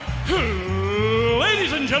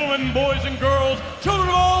Ladies and gentlemen, boys and girls, children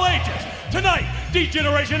of all ages, tonight,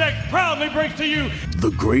 D-Generation X proudly brings to you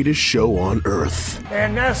the greatest show on earth.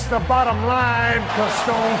 And that's the bottom line, because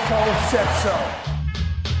Stone Cold said so.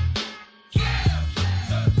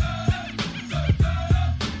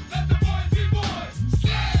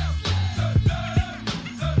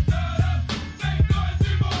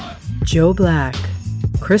 Joe Black,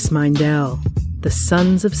 Chris Mindell, the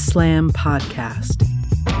Sons of Slam podcast.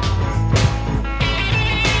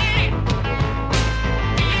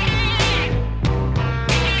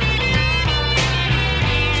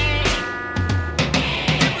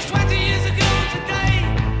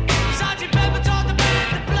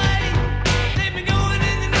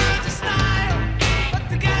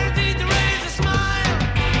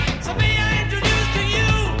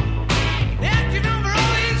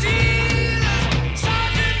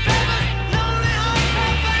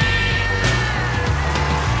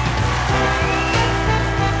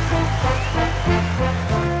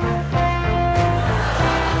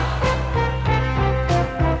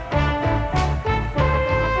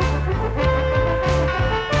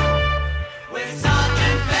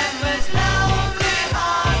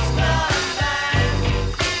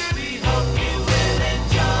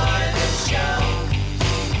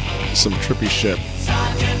 Some trippy shit.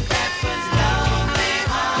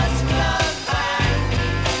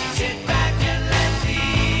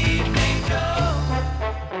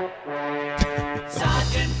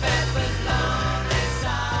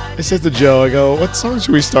 I said to Joe, I go, what song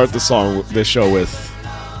should we start this show with?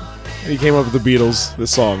 And he came up with the Beatles, this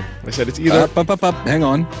song. I said, it's either... Hang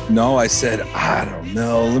on. No, I said, I don't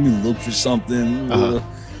know. Let me look for something.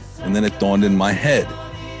 And then it dawned in my head.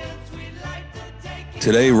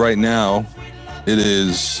 Today, right now, it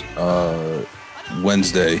is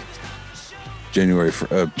Wednesday, January,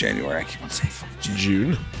 I can't say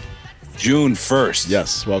June 1st.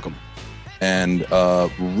 Yes, welcome. And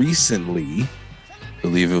recently, I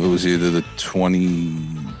believe it was either the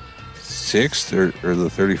 26th or the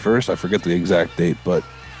 31st. I forget the exact date, but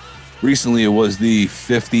recently it was the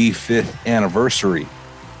 55th anniversary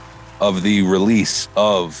of the release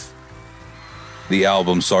of the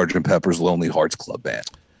album Sgt. Pepper's Lonely Hearts Club Band.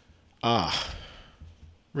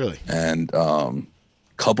 Really? And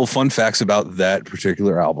couple fun facts about that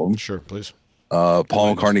particular album. Sure, please. Paul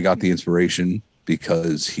McCartney got the inspiration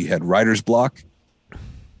because he had writer's block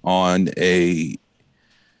on let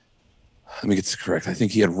me get this correct. I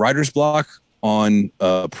think he had writer's block on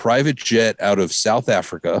a private jet out of South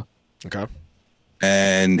Africa. Okay.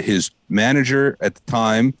 And his manager at the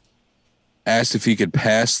time asked if he could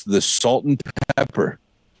pass the salt and pepper,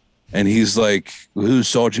 and he's like, "Who's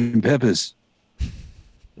Sgt. Pepper's?"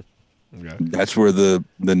 Okay. That's where the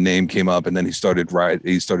name came up, and then he started drawing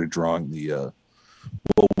the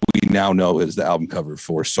what we now know is the album cover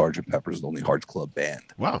for Sgt. Pepper's Lonely Hearts Club Band.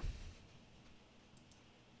 Wow.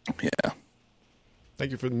 Yeah. Thank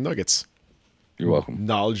you for the nuggets. You're welcome.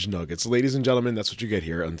 Knowledge nuggets. Ladies and gentlemen, that's what you get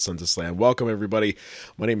here on Sons of Slam. Welcome, everybody.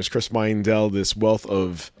 My name is Chris Mindell. This wealth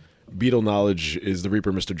of Beatle knowledge is the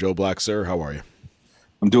Reaper, Mr. Joe Black. Sir, how are you?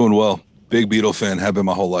 I'm doing well. Big Beatle fan. Have been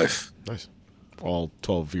my whole life. Nice. All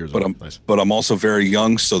 12 years old. Nice. But I'm also very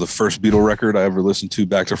young, so the first Beatle record I ever listened to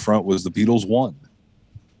back to front was the Beatles 1.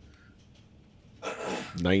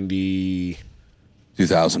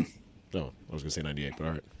 2000. No, I was going to say 98, but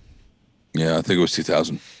all right. Yeah, I think it was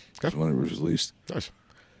 2000. That's when it was released. Nice.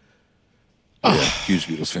 Yeah, huge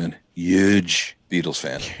Beatles fan. Huge Beatles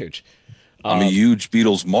fan. Huge. I'm a huge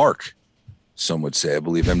Beatles mark, some would say. I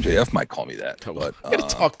believe MJF might call me that. But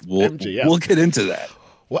MJF. We'll get into that.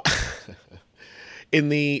 What? In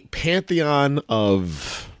the pantheon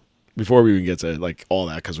of... Before we even get to like all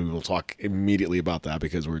that, because we will talk immediately about that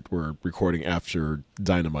because we're recording after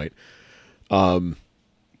Dynamite. In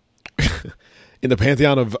the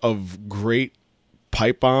pantheon of great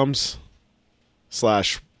pipe bombs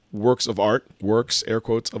 / works of art, air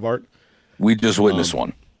quotes of art. We just witnessed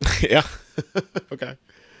one. Yeah. Okay.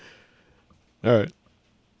 All right.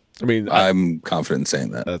 I mean, I'm confident in saying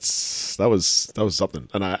that. That was something,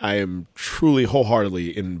 and I am truly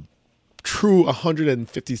wholeheartedly in true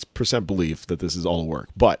 150% belief that this is all work.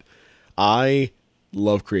 But I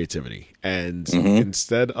love creativity, and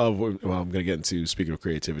instead of I'm going to get into, speaking of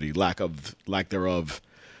creativity, lack thereof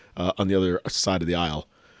on the other side of the aisle.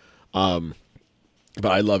 But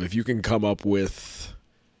I love if you can come up with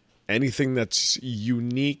anything that's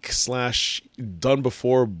unique / done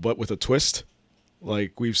before, but with a twist.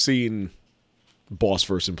 Like we've seen Boss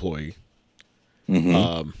vs. Employee.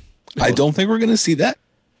 I don't think we're going to see that.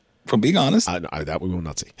 If I'm being honest, that we will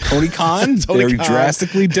not see. Tony Khan, Tony very Khan.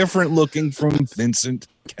 drastically different looking from Vincent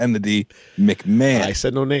Kennedy McMahon. I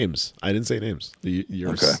said no names. I didn't say names.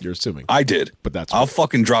 You're assuming. I did, But that's I'll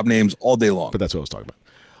fucking drop names all day long. But that's what I was talking about.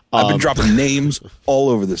 I've been dropping names all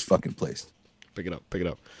over this fucking place. Pick it up.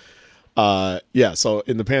 Yeah. So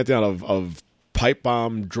in the pantheon of pipe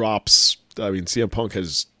bomb drops, I mean, CM Punk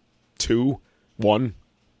has one,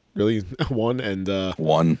 and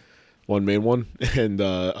one main one, and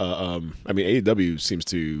I mean, AEW seems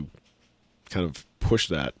to kind of push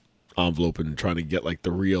that envelope and trying to get like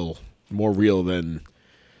more real than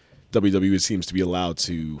WWE seems to be allowed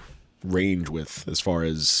to range with, as far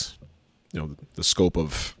as the scope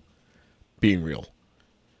of being real.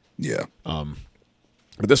 Yeah.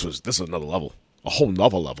 But this was another level, a whole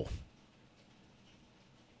nother level.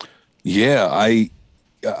 Yeah, I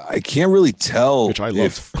can't really tell. Which I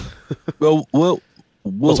love. We'll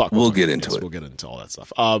get into it. We'll get into all that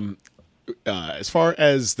stuff. As far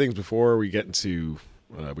as things before we get into,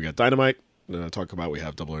 we got Dynamite. Talk about, we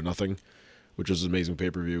have Double or Nothing, which is an amazing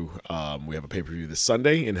pay-per-view. We have a pay-per-view this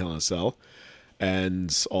Sunday in Hell in a Cell,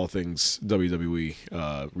 and all things WWE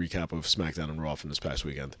recap of SmackDown and Raw from this past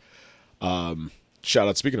weekend. Shout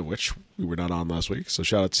out, speaking of which, we were not on last week, so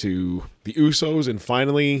shout out to the Usos and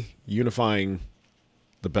finally unifying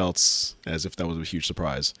the belts, as if that was a huge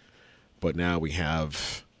surprise. But now we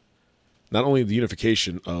have not only the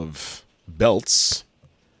unification of belts,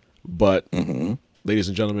 but, ladies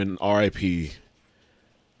and gentlemen, RIP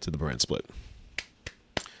to the brand split.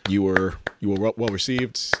 You were well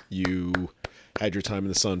received. You had your time in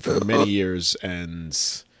the sun for many years, and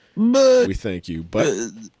we thank you. But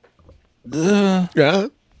yeah,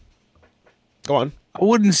 go on. I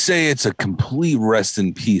wouldn't say it's a complete rest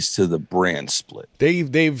in peace to the brand split.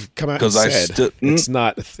 They've come out and said it's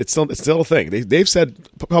not. It's still a thing. They've said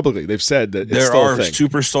publicly. They've said that there still are a thing.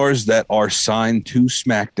 superstars that are signed to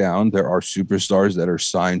SmackDown. There are superstars that are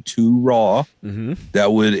signed to Raw.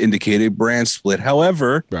 That would indicate a brand split.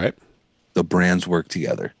 However, right, the brands work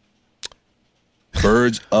together.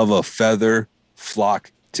 Birds of a feather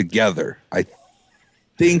flock together. I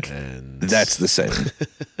think that's the saying.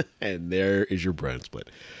 And there is your brand split.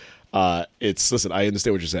 Listen, I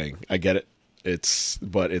understand what you're saying. I get it.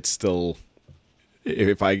 But it's still,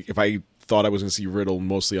 if I thought I was going to see Riddle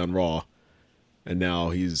mostly on Raw, and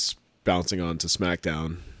now he's bouncing on to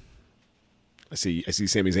SmackDown. I see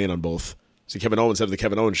Sami Zayn on both. I see Kevin Owens have the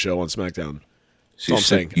Kevin Owens show on SmackDown. So you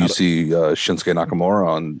see Shinsuke Nakamura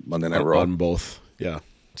on Monday Night Raw on both. Yeah.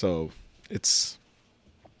 So we'll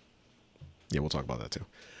talk about that too.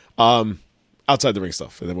 Outside the ring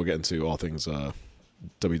stuff, and then we'll get into all things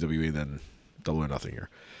WWE, then Double or Nothing here.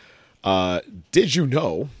 Did you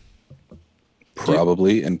know?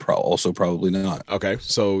 Probably, and also probably not. Okay,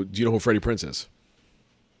 so do you know who Freddie Prinze is?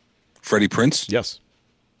 Freddie Prinze? Yes,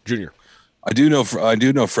 Junior. I do know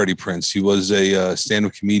Freddie Prinze. He was a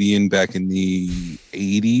stand-up comedian back in the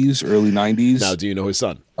 80s, early 90s. Now, do you know his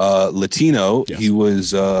son? Latino. Yes. He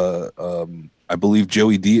was, I believe,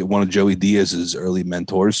 one of Joey Diaz's early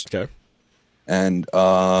mentors. Okay. And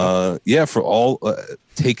for all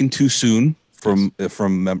taken too soon if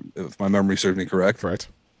my memory serves me correct. Correct.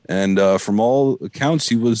 And from all accounts,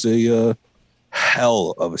 he was a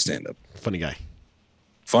hell of a stand-up. Funny guy.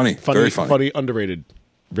 Funny, very funny. Funny, underrated,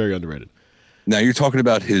 very underrated. Now you're talking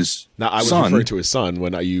about his Now I was son. referring to his son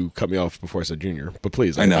when you cut me off before I said Junior. But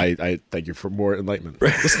please, I know. I thank you for more enlightenment.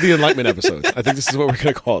 This is the enlightenment episode. I think this is what we're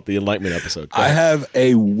going to call it, the enlightenment episode. I have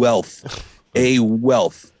a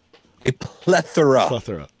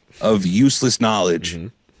plethora of useless knowledge,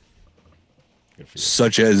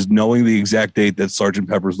 such as knowing the exact date that Sgt.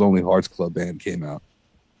 Pepper's Lonely Hearts Club Band came out.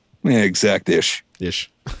 Yeah, exact-ish. That's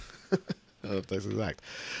exact.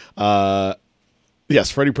 Yes,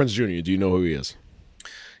 Freddie Prinze Jr. Do you know who he is?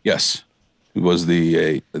 Yes, he was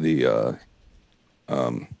the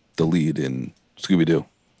lead in Scooby-Doo.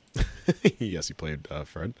 Yes, he played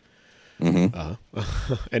Fred.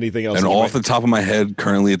 Mm-hmm. Anything else? And off the top of my head,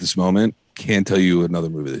 currently at this moment, can't tell you another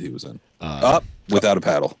movie that he was in. Without a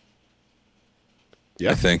Paddle.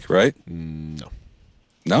 Yeah, I think, right? No.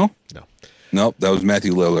 Nope, that was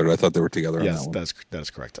Matthew Lillard. I thought they were together on that one. That's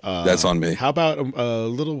correct. That's on me. How about a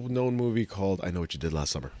little known movie called I Know What You Did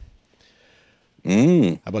Last Summer?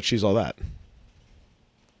 How about She's All That?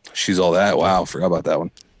 She's All That. Wow, forgot about that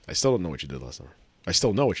one. I still don't know what you did last summer. I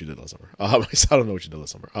still know what you did last summer. I still don't know what you did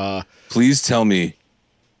last summer. Please tell me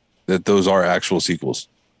that those are actual sequels.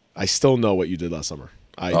 I still know what you did last summer.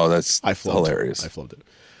 That's hilarious. I flubbed it.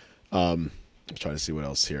 I'm trying to see what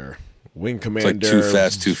else here. Wing Commander. It's like Too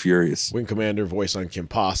Fast, Too Furious. Wing Commander, voice on Kim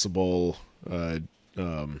Possible.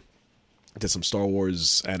 Did some Star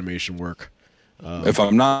Wars animation work. If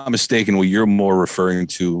I'm not mistaken, what you're more referring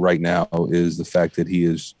to right now is the fact that he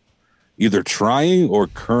is either trying or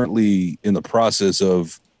currently in the process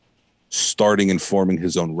of starting and forming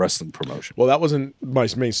his own wrestling promotion. Well, that wasn't my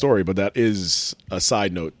main story, but that is a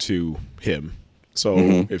side note to him. So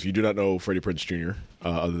if you do not know Freddie Prinze Jr.,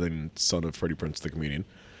 other than son of Freddie Prinze, the comedian,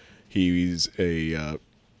 he's a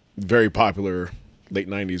very popular late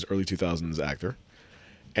 90s, early 2000s actor,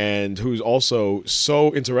 and who's also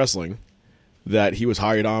so into wrestling that he was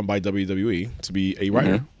hired on by WWE to be a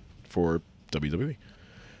writer for WWE.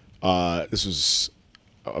 This was,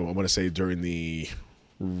 I want to say, during the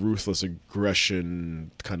Ruthless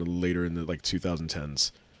Aggression, kind of later in the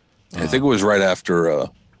 2010s. I think it was right after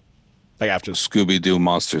After Scooby-Doo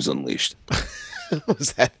Monsters Unleashed.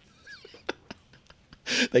 was that?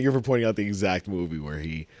 Thank you for pointing out the exact movie where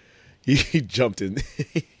he jumped in.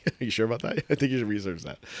 Are you sure about that? I think you should research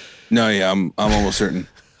that. No, yeah, I'm almost certain.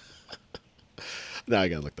 Now I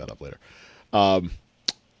gotta look that up later.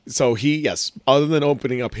 So other than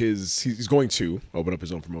opening up he's going to open up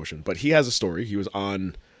his own promotion, but he has a story. He was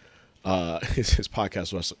on his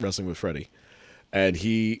podcast, Wrestling with Freddie, and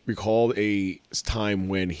he recalled a time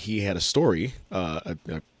when he had a story.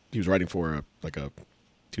 He was writing for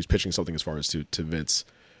he was pitching something as far as to Vince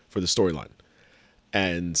for the storyline,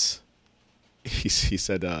 and he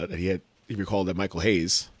said that he recalled that Michael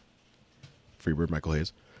Hayes, Freebird Michael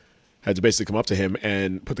Hayes, had to basically come up to him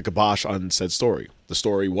and put the kibosh on said story. The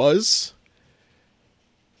story was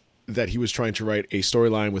that he was trying to write a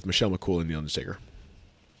storyline with Michelle McCool and The Undertaker.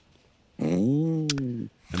 And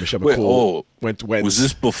Michelle McCool went. Was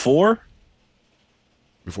this before?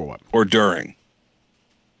 Before what? Or during?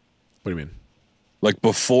 What do you mean? Like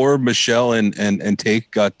before Michelle and Take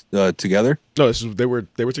got together? No, they were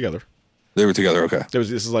together. They were together, okay. This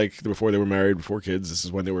is like before they were married, before kids. This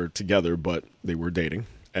is when they were together, but they were dating.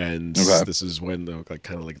 And this is when the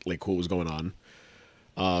like cool was going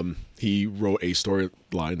on. He wrote a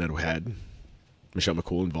storyline that had Michelle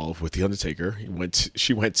McCool involved with The Undertaker.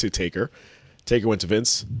 She went to Taker. Taker went to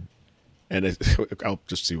Vince. And I'll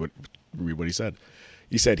just read what he said.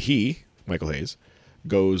 He said Michael Hayes,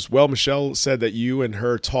 goes, well, Michelle said that you and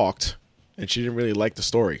her talked and she didn't really like the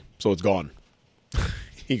story, so it's gone.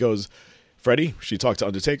 He goes, Freddie, she talked to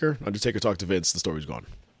Undertaker. Undertaker talked to Vince. The story's gone.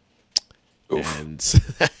 And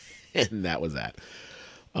that was that.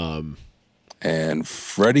 And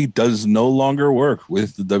Freddie does no longer work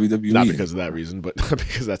with the WWE. Not because of that reason, but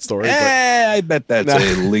because of that story. I bet that's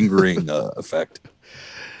a lingering effect.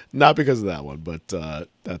 Not because of that one, but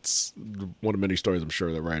that's one of many stories I'm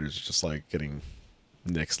sure that writers are just like getting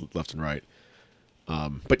nicks left and right.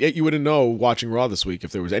 But yet you wouldn't know watching Raw this week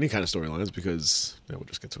if there was any kind of storylines because we'll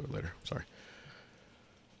just get to it later. Sorry.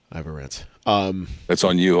 I have a rant. That's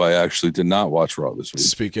on you. I actually did not watch Raw this week.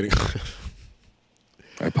 Speaking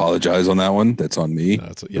I apologize on that one. That's on me.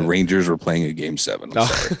 The Rangers were playing a Game 7. I'm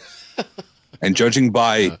sorry. And judging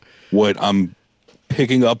by what I'm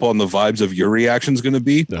picking up on the vibes of your reaction is going to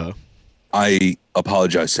be, I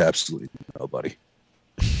apologize to absolutely nobody.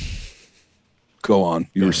 Go on.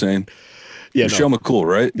 You were saying? Yeah, Michelle McCool,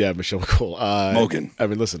 right? Yeah, Michelle McCool. Mogan. I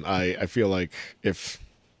mean, listen, I feel like if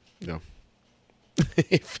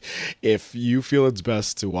you feel it's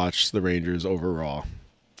best to watch the Rangers over Raw,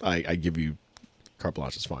 I give you carte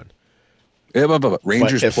blanche. It's fine. Yeah, but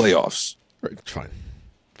Rangers playoffs. Right, fine.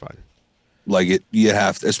 Like you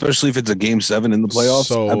have to, especially if it's a Game 7 in the playoffs.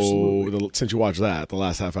 So absolutely. Since you watch that, the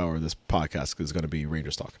last half hour of this podcast is going to be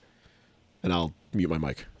Rangers talk, and I'll mute my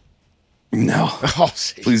mic. No,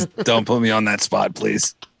 please don't put me on that spot,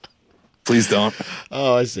 please. Please don't.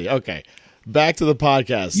 Oh, I see. Okay, back to the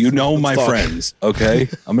podcast. My friends. Okay,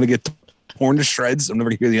 I'm gonna get torn to shreds. I'm never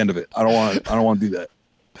gonna hear the end of it. I don't want to do that.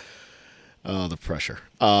 Oh, the pressure.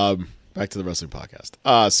 Back to the wrestling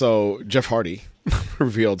podcast. So Jeff Hardy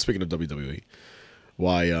revealed, speaking of WWE,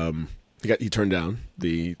 why he turned down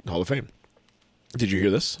the Hall of Fame. Did you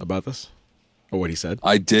hear about this? Or what he said?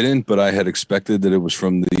 I didn't, but I had expected that it was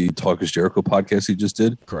from the Talk is Jericho podcast he just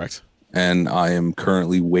did. Correct. And I am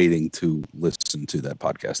currently waiting to listen to that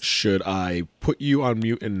podcast. Should I put you on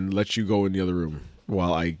mute and let you go in the other room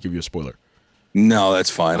while I give you a spoiler? No, that's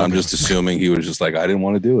fine. Okay. I'm just assuming he was just like, I didn't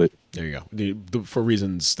want to do it. There you go. For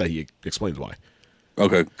reasons that he explains why.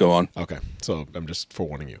 Okay, go on. Okay, so I'm just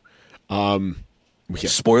forewarning you.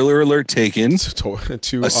 Spoiler alert taken.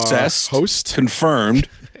 To assessed, host, confirmed,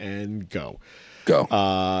 and go. Go.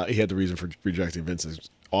 He had the reason for rejecting Vince's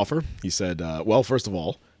offer. He said, well, first of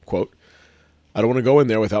all, quote, I don't want to go in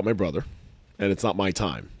there without my brother, and it's not my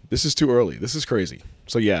time. This is too early. This is crazy.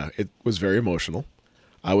 So, yeah, it was very emotional.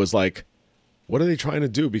 I was like, What are they trying to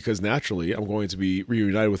do? Because naturally, I'm going to be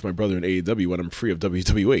reunited with my brother in AEW when I'm free of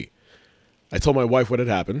WWE. I told my wife what had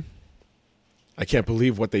happened. I can't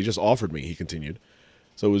believe what they just offered me, he continued.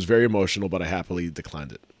 So it was very emotional, but I happily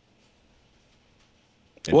declined it.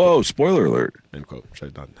 End Whoa, quote. spoiler alert. End quote.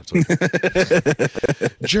 Should I not?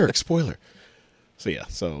 Jerk, spoiler. So yeah,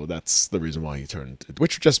 so that's the reason why he turned,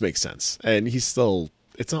 which just makes sense. And he's still,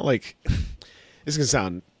 it's not like, this is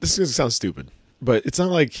gonna sound stupid, but it's not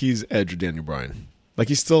like he's Edge or Daniel Bryan. Like,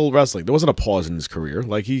 he's still wrestling. There wasn't a pause in his career.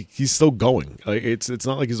 Like, he's still going. Like, it's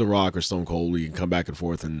not like he's a Rock or Stone Cold where you can come back and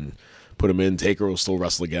forth and put him in. Taker will still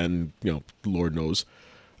wrestle again, Lord knows.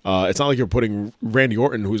 It's not like you're putting Randy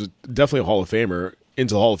Orton, who's definitely a Hall of Famer,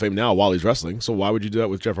 into the Hall of Fame now while he's wrestling. So why would you do that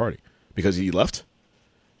with Jeff Hardy? Because he left?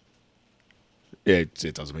 It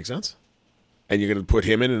doesn't make sense. And you're going to put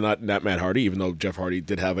him in and not Matt Hardy, even though Jeff Hardy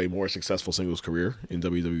did have a more successful singles career in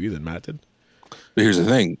WWE than Matt did. But here's the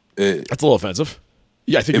thing. That's a little offensive.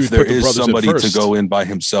 Yeah, I think if you would there put the is brothers somebody in first. to go in by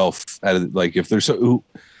himself, if there's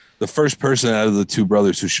the first person out of the two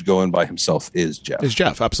brothers who should go in by himself is Jeff. Is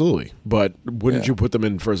Jeff, absolutely. But wouldn't you put them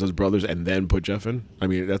in first as brothers and then put Jeff in? I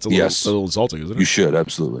mean, that's a little insulting, isn't it? You should,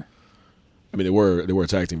 absolutely. I mean, they were a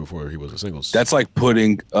tag team before he was a singles. That's like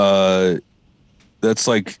putting that's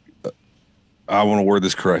like I want to word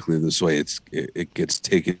this correctly this way. It gets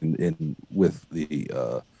taken in with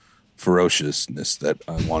the ferociousness that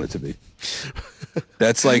I want it to be.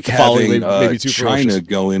 That's like having maybe too China ferocious.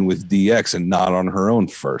 go in with DX and not on her own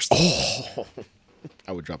first. Oh,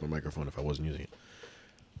 I would drop my microphone if I wasn't using it.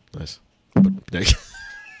 Nice. But,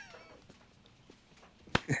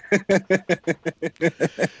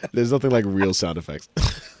 there's nothing like real sound effects.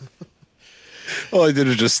 All I did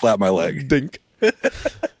is just slap my leg. Dink.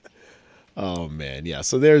 Oh man, yeah.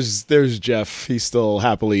 So there's Jeff. He's still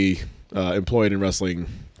happily employed in wrestling.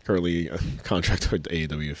 Currently contract with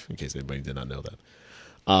AEW, in case anybody did not know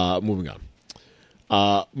that. Moving on.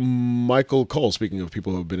 Michael Cole, speaking of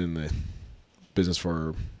people who have been in the business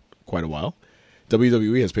for quite a while,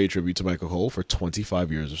 WWE has paid tribute to Michael Cole for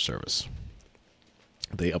 25 years of service.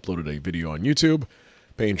 They uploaded a video on YouTube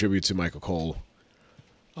paying tribute to Michael Cole,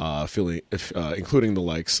 including the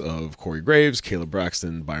likes of Corey Graves, Caleb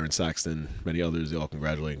Braxton, Byron Saxton, many others. They all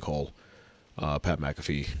congratulating Cole. Pat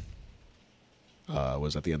McAfee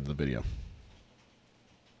was at the end of the video.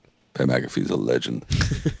 Pat McAfee's a legend.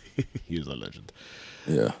 He is a legend.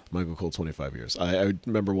 Yeah. Michael Cole, 25 years. I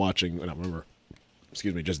remember watching,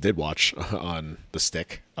 just did watch on The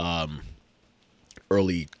Stick,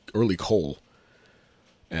 early Cole.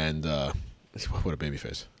 And what a baby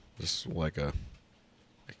face. Just like a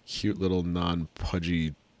cute little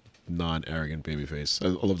non-pudgy, non-arrogant baby face. I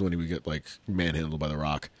loved when he would get like manhandled by The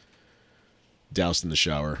Rock. Doused in the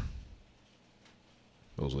shower.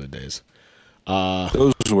 Those were the days.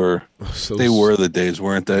 They were the days,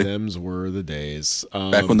 weren't they? Them's were the days.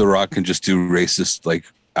 Back when The Rock can just do racist, like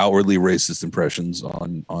outwardly racist impressions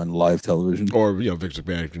on live television. Or, Vince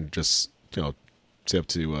McMahon can just, say up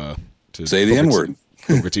to say the N-word.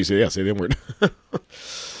 Say the N-word.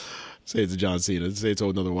 Say it to John Cena. Say it to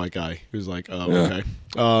another white guy who's like, okay.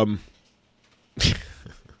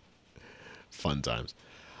 Fun times.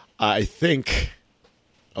 I think,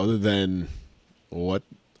 other than what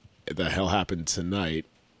the hell happened tonight,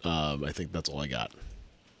 I think that's all I got.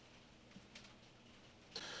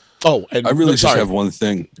 Oh, and I really just have one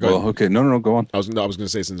thing. Well, okay, no, go on. I was going to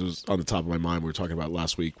say, since it was on the top of my mind, we were talking about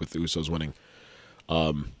last week with the Usos winning.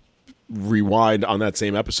 Rewind on that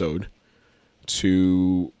same episode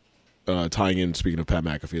to tying in. Speaking of Pat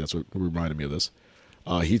McAfee, that's what reminded me of this.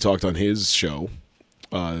 He talked on his show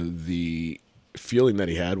the feeling that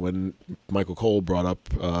he had when Michael Cole brought up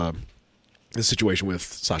the situation with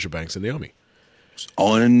Sasha Banks and Naomi.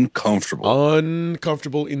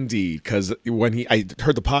 Uncomfortable indeed, because when I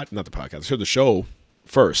heard I heard the show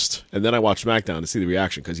first, and then I watched SmackDown to see the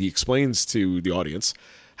reaction, because he explains to the audience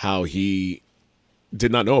how he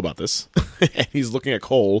did not know about this, and he's looking at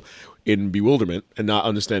Cole in bewilderment and not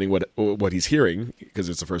understanding what he's hearing, because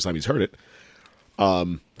it's the first time he's heard it.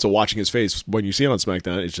 So watching his face when you see it on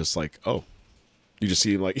SmackDown, it's just like, oh, you just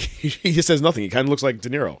see him like he just says nothing. He kind of looks like De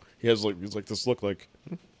Niro. He's like this look like.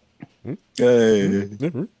 Hey. You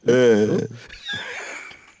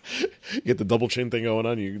get the double chin thing going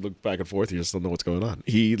on. You look back and forth. You just don't know what's going on.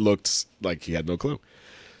 He looked like he had no clue.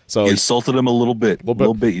 So you insulted him a little bit. A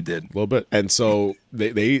little bit you did. A little bit. And so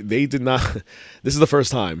they did not. This is the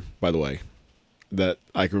first time, by the way, that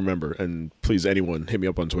I can remember. And please, anyone, hit me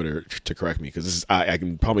up on Twitter to correct me, because this is I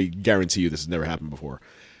can probably guarantee you this has never happened before.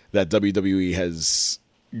 That WWE has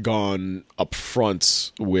gone up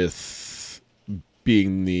front with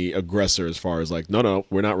being the aggressor as far as like, no,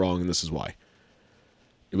 we're not wrong, and this is why.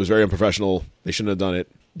 It was very unprofessional. They shouldn't have done it.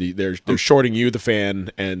 They're shorting you, the fan,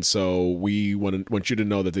 and so we want you to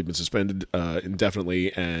know that they've been suspended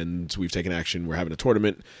indefinitely, and we've taken action. We're having a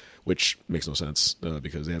tournament, which makes no sense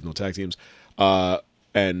because they have no tag teams,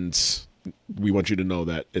 and we want you to know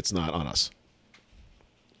that it's not on us.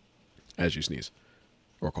 As you sneeze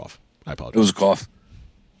or cough, I apologize. It was a cough.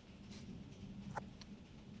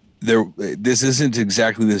 This isn't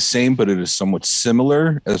exactly the same, but it is somewhat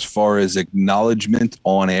similar as far as acknowledgement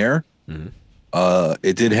on air. Mm-hmm.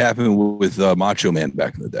 It did happen with Macho Man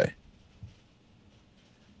back in the day.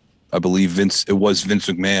 I believe it was Vince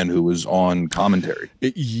McMahon who was on commentary.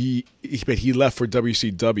 But he left for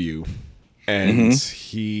WCW, and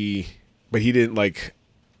he didn't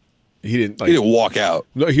walk out.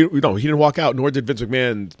 No, he didn't walk out. Nor did Vince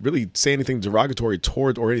McMahon really say anything derogatory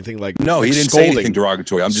toward or anything like. No, he didn't say anything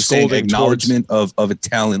derogatory. I'm just saying acknowledgement of a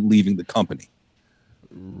talent leaving the company.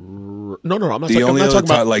 No, I'm not. The I'm not talking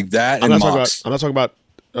about like that. I'm not talking about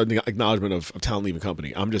the acknowledgement of talent leaving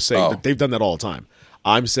company. I'm just saying that they've done that all the time.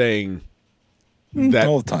 I'm saying that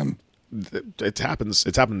all the time. It happens.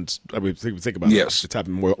 It's happened. I mean, think about it. Yes, it's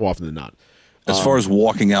happened more often than not. As far as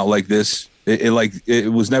walking out like this,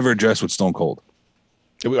 it was never addressed with Stone Cold.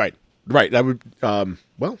 Right. That would.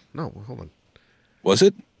 Well, no. Hold on. Was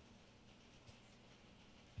it?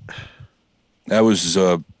 That was.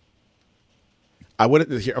 I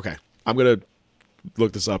wouldn't hear. Okay, I'm gonna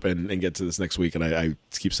look this up and get to this next week. And I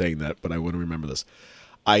keep saying that, but I wouldn't remember this.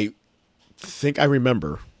 I think I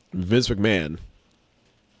remember Vince McMahon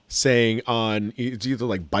saying on it's either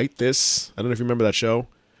like Bite This. I don't know if you remember that show.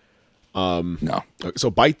 No.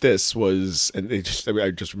 So Bite This was, and I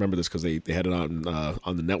just remember this because they had it on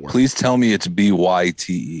the network. Please tell me it's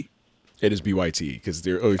BYTE. It is BYTE because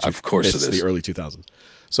they're early. Of course, it's it is the early 2000s.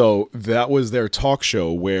 So that was their talk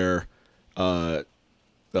show where, what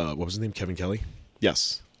was his name? Kevin Kelly.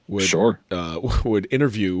 Yes. Would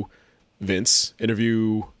interview Vince,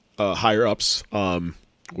 interview higher ups,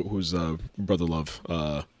 who's Brother Love,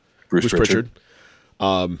 Bruce Pritchard.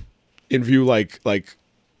 Interview like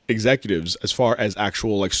executives as far as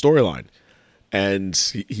actual like storyline. And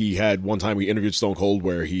he had one time we interviewed Stone Cold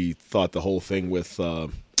where he thought the whole thing with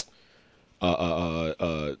Scott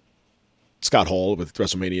Hall with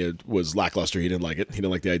WrestleMania was lackluster. He didn't like it. He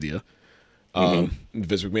didn't like the idea.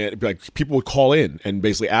 Vince McMahon, like people would call in and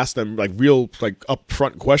basically ask them like real like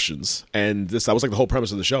upfront questions, and that was like the whole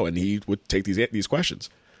premise of the show. And he would take these questions.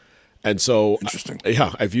 And so, interesting.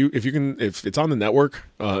 Yeah, if it's on the network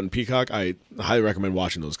on Peacock, I highly recommend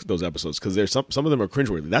watching those episodes because there's some of them are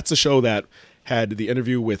cringeworthy. That's the show that had the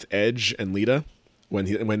interview with Edge and Lita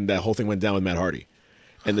when that whole thing went down with Matt Hardy,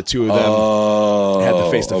 and the two of them had the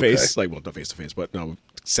face to face, like not face to face, but no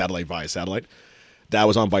satellite via satellite. That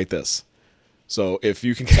was on Bite This. So if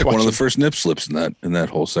you can get one of the first nip slips in that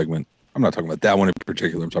whole segment. I'm not talking about that one in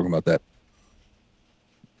particular. I'm talking about that.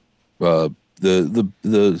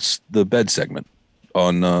 The bed segment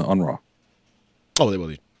on Raw. Oh,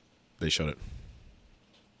 they showed it.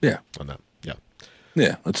 Yeah, on that.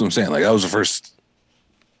 Yeah, that's what I'm saying. Like that was the first.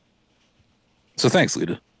 So thanks,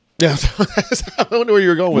 Lita. Yeah, I wonder where you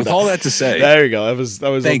were going with that. All that to say, there you go. That was.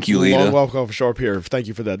 Thank you, Lita. Long walk off short here. Thank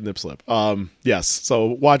you for that nip slip. Yes. So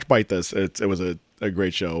watch Bite This. It was a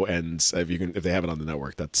great show, and if they have it on the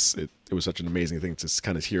network, it was such an amazing thing to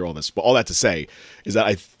kind of hear all this. But all that to say is that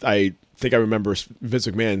I think I remember Vince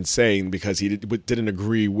McMahon saying, because he didn't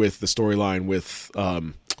agree with the storyline with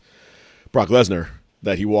Brock Lesnar,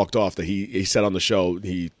 that he walked off, that he said on the show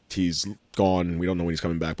he's gone, we don't know when he's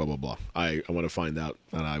coming back, blah blah blah. I want to find out,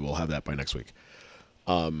 and I will have that by next week.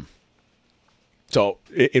 So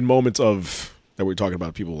in moments of that we're talking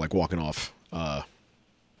about people like walking off,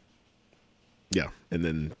 yeah, and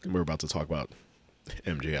then we're about to talk about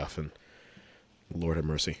MJF and Lord have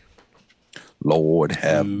mercy. Lord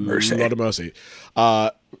have mercy. Lord have mercy.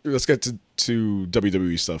 Let's get to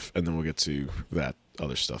WWE stuff, and then we'll get to that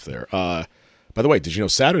other stuff there. By the way, did you know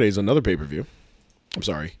Saturday's another pay-per-view? I'm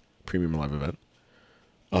sorry, premium live event.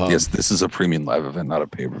 Yes, this is a premium live event, not a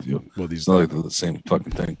pay-per-view. Well, these are the same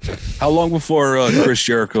fucking thing. How long before Chris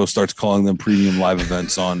Jericho starts calling them premium live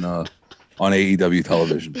events on AEW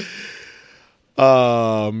television?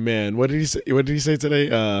 Oh man, what did he say? What did he say today?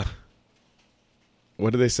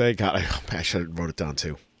 What did they say? God, I should have wrote it down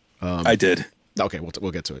too. I did. Okay,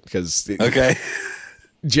 we'll get to it because okay.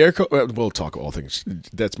 Jericho. We'll talk all things.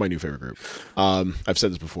 That's my new favorite group. I've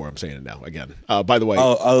said this before. I'm saying it now again. By the way,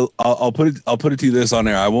 I'll put it to you this on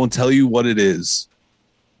there. I won't tell you what it is,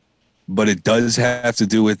 but it does have to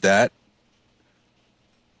do with that.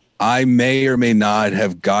 I may or may not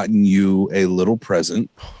have gotten you a little present,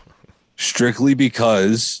 strictly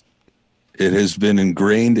because It has been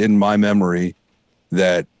ingrained in my memory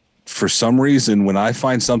that for some reason, when I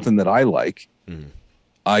find something that I like,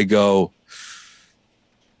 I go,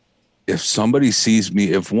 if somebody sees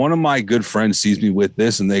me, if one of my good friends sees me with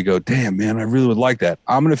this and they go, damn, man, I really would like that,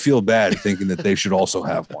 I'm going to feel bad thinking that they should also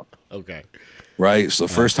have one. Okay. Right. So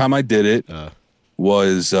the first time I did it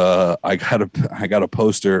was I got a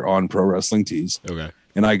poster on Pro Wrestling Tees. Okay.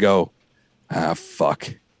 And I go, fuck.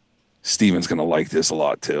 Steven's going to like this a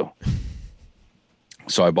lot too.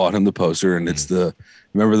 So I bought him the poster, and it's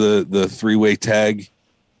remember the three-way tag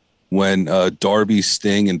when Darby,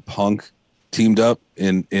 Sting, and Punk teamed up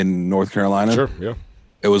in North Carolina? Sure, yeah.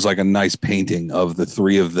 It was like a nice painting of the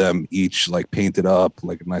three of them, each like painted up,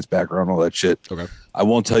 like a nice background, all that shit. Okay. I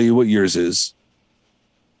won't tell you what yours is,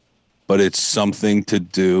 but it's something to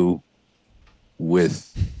do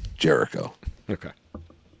with Jericho. Okay.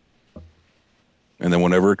 And then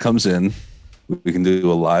whenever it comes in, we can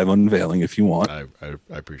do a live unveiling if you want. I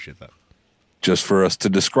appreciate that. Just for us to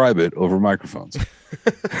describe it over microphones.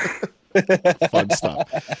 Fun stuff.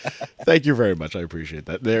 Thank you very much. I appreciate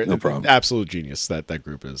that. They're No problem. Absolute genius that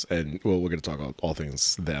group is. And we're going to talk about all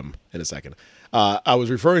things them in a second. I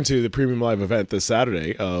was referring to the Premium Live event this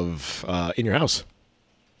Saturday of In Your House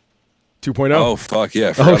 2.0. Oh, fuck yeah.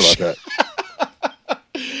 I forgot about that.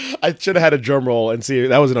 I should have had a drum roll and see.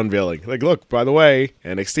 That was an unveiling. Like, look, by the way,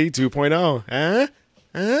 NXT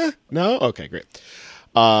 2.0. No? Okay, great.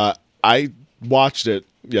 I watched it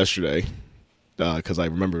yesterday because I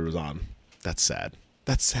remember it was on. That's sad.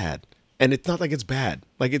 And it's not like it's bad.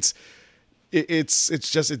 Like it's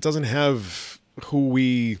just it doesn't have who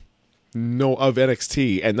we know of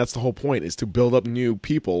NXT, and that's the whole point, is to build up new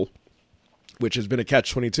people, which has been a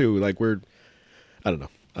catch-22. Like I don't know.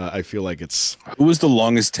 I feel like it's. Who was the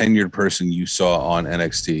longest tenured person you saw on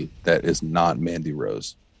NXT that is not Mandy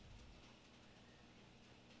Rose?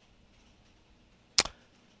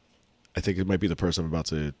 I think it might be the person I'm about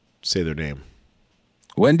to say their name.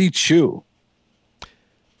 Wendy Chu.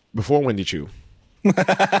 Before Wendy Chu.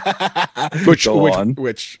 which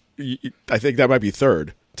I think that might be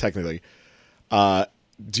third, technically. Do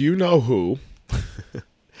you know who?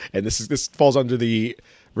 And this falls under the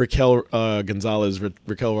Raquel Gonzalez,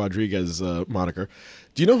 Raquel Rodriguez moniker.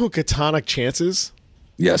 Do you know who Katana Chance is?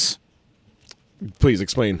 Yes. Please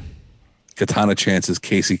explain. Katana Chance is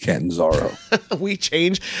Casey Catanzaro. We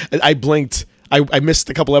changed. I blinked. I missed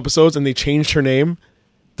a couple episodes and they changed her name.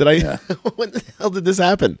 Did I? Yeah. When the hell did this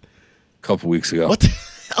happen? A couple weeks ago. What the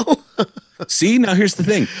hell? See, now here's the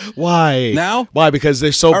thing. Why? Now? Why? Because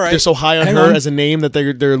they're so high on her as a name that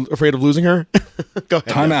they're afraid of losing her. Go ahead.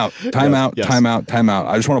 Time out.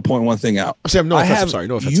 I just want to point one thing out. Sam, no offense. I'm sorry.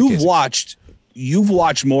 No offense. You've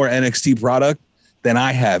watched more NXT product than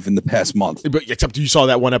I have in the past month. But except you saw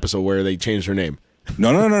that one episode where they changed her name.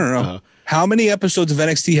 No. How many episodes of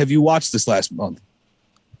NXT have you watched this last month?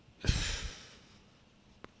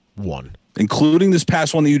 One. Including this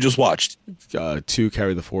past one that you just watched. 2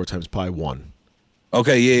 carry the 4 times pi 1.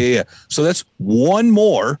 Okay, yeah. So that's one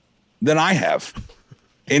more than I have.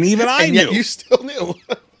 And even I and knew. Yet you still knew.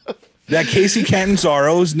 That Casey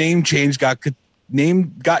Catanzaro's name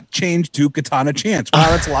got changed to Katana Chance.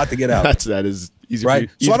 Wow, that's a lot to get out. That is easy. Right?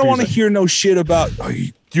 So I don't want to hear no shit about,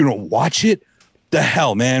 you don't watch it? The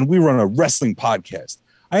hell, man. We run a wrestling podcast.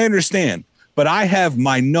 I understand. But I have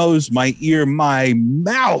my nose, my ear, my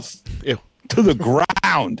mouth to the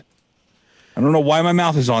ground. I don't know why my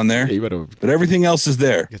mouth is on there, but everything else is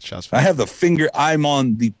there. Get shots. I have the finger. I'm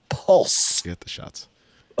on the pulse. Get the shots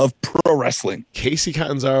of pro wrestling. Casey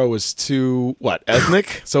Catanzaro was too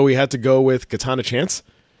ethnic, so we had to go with Katana Chance.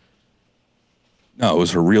 No, it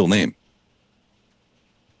was her real name.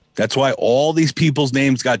 That's why all these people's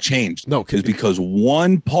names got changed. No, is because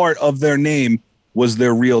one part of their name was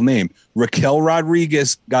their real name. Raquel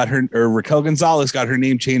Gonzalez got her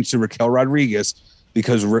name changed to Raquel Rodriguez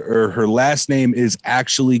because her last name is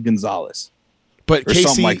actually Gonzalez. But or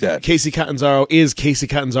something like that. Casey Catanzaro is Casey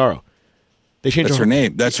Catanzaro. They changed her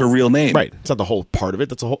name. That's her real name. Right. It's not the whole part of it.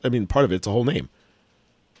 Part of it's a whole name.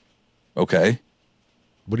 Okay.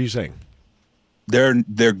 What are you saying?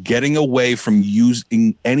 They're getting away from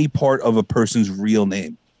using any part of a person's real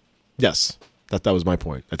name. Yes. That was my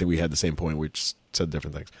point. I think we had the same point. We just said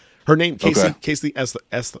different things. Her name, Casey Esther.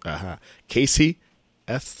 I can't speak.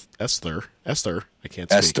 Esther.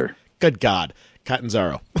 Good God.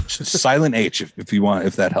 Catanzaro. Silent H if you want,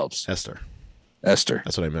 if that helps. Esther. That's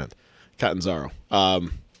what I meant. Catanzaro. So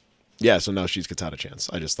now she's Katana Chance.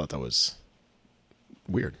 I just thought that was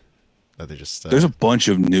weird. That they just there's a bunch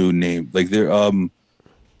of new names. Like there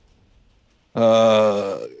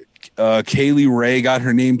Kaylee Ray got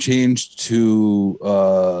her name changed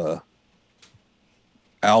to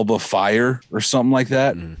Alba Fire or something like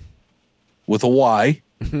that with a Y.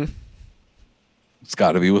 It's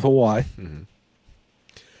got to be with a Y.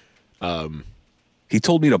 He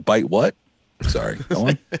told me to bite what? Sorry. Go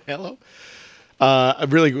on. Hello.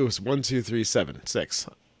 Really, it was 1, 2, 3, 7, 6.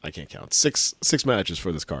 I can't count. Six matches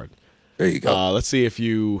for this card. There you go. Let's see if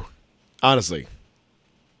you, honestly,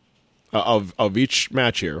 of each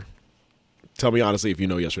match here, tell me honestly if you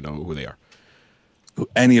know yes or no who they are.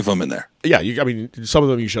 Any of them in there? Yeah, I mean, some of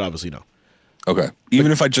them you should obviously know. Okay.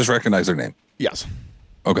 Even if I just recognize their name. Yes.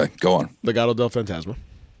 Okay, go on. Legado del Fantasma.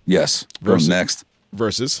 Yes. Versus- Next.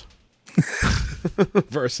 Versus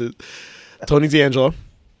Tony D'Angelo.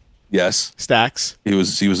 Yes. Stacks. He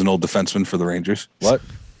was an old defenseman for the Rangers. What?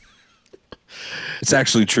 It's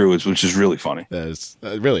actually true, which is really funny. That is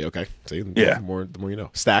really okay. See, Yeah. the more you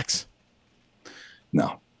know. Stacks.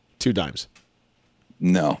 No. 2 dimes.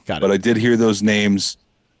 No. Got it. But I did hear those names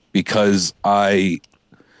because right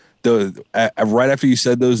after you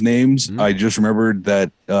said those names, I just remembered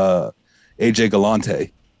that AJ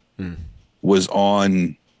Galante was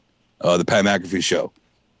on the Pat McAfee show.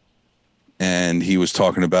 And he was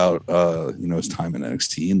talking about, his time in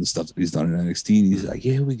NXT and the stuff that he's done in NXT. And he's like,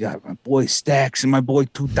 yeah, we got my boy Stacks and my boy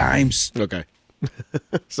 2 dimes. Okay.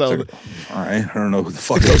 So, all right. I don't know who the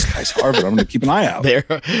fuck those guys are, but I'm going to keep an eye out.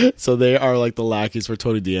 they are like the lackeys for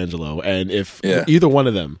Tony D'Angelo. And if either one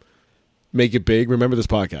of them make it big, remember this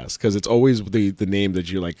podcast, because it's always the name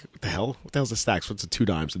that you're like, what the hell? What the hell's the Stacks? What's the 2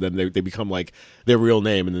 dimes? And then they become like their real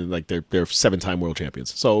name, and then like they're 7-time world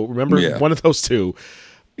champions. So remember one of those 2.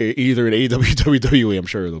 Either in AEW, WWE, I'm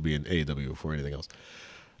sure they'll be in AEW before anything else.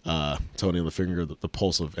 Tony on the finger, the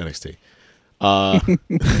pulse of NXT.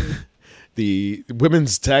 The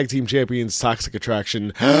women's tag team champions, Toxic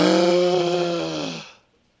Attraction.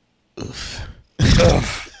 Oof.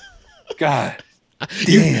 God.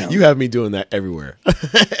 Damn. You have me doing that everywhere.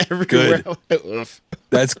 Everywhere. Good. Oof.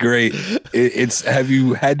 That's great. Have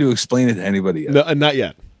you had to explain it to anybody yet? No, not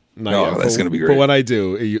yet. Not yet. That's going to be great. But when I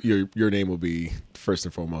do, your name will be first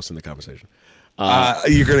and foremost in the conversation.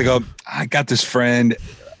 You're going to go, I got this friend.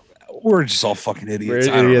 We're just all fucking idiots.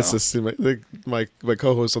 We're idiots. My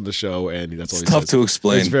co-host on the show, and that's all he says. It's tough to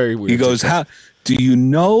explain. It's very weird. He goes, "How do you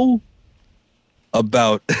know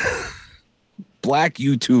about black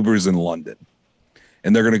YouTubers in London?"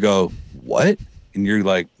 And they're going to go, "What?" And you're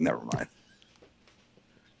like, "Never mind."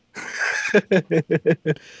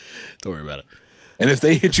 Don't worry about it. And if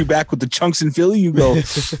they hit you back with the chunks in Philly, you go,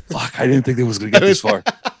 "Fuck, I didn't think they was going to get this far."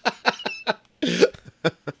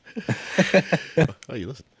 Oh, you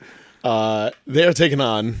listen. They are taking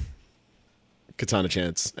on Katana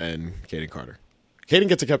Chance and Kaden Carter. Kaden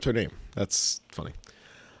gets to kept her name. That's funny.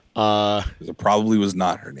 It probably was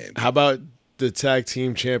not her name. How about the tag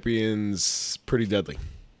team champions, Pretty Deadly?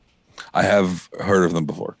 I have heard of them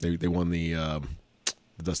before. They won the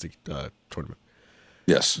Dusty tournament.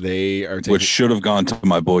 Yes, they are taking, which should have gone to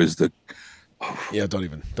my boys. Yeah, don't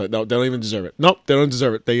even deserve it. Nope, they don't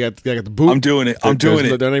deserve it. They got the boot. I'm doing it.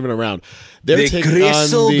 They're not even around. They're taking on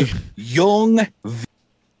the young.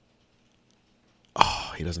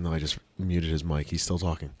 Oh, he doesn't know I just muted his mic. He's still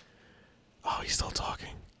talking. Oh, he's still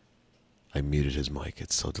talking. I muted his mic.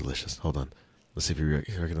 It's so delicious. Hold on. Let's see if you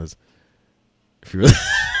recognize. If you really.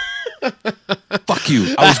 Fuck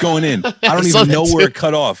you. I was going in. I don't even know where it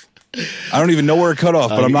cut off.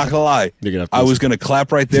 But I'm not gonna lie. I was gonna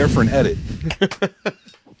clap right there for an edit.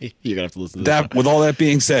 You're gonna have to listen to that. With all that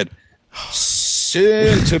being said,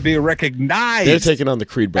 soon to be recognized. They're taking on the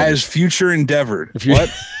Creed brothers as Future Endeavored. What?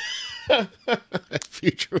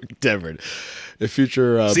 Future Endeavored. The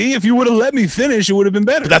future. See, if you would have let me finish, it would have been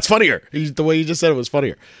better. But that's funnier. The way you just said it was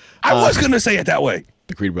funnier. I was gonna say it that way.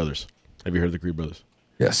 The Creed brothers. Have you heard of the Creed brothers?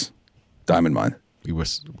 Yes. Diamond Mine. We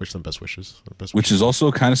wish them best wishes. Which is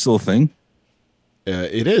also kind of still a thing.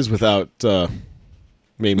 It is without main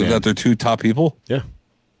man. Without their 2 top people? Yeah.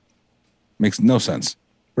 Makes no sense.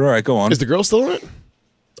 But all right, go on. Is the girl still in it?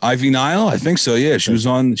 Ivy Nile? I think so, yeah. She was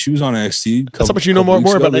on NXT. That's how much you know more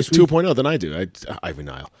about 2.0 than I do. Ivy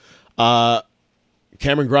Nile.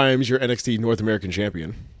 Cameron Grimes, your NXT North American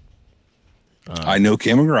champion. I know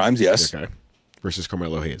Cameron Grimes, yes. Okay. Versus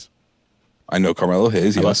Carmelo Hayes. I know Carmelo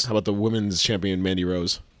Hayes, yes. How about the women's champion, Mandy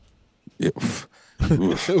Rose? Yeah.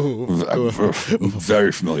 I'm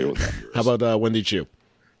very familiar with that. How about Wendy Chu?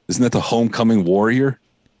 Isn't that the Homecoming Warrior?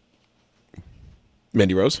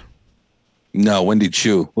 Mandy Rose? No, Wendy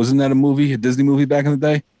Chu. Wasn't that a Disney movie back in the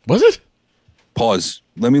day? Was it? Pause.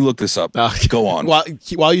 Let me look this up. Go on.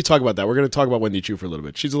 While you talk about that, we're going to talk about Wendy Chu for a little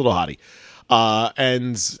bit. She's a little hottie.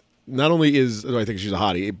 And not only do I think she's a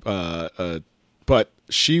hottie, but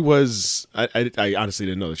she was, I honestly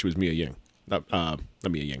didn't know that she was Mia Ying Not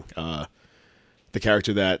Mia Ying. The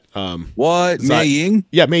character that What? Mei Ying?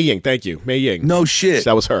 Yeah, Mei Ying. Thank you, Mei Ying. No shit.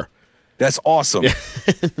 That was her. That's awesome.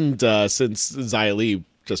 And since Xia Li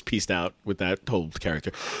just pieced out with that whole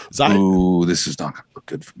character, Ooh, this is not going to look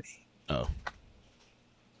good for me. Oh,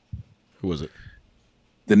 who was it?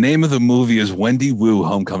 The name of the movie is Wendy Wu,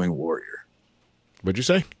 Homecoming Warrior. What'd you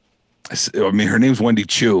say? I mean, her name's Wendy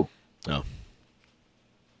Chu. Oh,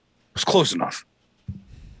 It's close enough.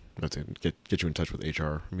 let's get you in touch with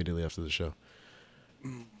HR immediately after the show.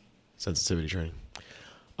 Sensitivity training.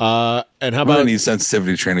 And how I about don't need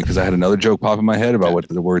sensitivity training because I had another joke pop in my head about what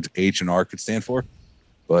the words H and R could stand for,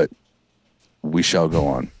 but we shall go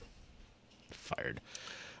on. fired?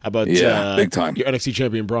 How about big time. your NXT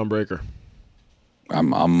champion Braun Breaker?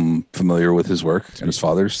 I'm familiar with his work and his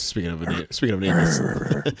father's. Speaking of a name, speaking of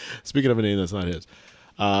a name that's not his.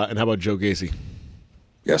 And how about Joe Gacy?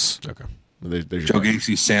 Yes, Okay, there's your Joe guy.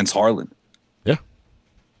 Gacy sans Harlan, Yeah,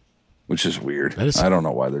 which is weird. That is- I don't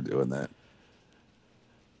know why they're doing that.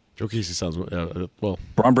 Joe Gacy sounds well.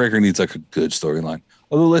 Braun Breaker needs like a good storyline.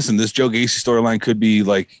 Although, listen, this Joe Gacy storyline could be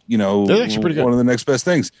like, That's actually pretty good. one of the next best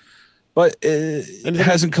things. But it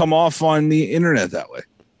hasn't come off on the internet that way.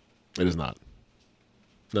 It is not.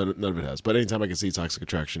 None of it has. But anytime I can see Toxic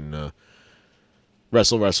Attraction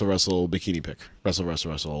wrestle, bikini pick. Wrestle,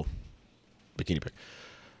 bikini pick.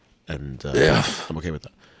 And Yeah. I'm okay with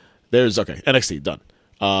that. There's, okay, NXT, done.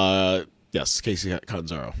 Yes, Casey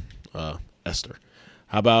Catanzaro. Esther.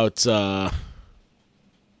 How about I'm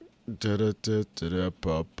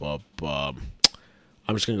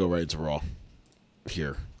just going to go right into Raw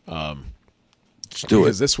here. Let's do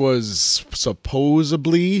Because it. this was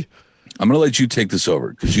supposedly, I'm going to let you take this over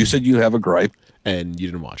because you said you have a gripe, and you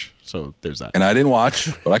didn't watch. So there's that. and I didn't watch,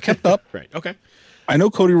 but I kept up. Right. Okay. I know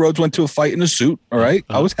Cody Rhodes went to a fight in a suit. All right.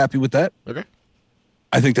 I was happy with that. Okay.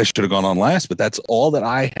 I think that should have gone on last, but that's all that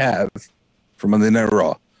I have from Monday Night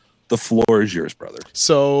Raw. The floor is yours, brother.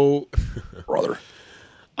 So Brother.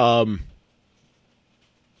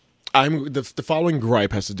 the following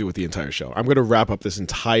gripe has to do with the entire show. I'm going to wrap up this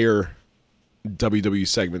entire WWE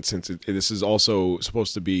segment since this is also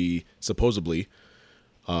supposed to be supposedly,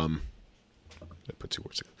 I put two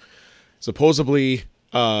words together. Supposedly,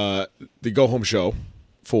 the go home show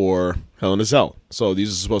for Hell in a Cell. So these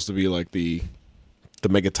are supposed to be like the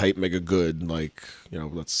mega tight, mega good. Like,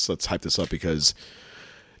 let's hype this up, because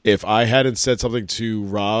if I hadn't said something to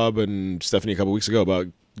Rob and Stephanie a couple weeks ago about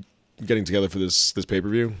getting together for this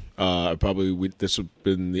pay-per-view, this would have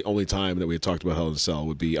been the only time that we had talked about Hell in a Cell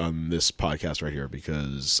would be on this podcast right here,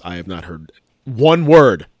 because I have not heard one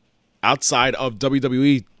word outside of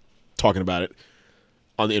WWE talking about it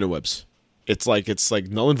on the interwebs. It's like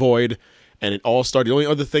null and void, and it all started. The only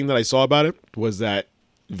other thing that I saw about it was that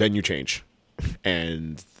venue change,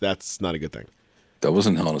 and that's not a good thing. That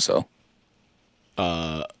wasn't Hell in a Cell.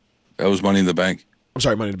 That was Money in the Bank. I'm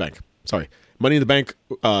sorry, Money in the Bank. Sorry, Money in the Bank.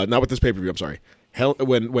 Not with this pay-per-view. I'm sorry.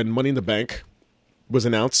 When Money in the Bank was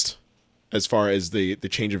announced, as far as the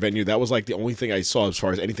change of venue, that was like the only thing I saw as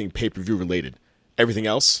far as anything pay-per-view related. Everything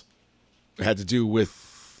else had to do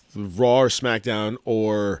with Raw or SmackDown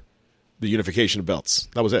or the unification of belts.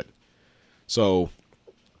 That was it. So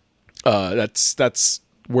that's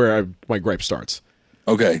where my gripe starts.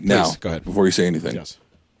 Okay, now, Please, go ahead. before you say anything, Yes.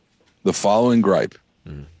 the following gripe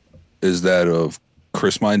is that of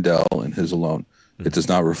Chris Mindell and his alone. It does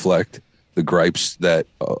not reflect the gripes that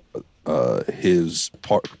his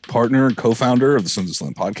partner and co-founder of the Sons of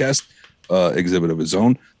Slam podcast exhibit of his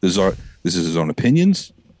own. This is his own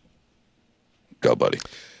opinions. Go, buddy.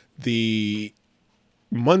 The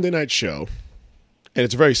Monday night show, and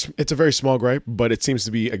it's a very small gripe, but it seems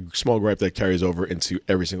to be a small gripe that carries over into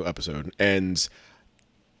every single episode. And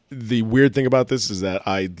the weird thing about this is that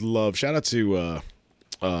I love, shout out to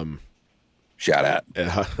Shout out. and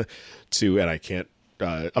I can't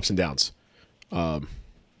Ups and Downs.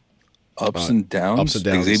 Ups and downs. Ups and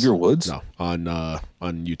Downs. Xavier Woods. No, on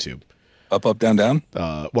YouTube. Up, down, down.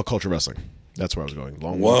 What Culture Wrestling? That's where I was going.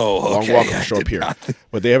 Long Whoa, okay. walk from I show up did here. not-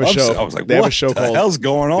 But they have a show. I was like, they have what a show the called hell's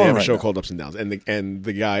going on They have a right show now? called Ups and Downs, and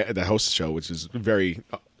the guy that hosts the show, which is a very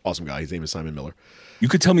awesome guy. His name is Simon Miller. You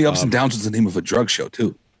could tell me Ups and Downs was the name of a drug show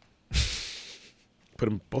too. Put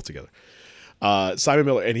them both together. Simon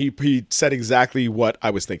Miller, and he said exactly what I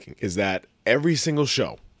was thinking, is that every single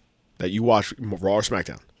show that you watch, Raw or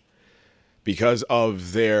SmackDown, because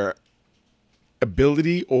of their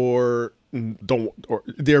ability or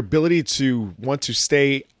their ability to want to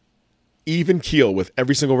stay even keel with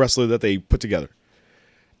every single wrestler that they put together,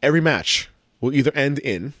 every match will either end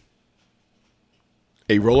in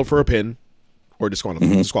a roll-up for a pin or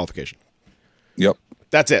disqualification. Yep.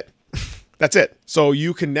 That's it. That's it. So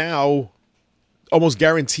you can now almost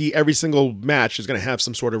guarantee every single match is going to have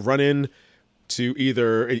some sort of run-in to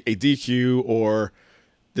either a DQ or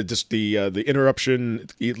the interruption.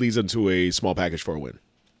 It leads into a small package for a win.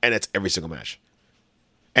 And it's every single match.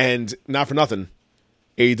 And not for nothing,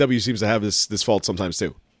 AEW seems to have this fault sometimes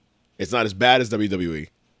too. It's not as bad as WWE,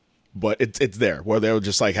 but it's there where they'll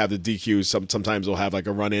just like have the DQs. Sometimes they'll have like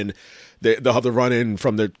a run-in. They'll have the run-in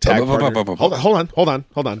from their tag partner. Hold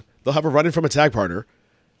on. They'll have a run-in from a tag partner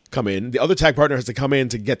come in. The other tag partner has to come in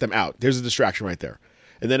to get them out. There's a distraction right there.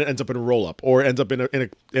 And then it ends up in a roll-up or it ends up in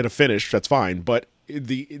a finish. That's fine. But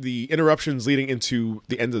the interruptions leading into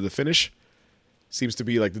the end of the finish seems to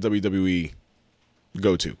be like the WWE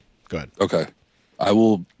go-to. Go ahead. Okay. I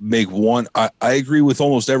will make one. I agree with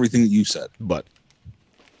almost everything that you said. But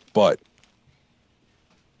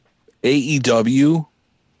AEW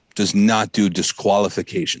does not do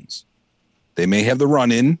disqualifications. They may have the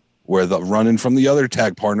run-in where the run-in from the other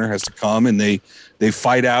tag partner has to come and they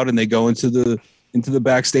fight out and they go into the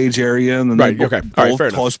backstage area and then they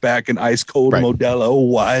both toss back an ice cold Modelo.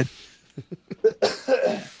 What?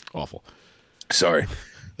 Awful. Sorry.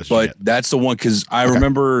 But that's the one because I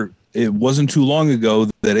remember it wasn't too long ago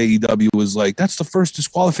that AEW was like, that's the first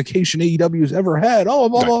disqualification AEW has ever had. Oh,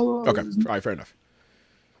 blah, blah, blah. Okay. All right, fair enough.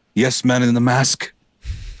 Yes, Man in the Mask.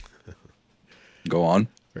 Go on.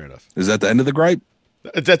 Fair enough. Is that the end of the gripe?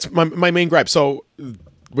 That's my main gripe. So,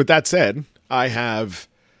 with that said, I have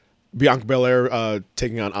Bianca Belair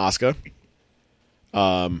taking on Asuka.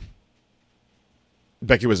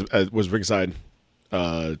 Becky was ringside.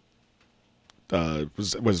 Was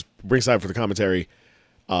ringside for the commentary.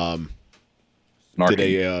 Did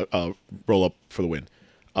a roll up for the win.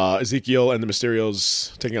 Ezekiel and the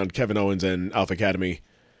Mysterios taking on Kevin Owens and Alpha Academy.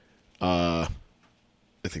 I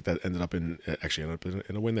think that ended up in a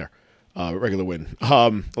win there. Regular win.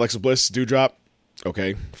 Alexa Bliss, Doudrop.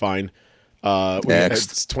 Okay, fine.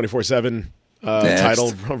 Next. 24/7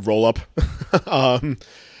 title roll up.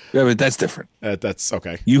 Yeah, but that's different. That's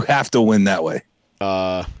okay. You have to win that way.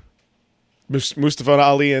 Mustafa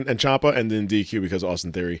Ali and Ciampa, and then DQ because of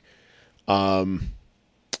Austin Theory. Let's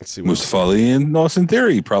see. Mustafa Ali and Austin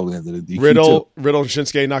Theory probably ended a DQ Riddle and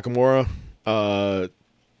Shinsuke Nakamura.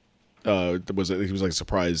 He was like a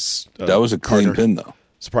surprise. That was a clean pin though.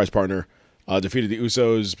 Surprise partner. Defeated the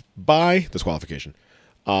Usos by disqualification.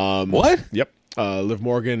 What? Yep. Liv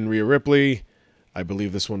Morgan, Rhea Ripley. I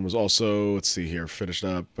believe this one was also. Let's see here. Finished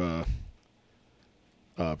up. Pay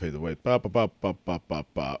the way.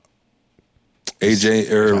 AJ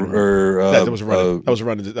that was a run. That was a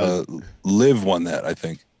run. Liv won that, I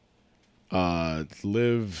think.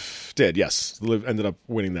 Liv did, yes. Liv ended up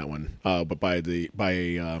winning that one, but by a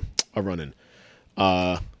run-in.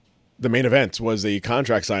 The main event was a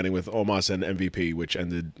contract signing with Omos and MVP, which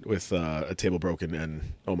ended with a table broken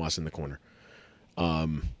and Omos in the corner.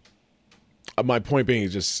 My point being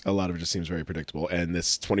is just a lot of it just seems very predictable. And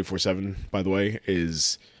this 24/7, by the way,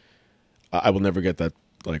 is I will never get that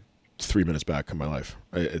like 3 minutes back in my life.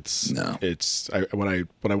 When I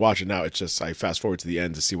watch it now, it's just I fast forward to the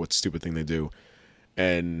end to see what stupid thing they do,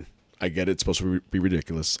 and I get it's supposed to be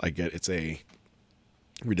ridiculous. I get it's a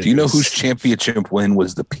ridiculous. Do you know whose championship win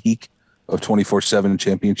was the peak of 24/7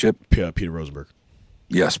 championship? Peter Rosenberg.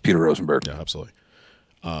 Yes, Peter Rosenberg. Yeah, absolutely.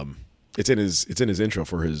 It's in his intro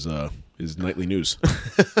for his nightly news.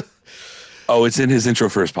 Oh, it's in his intro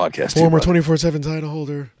for his podcast. Former 24/7 title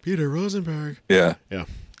holder Peter Rosenberg. Yeah. Yeah.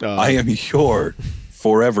 I am your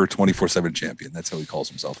forever 24/7 champion. That's how he calls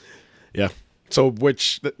himself. Yeah. So,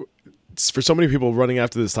 which for so many people running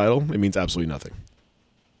after this title, it means absolutely nothing.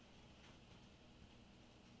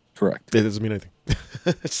 Correct. It doesn't mean anything.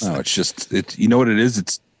 It's just you know what it is?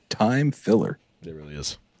 It's time filler. It really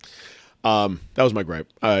is. That was my gripe.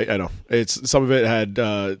 I know it's some of it had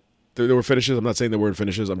there were finishes. I'm not saying there weren't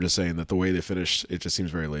finishes. I'm just saying that the way they finished, it just seems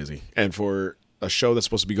very lazy. And for a show that's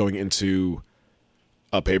supposed to be going into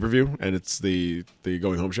a pay-per-view, and it's the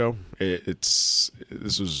going home show, this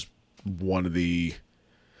was one of the,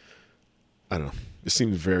 I don't know, it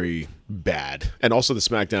seemed very bad. And also the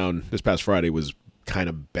SmackDown this past Friday was kind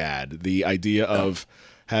of bad. The idea of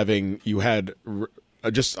having, you had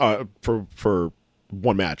just for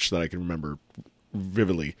one match that I can remember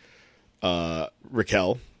vividly,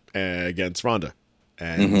 Raquel against Ronda,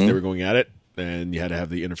 and they were going at it, and you had to have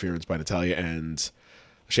the interference by Natalya and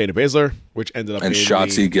Shayna Baszler, which ended up and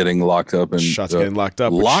Shotzi getting locked up and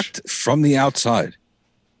locked from the outside.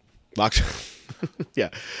 Locked. Yeah,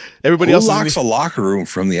 everybody else locks a locker room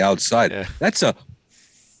from the outside. Yeah. That's a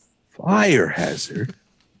fire hazard.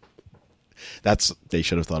 They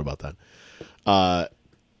should have thought about that.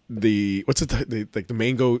 what's it the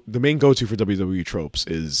main go-to for WWE tropes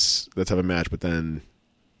is let's have a match, but then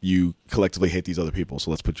you collectively hate these other people, so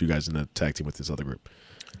let's put you guys in a tag team with this other group.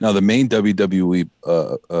 Now, the main WWE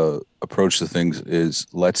approach to things is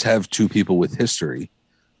let's have two people with history,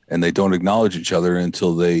 and they don't acknowledge each other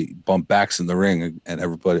until they bump backs in the ring, and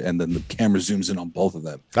then the camera zooms in on both of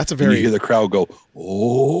them. That's a and very you hear the crowd go,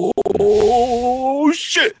 "Oh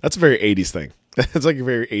shit!" That's a very 80s thing. It's like a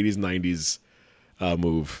very 80s 90s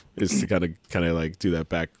move is to kind of like do that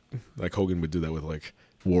back, like Hogan would do that with like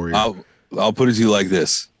Warrior. I'll put it to you like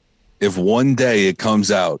this: if one day it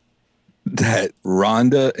comes out that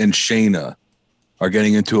Ronda and Shayna are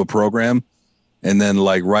getting into a program, and then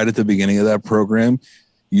like right at the beginning of that program,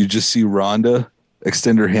 you just see Ronda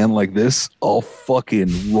extend her hand like this, all fucking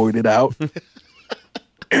roided out.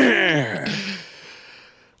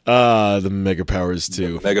 The Mega Powers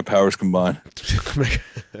too. Mega Powers combined.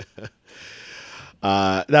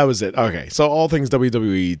 That was it. Okay, so all things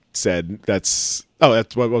WWE said. That's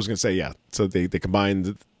what I was gonna say. Yeah, so they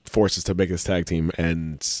combined forces to make this tag team,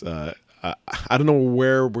 and I don't know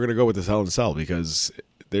where we're gonna go with this Hell in a Cell, because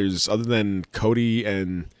there's, other than Cody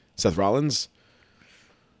and Seth Rollins,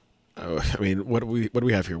 I mean, what do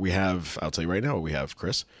we have here? We have, I'll tell you right now what we have,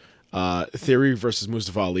 Chris. Theory versus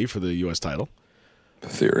Mustafa Ali for the U.S. title.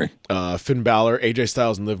 Theory. Finn Balor, AJ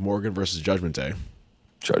Styles, and Liv Morgan versus Judgment Day.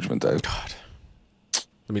 Judgment Day. God.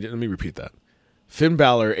 Let me repeat that. Finn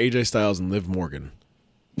Balor, AJ Styles, and Liv Morgan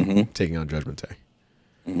taking on Judgment Day.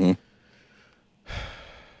 Mm-hmm.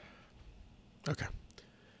 Okay.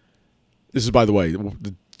 This is, by the way,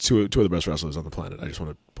 two of the best wrestlers on the planet. I just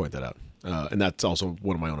want to point that out. And that's also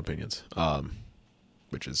one of my own opinions,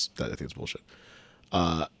 which is that I think it's bullshit.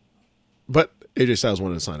 But AJ Styles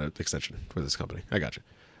wanted to sign an extension for this company. I got you.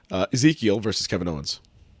 Ezekiel versus Kevin Owens.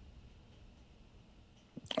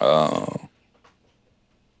 I'm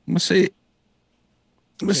gonna say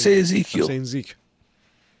Ezekiel. I'm saying Zeke.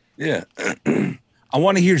 Yeah. I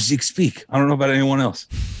want to hear Zeke speak. I don't know about anyone else.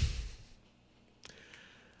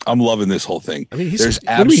 I'm loving this whole thing. I mean, there's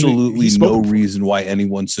absolutely no reason why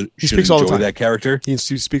anyone should enjoy that character. He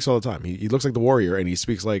speaks all the time. He looks like the Warrior, and he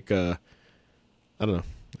speaks like I don't know,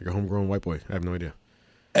 like a homegrown white boy. I have no idea.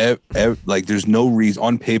 Like, there's no reason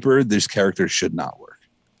on paper this character should not work,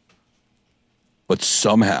 but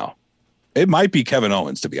somehow it might be Kevin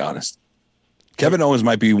Owens. To be honest, Kevin Owens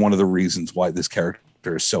might be one of the reasons why this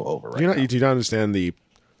character is so over right now. You do not understand the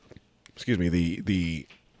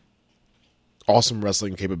awesome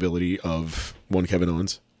wrestling capability of one Kevin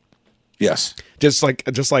Owens. Yes, just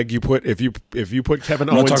like you put if you put Kevin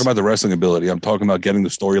Owens. I'm not talking about the wrestling ability. I'm talking about getting the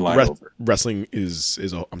storyline over. Wrestling is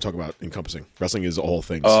I'm talking about encompassing. Wrestling is all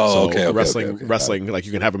things. Oh, so okay. Wrestling, like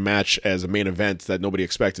you can have a match as a main event that nobody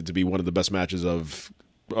expected to be one of the best matches of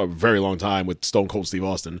a very long time with Stone Cold Steve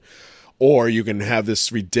Austin. Or you can have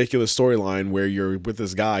this ridiculous storyline where you're with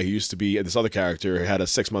this guy who used to be this other character, had a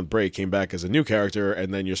 6-month break, came back as a new character,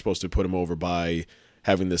 and then you're supposed to put him over by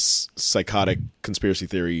having this psychotic conspiracy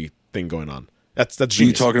theory thing going on. That's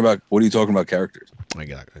genius. What are you talking about characters? I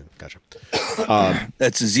gotcha.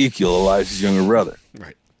 That's Ezekiel, Elias's younger brother.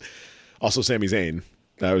 Right. Also, Sami Zayn.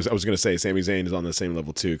 I was going to say Sami Zayn is on the same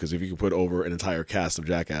level too, because if you can put over an entire cast of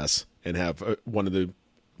Jackass and have one of the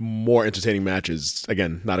more entertaining matches,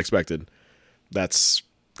 again, not expected, that's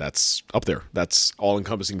up there. That's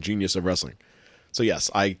all-encompassing genius of wrestling. So yes,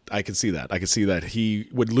 I can see that. I can see that he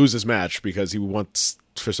would lose this match because he wants,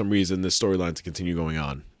 for some reason, this storyline to continue going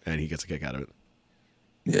on, and he gets a kick out of it.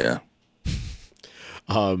 Yeah.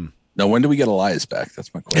 Now, when do we get Elias back?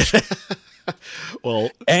 That's my question. Well,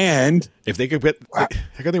 and if they could get, how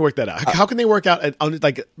can they work that out? How can they work out?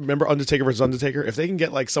 Like, remember Undertaker versus Undertaker? If they can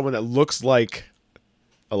get like someone that looks like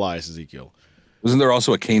Elias Ezekiel. Wasn't there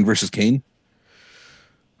also a Kane versus Kane?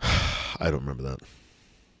 I don't remember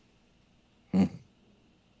that.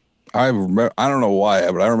 I don't know why,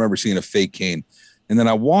 but I remember seeing a fake Kane, and then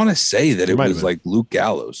I want to say that it was like Luke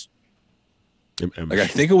Gallows. Like I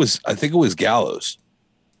think it was Gallows.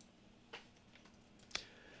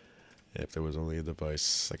 If there was only a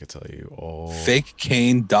device, I could tell you all. Fake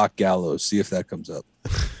Kane, Doc Gallows. See if that comes up.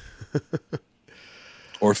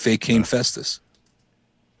 Or fake Kane Festus.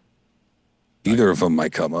 Either of them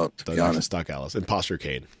might come up, to be honest. Doc Gallows. Imposter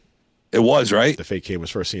Kane. It was, right? The fake Kane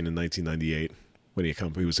was first seen in 1998 when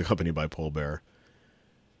he was accompanied by Paul Bearer.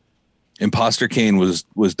 Imposter Kane was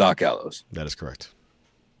Doc Gallows. That is correct.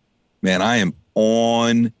 Man, I am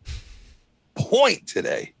on point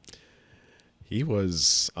today. He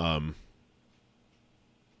was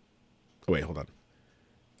wait, hold on.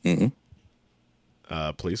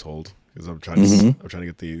 Mm-hmm. Please hold, because I'm trying to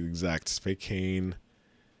get the exact fake Kane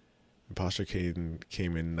Imposter Kane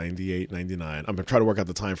came in 98, 99. I'm trying to work out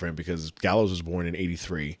the time frame because Gallows was born in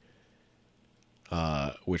 83,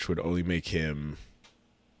 which would only make him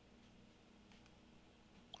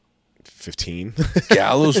 15.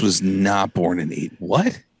 Gallows was not born in 8.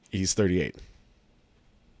 What? He's 38.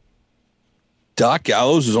 Doc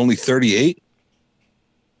Gallows was only 38?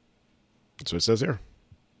 That's what it says here.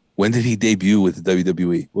 When did he debut with the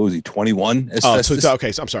WWE? What was he, 21?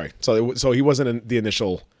 Okay, so I'm sorry. So he wasn't in the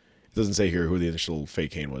initial. It doesn't say here who the initial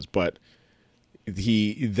fake Kane was, but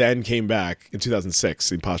he then came back in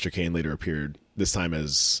 2006. Imposter Kane later appeared, this time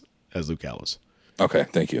as Luke Gallows. Okay,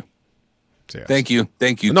 thank you. So, yeah. Thank you.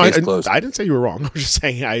 No, Case closed. I didn't say you were wrong. I was just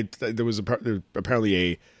saying there was apparently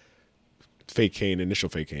a fake Kane, initial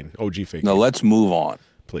fake Kane, OG fake Now Kane. let's move on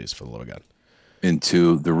Please, for the love of God.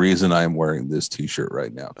 into the reason I'm wearing this T-shirt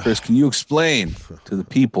right now. Chris, can you explain to the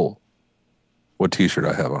people what T-shirt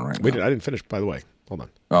I have on right now? I didn't finish, by the way. Hold on.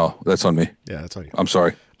 Oh, that's on me. Yeah, that's on you. I'm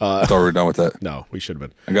sorry. I thought we were done with that. No, we should have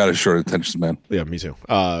been. I got a short attention span. Yeah, me too.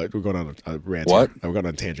 We're going on a rant. What? Here. We're going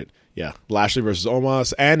on a tangent. Yeah. Lashley versus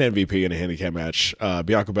Omos and MVP in a handicap match.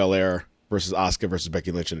 Bianca Belair versus Asuka versus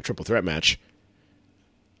Becky Lynch in a triple threat match.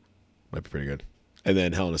 Might be pretty good. And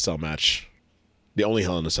then Hell in a Cell match. The only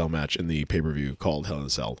Hell in a Cell match in the pay-per-view called Hell in a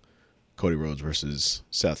Cell. Cody Rhodes versus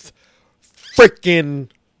Seth freaking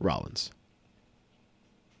Rollins.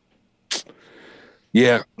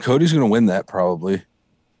 Yeah, Cody's going to win that probably.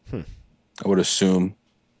 I would assume.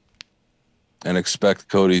 And expect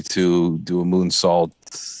Cody to do a moonsault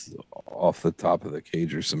off the top of the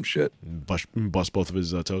cage or some shit. Bust both of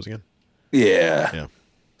his toes again? Yeah. Yeah.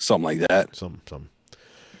 Something like that. Some.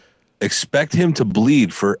 Expect him to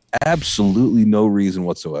bleed for absolutely no reason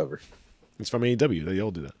whatsoever. It's from AEW. They all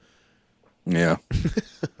do that. Yeah.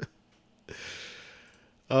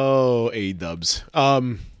 Oh, A-dubs.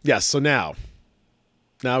 Yes, so now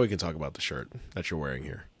we can talk about the shirt that you're wearing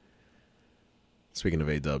here. Speaking of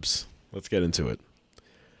A-dubs, let's get into it.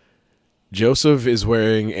 Joseph is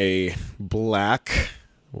wearing a black,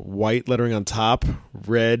 white lettering on top,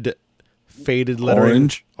 red, faded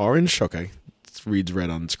lettering. Orange? Okay. It reads red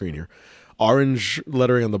on the screen here. Orange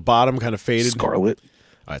lettering on the bottom, kind of faded. Scarlet. All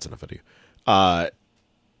right, that's enough of you.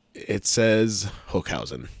 It says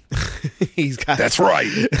Hookhausen. He's got That's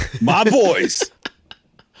right. My boys.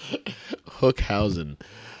 Hookhausen.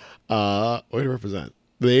 Way to represent.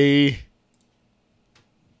 They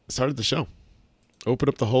started the show. Opened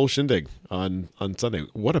up the whole shindig on Sunday.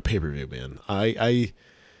 What a pay-per-view, man.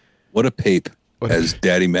 What a pape, as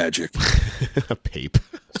Daddy Magic A pape.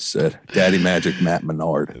 said. Daddy Magic Matt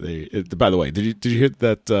Menard. By the way, did you hear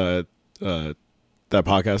that that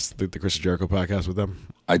podcast, the Chris Jericho podcast with them?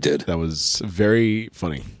 I did. That was very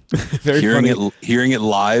funny. Very hearing funny. Hearing it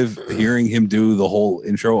live, hearing him do the whole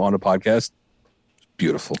intro on a podcast,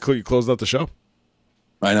 beautiful. You closed out the show.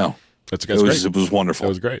 I know. That's It was wonderful. It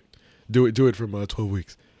was great. Do it from 12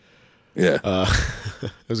 weeks. Yeah.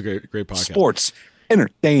 It was a great podcast. Sports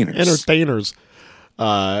entertainers.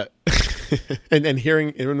 And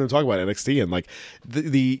hearing them talk about NXT and like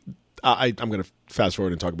I'm going to fast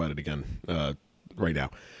forward and talk about it again right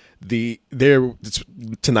now.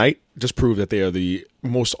 Tonight just proved that they are the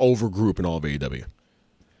most over group in all of AEW.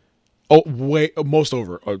 Most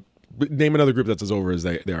over. Name another group that's as over as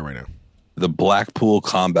they are right now. The Blackpool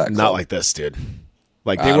Combat Club. Not like this, dude.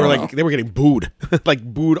 Like they were getting booed, like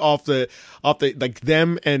booed off the like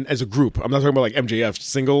them and as a group. I'm not talking about like MJF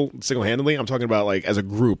single handedly. I'm talking about like as a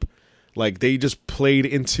group, like they just played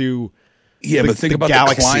into. Yeah, but think about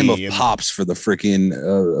the climb of and pops for the freaking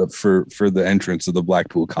for the entrance of the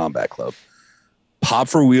Blackpool Combat Club. Pop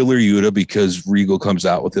for Wheeler Yuta because Regal comes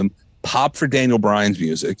out with him. Pop for Daniel Bryan's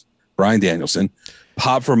music, Bryan Danielson.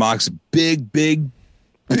 Pop for Mox. Big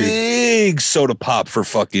soda pop for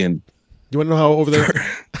fucking. You want to know how over there?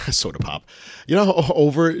 Soda pop. You know how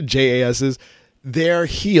over JAS is? They're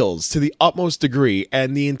heels to the utmost degree,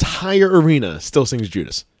 and the entire arena still sings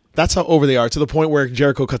Judas. That's how over they are, to the point where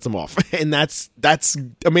Jericho cuts them off, and that's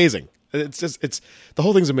amazing. It's the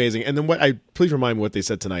whole thing's amazing. And then please remind me what they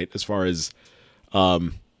said tonight as far as.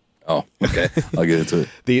 Oh, okay. I'll get into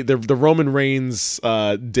it. The Roman Reigns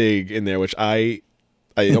dig in there, which I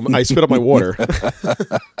spit up my water.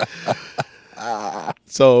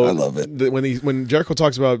 So I love it when Jericho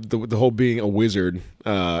talks about the whole being a wizard,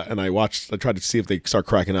 and I tried to see if they start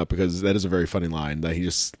cracking up because that is a very funny line that he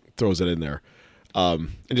just throws it in there,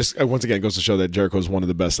 and just once again it goes to show that Jericho is one of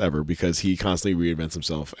the best ever because he constantly reinvents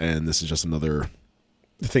himself, and this is just another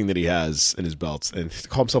thing that he has in his belts. And to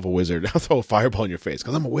call himself a wizard, I'll throw a fireball in your face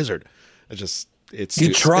because I'm a wizard.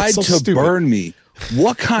 You tried so to stupid. burn me.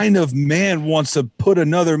 What kind of man wants to put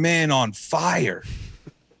another man on fire?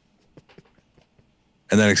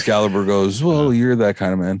 And then Excalibur goes, well, you're that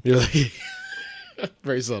kind of man. You're like,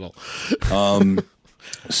 very subtle.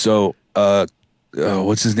 So,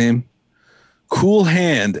 what's his name? Cool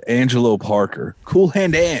Hand Angelo Parker. Cool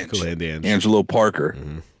Hand Ange. Angelo Parker.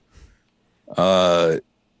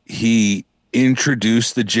 He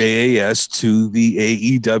introduced the JAS to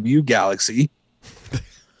the AEW Galaxy.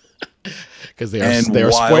 Because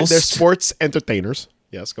they're sports entertainers.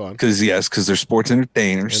 Yes, go on. Because they're sports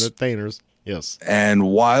entertainers. Yes. And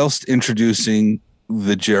whilst introducing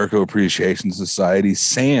the Jericho Appreciation Society,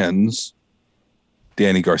 sans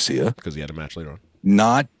Danny Garcia, because he had a match later on.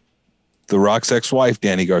 Not The Rock's ex-wife,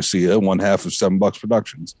 Danny Garcia, one half of $7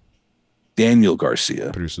 Productions. Daniel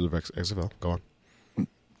Garcia, producer of XFL. Go on.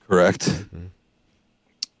 Correct.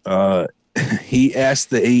 He asked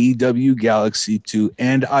the AEW Galaxy to,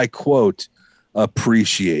 and I quote,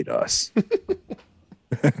 appreciate us.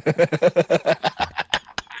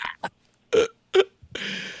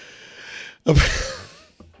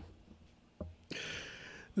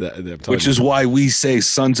 Which is why we say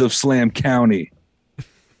Sons of Slam County.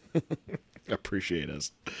 Appreciate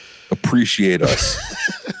us.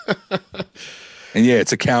 And yeah,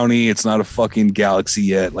 it's a county. It's not a fucking galaxy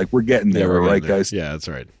yet. Like, we're getting there, right, guys? Yeah, that's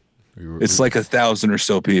right. It's like 1,000 or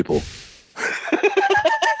so people.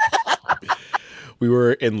 We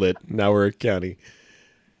were inlet. Now we're a county.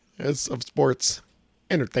 It's of sports.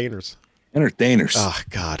 Entertainers. Oh,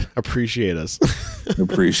 God. Appreciate us.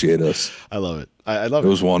 Appreciate us. I love it. I love it.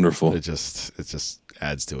 It was wonderful. It just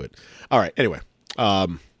adds to it. All right. Anyway.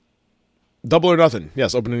 Double or Nothing.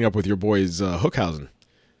 Yes. Opening up with your boys, Hookhausen.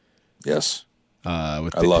 Yes. I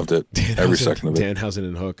loved it. Every second of it. Danhausen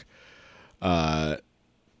and Hook.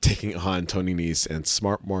 Taking on Tony Nese and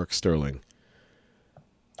Smart Mark Sterling.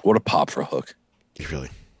 What a pop for Hook. Really?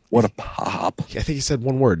 What a pop. I think he said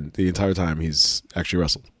one word the entire time he's actually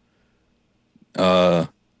wrestled. 4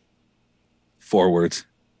 words.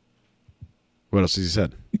 What else has he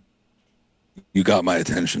said? You got my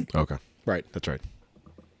attention. Okay. Right. That's right.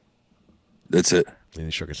 That's it. And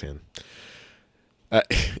he shook his hand.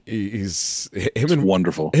 It's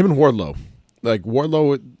wonderful. Him and Wardlow. Like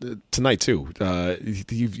Wardlow tonight too.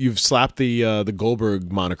 You've slapped the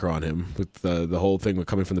Goldberg moniker on him with the whole thing with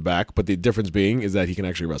coming from the back, but the difference being is that he can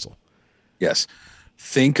actually wrestle. Yes.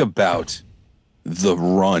 Think about the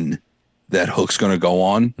run that Hook's going to go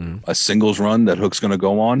on, a singles run that Hook's going to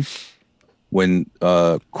go on when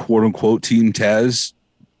quote unquote Team Taz,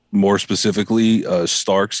 more specifically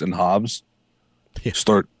Starks and Hobbs,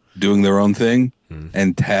 start doing their own thing.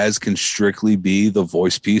 And Taz can strictly be the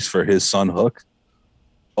voice piece for his son Hook.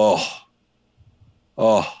 Oh,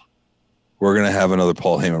 we're going to have another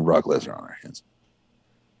Paul Heyman Brock Lesnar on our hands.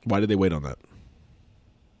 Why did they wait on that?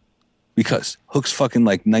 Because Hook's fucking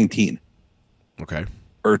like 19. Okay.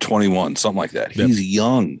 Or 21, something like that. Yep. He's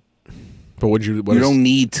young. But you don't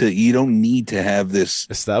need to have this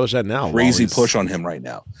establish that now crazy push on him right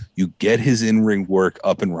now. You get his in-ring work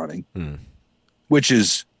up and running, which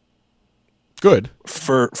is good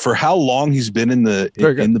for how long he's been in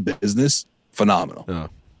the business. Phenomenal. Yeah.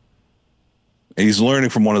 And he's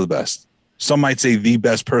learning from one of the best. Some might say the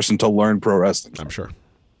best person to learn pro wrestling. I'm sure.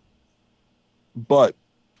 But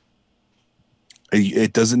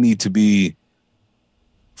it doesn't need to be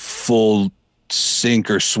full sink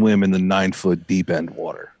or swim in the 9-foot deep end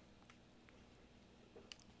water.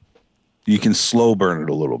 You can slow burn it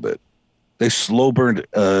a little bit. They slow burned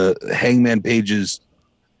Hangman Page's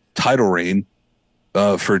title reign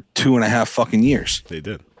for 2.5 fucking years. They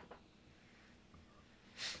did.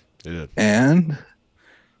 And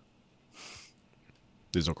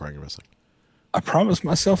there's no crying in wrestling. I promised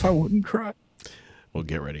myself I wouldn't cry. Well,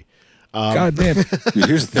 get ready. God damn. Dude,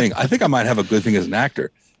 here's the thing. I think I might have a good thing as an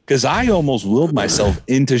actor because I almost willed myself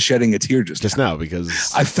into shedding a tear just now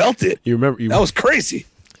because I felt it. You remember? That was crazy.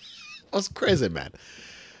 That was crazy, man.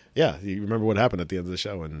 Yeah, you remember what happened at the end of the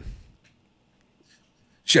show and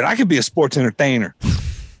shit. I could be a sports entertainer.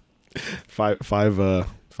 5,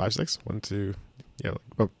 6, 1, 2, yeah,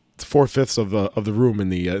 about 4/5 of the room in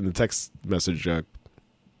the text message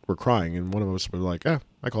were crying, and one of us were like, "Ah,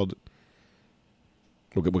 I called it."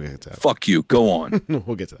 We'll get to that. Fuck you. Go on.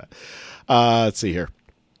 We'll get to that. Let's see here.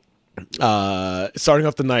 Starting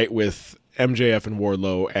off the night with MJF and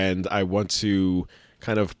Wardlow, and I want to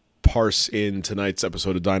kind of parse in tonight's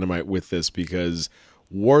episode of Dynamite with this because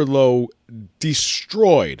Wardlow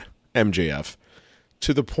destroyed MJF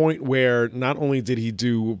to the point where not only did he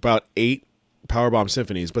do about 8 Powerbomb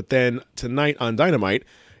Symphonies, but then tonight on Dynamite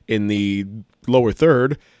in the lower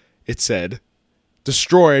third, it said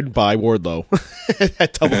destroyed by Wardlow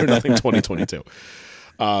at Double or Nothing 2022.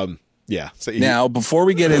 Yeah. So now, before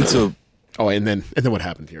we get into Oh, and then what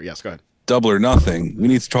happened here? Yes, go ahead. Double or Nothing, we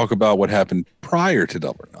need to talk about what happened prior to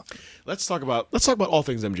Double or Nothing. Let's talk about all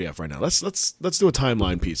things MJF right now. Let's do a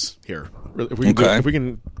timeline piece here. If we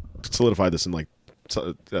can solidify this in like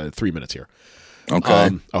 3 minutes here. Okay.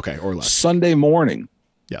 Okay, or less. Sunday morning.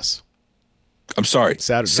 Yes. I'm sorry.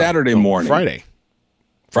 Saturday morning.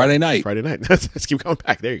 Friday night. Let's keep going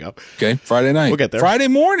back. There you go. Okay. Friday night. We'll get there. Friday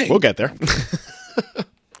morning. We'll get there.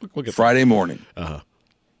 Friday morning.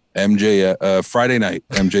 MJF. Friday night.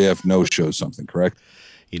 MJF no shows something. Correct.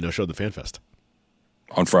 He no showed the Fan Fest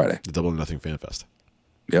on Friday. The Double or Nothing Fan Fest.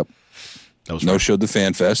 Yep. That was no showed the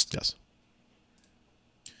Fan Fest. Yes.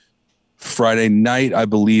 Friday night, I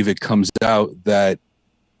believe it comes out that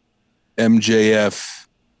MJF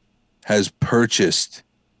has purchased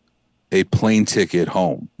a plane ticket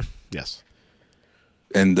home. Yes.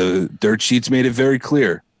 And the dirt sheets made it very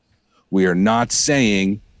clear. We are not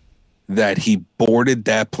saying that he boarded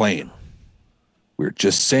that plane. We're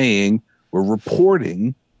just saying, we're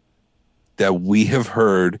reporting that we have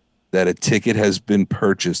heard that a ticket has been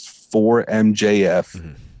purchased for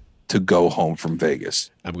MJF to go home from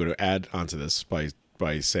Vegas. I'm going to add onto this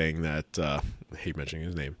by saying that I hate mentioning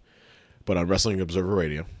his name, but on Wrestling Observer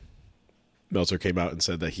Radio, Meltzer came out and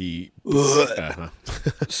said that he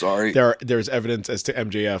sorry, there's evidence as to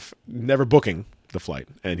MJF never booking the flight,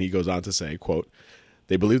 and he goes on to say, quote,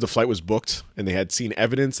 "They believe the flight was booked, and they had seen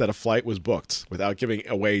evidence that a flight was booked. Without giving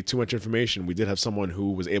away too much information, we did have someone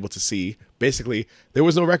who was able to see. Basically, there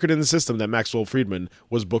was no record in the system that Maxwell Friedman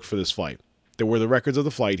was booked for this flight. There were the records of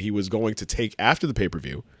the flight he was going to take after the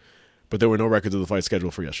pay-per-view, but there were no records of the flight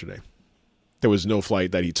scheduled for yesterday. There was no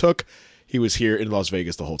flight that he took. He was here in Las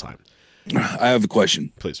Vegas the whole time." I have a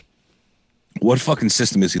question. Please. What fucking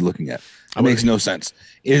system is he looking at? It makes no sense.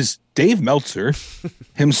 Is Dave Meltzer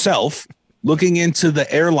himself looking into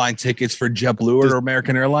the airline tickets for JetBlue or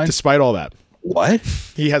American Airlines? Despite all that. What?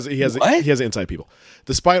 He has inside people.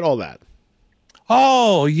 Despite all that.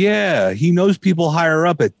 Oh, yeah. He knows people higher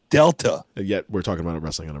up at Delta. And yet we're talking about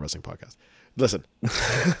wrestling on a wrestling podcast. Listen.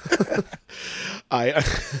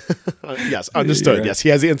 Yes, understood. Yeah. Yes, he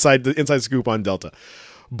has the inside scoop on Delta.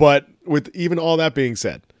 But with even all that being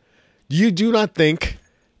said, you do not think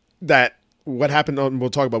that what happened on, we'll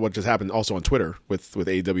talk about what just happened also on Twitter with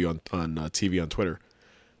AEW on TV on Twitter.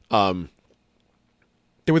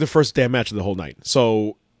 They were the first damn match of the whole night.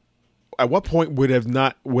 So at what point would have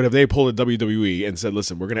they pulled a WWE and said,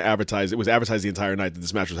 listen, we're going to advertise, it was advertised the entire night that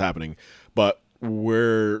this match was happening, but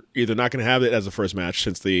we're either not going to have it as the first match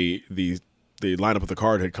since the lineup of the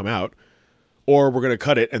card had come out, or we're going to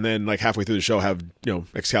cut it and then like halfway through the show have,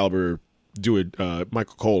 Excalibur do it,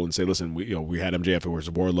 Michael Cole, and say, listen, we had MJF, it was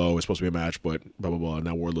Wardlow, it was supposed to be a match, but blah, blah, blah, and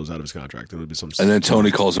now Wardlow's out of his contract. And it'll be some. And then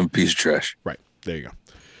Tony calls him a piece of trash. Right. There you go.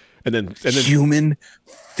 And then human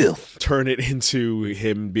filth. Turn it into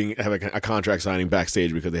him having a contract signing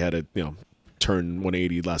backstage because they had to, turn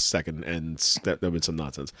 180 last second, and that would be some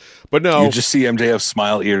nonsense. But no, you just see MJF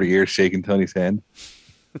smile ear to ear, shaking Tony's hand.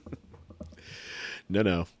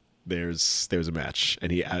 No. There's a match,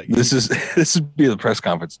 and this would be the press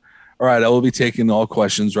conference. All right, I will be taking all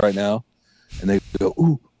questions right now, and they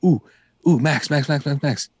go, ooh, Max.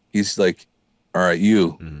 He's like, all right,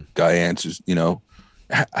 you guy answers,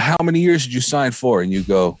 how many years did you sign for? And you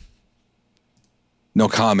go, no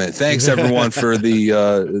comment. Thanks everyone for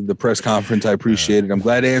the press conference. I appreciate it. I'm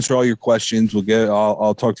glad to answer all your questions.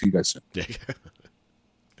 I'll talk to you guys soon. Yeah.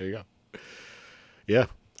 There you go. Yeah.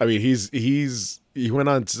 I mean, he went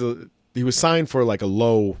on he was signed for like a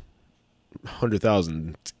low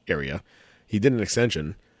 100,000 area. He did an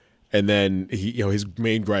extension, and then his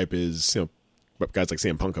main gripe is, guys like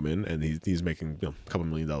CM Punk come in and he's making a couple $1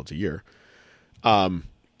 million a year. So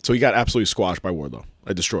he got absolutely squashed by Wardlow.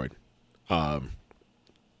 Destroyed. There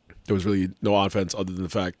was really no offense other than the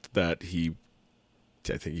fact that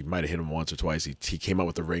I think he might have hit him once or twice. He came out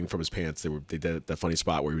with the ring from his pants. They did that funny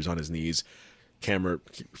spot where he was on his knees,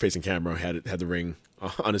 facing camera, had the ring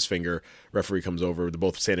on his finger. Referee comes over. They're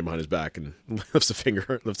both standing behind his back and lifts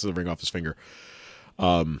the ring off his finger.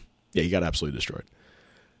 He got absolutely destroyed.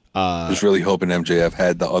 I was really hoping MJF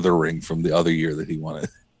had the other ring from the other year that he wanted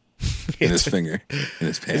in his finger, in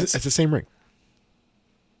his pants. It's the same ring.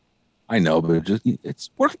 I know, but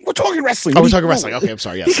we're talking wrestling. Oh, we're talking wrestling. Okay, I'm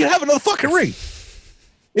sorry. Yes. He can have another fucking ring.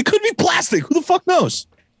 It could be plastic. Who the fuck knows?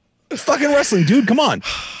 It's fucking wrestling, dude. Come on.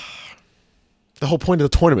 The whole point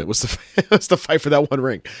of the tournament was to fight for that one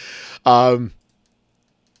ring.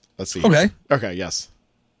 Let's see. Okay. Yes.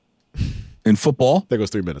 In football, there goes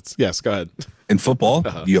 3 minutes. Yes. Go ahead. In football,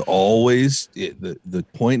 you always the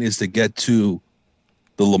point is to get to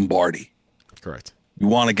the Lombardi. Correct. You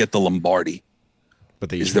want to get the Lombardi. But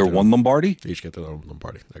they Is there one Lombardi? They each get their own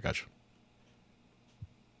Lombardi. I got you.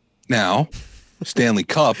 Now, Stanley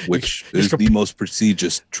Cup, which is the most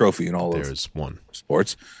prestigious trophy in all There's one.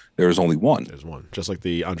 sports, there is only one. There's one. Just like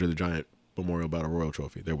the Andre the Giant Memorial Battle Royal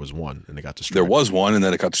Trophy. There was one, and it got destroyed. There was one, and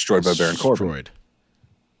then it got destroyed by Baron Corbin. Destroyed.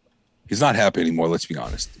 He's not happy anymore, let's be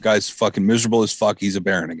honest. The guy's fucking miserable as fuck. He's a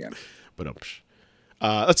Baron again. But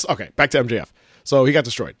back to MJF. So he got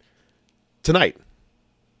destroyed. Tonight,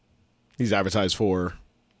 he's advertised for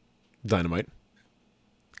Dynamite.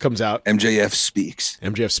 Comes out. MJF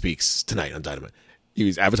speaks tonight on Dynamite. He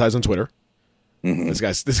was advertised on Twitter. Mm-hmm. This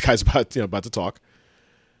guy's about to talk.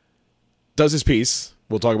 Does his piece.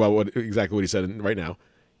 We'll talk about exactly what he said right now.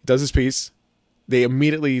 Does his piece. They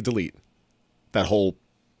immediately delete that whole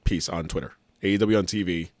piece on Twitter. AEW on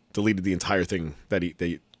TV deleted the entire thing that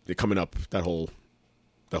they coming up, that whole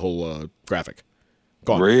graphic.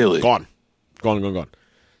 Gone. Really? Gone.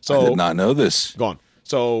 So I did not know this. Gone.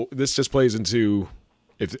 So this just plays into,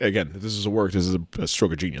 if this is a work, this is a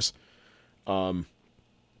stroke of genius. And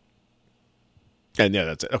yeah,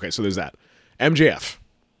 that's it. Okay, so there's that. MJF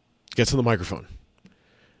gets on the microphone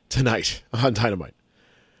tonight on Dynamite,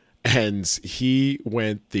 and he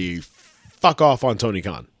went the fuck off on Tony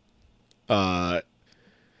Khan. So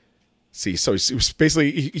it was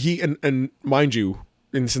basically he and mind you,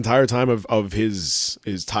 in this entire time of his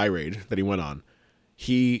tirade that he went on,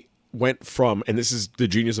 he went from, and this is the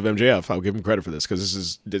genius of MJF, I'll give him credit for this, because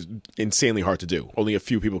this is insanely hard to do. Only a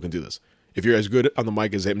few people can do this. If you're as good on the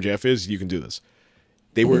mic as MJF is, you can do this.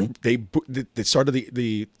 They started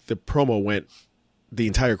the promo went, the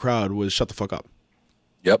entire crowd was shut the fuck up.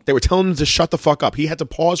 Yep. They were telling him to shut the fuck up. He had to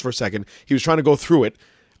pause for a second. He was trying to go through it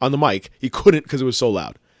on the mic. He couldn't because it was so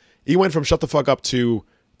loud. He went from shut the fuck up to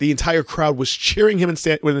the entire crowd was cheering him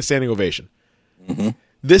with a standing ovation. Mm-hmm.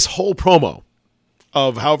 This whole promo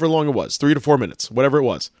of however long it was, 3 to 4 minutes, whatever it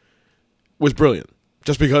was brilliant.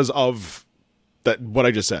 Just because of that, what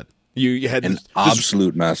I just said. You had an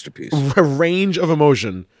absolute masterpiece. A range of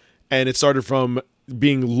emotion, and it started from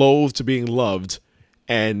being loathed to being loved,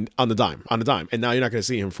 and on a dime. And now you're not going to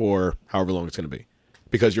see him for however long it's going to be,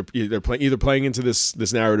 because you're either playing into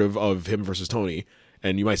this narrative of him versus Tony,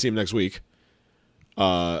 and you might see him next week,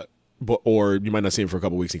 or you might not see him for a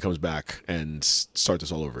couple weeks. He comes back and start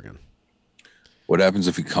this all over again. What happens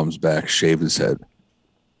if he comes back, shaves his head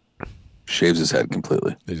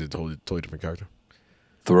completely? He's a totally different character.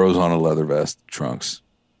 Throws on a leather vest, trunks.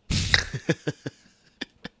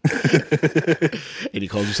 And he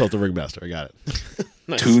calls himself the ringmaster. I got it.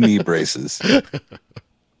 Nice. 2 knee braces.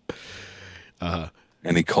 And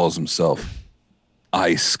he calls himself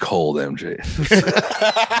Ice Cold MJ.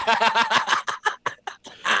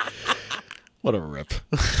 What a rip.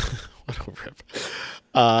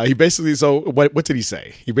 He basically, so what did he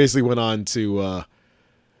say? He basically went on to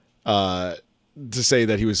say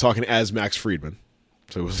that he was talking as Max Friedman.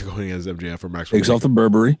 So he wasn't going as MJF or Max Friedman. Takes off the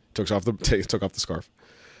Burberry. Took off the scarf.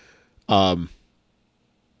 So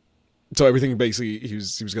everything basically, he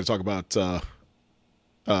was going to talk about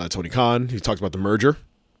Tony Khan. He talked about the merger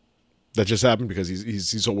that just happened, because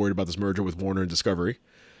he's so worried about this merger with Warner and Discovery.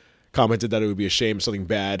 Commented that it would be a shame if something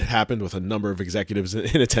bad happened with a number of executives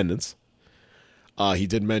in attendance. He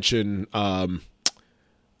did mention...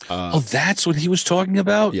 that's what he was talking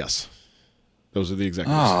about? Yes. Those are the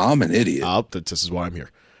executives. Oh, I'm an idiot. This is why I'm here.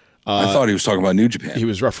 I thought he was talking about New Japan. He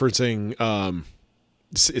was referencing a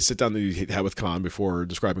sit-down that he had with Khan before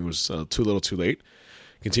describing it was too little too late.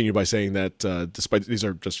 Continued by saying that despite... These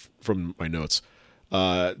are just from my notes.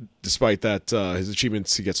 Despite that, his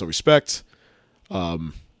achievements, he gets no respect.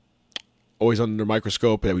 Always under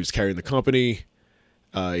microscope, that he was carrying the company.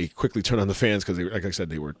 He quickly turned on the fans because, like I said,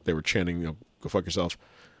 they were chanting, "Go fuck yourself."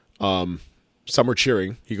 Some were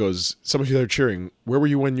cheering. He goes, "Some of you that are cheering, where were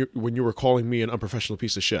you when you were calling me an unprofessional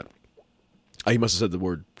piece of shit?" He must have said the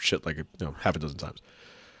word shit like half a dozen times.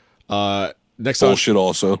 Next bullshit,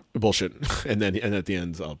 also bullshit, and at the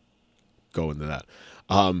end I'll go into that.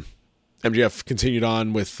 MJF continued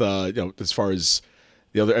on with as far as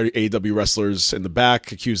the other AEW wrestlers in the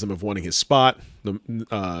back, accused them of wanting his spot.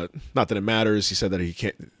 Not that it matters. He said that he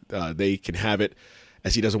can't. They can have it,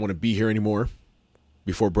 as he doesn't want to be here anymore.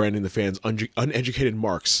 Before branding the fans uneducated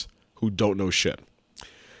marks who don't know shit.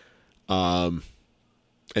 And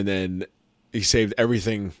then he saved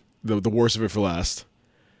everything, the worst of it for last.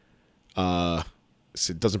 So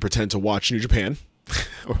it doesn't pretend to watch New Japan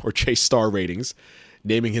or chase star ratings,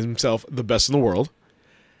 naming himself the best in the world.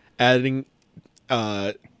 Adding,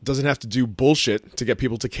 doesn't have to do bullshit to get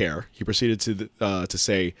people to care. He proceeded to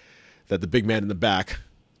say that the big man in the back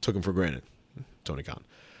took him for granted, Tony Khan.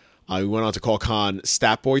 We went on to call Khan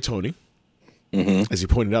Stat Boy Tony. as he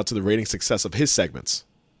pointed out to the rating success of his segments.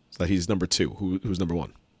 So that he's number 2. Who's number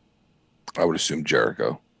 1? I would assume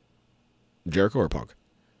Jericho. Jericho or Punk?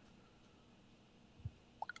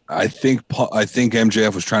 I think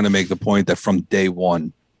MJF was trying to make the point that from day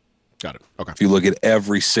one. Got it. Okay. If you look at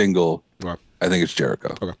every single, Okay. I think it's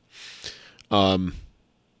Jericho. Okay.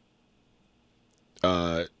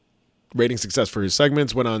 Rating success for his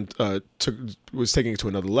segments went on. Was taking it to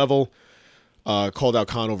another level. Called out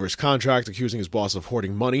Khan over his contract, accusing his boss of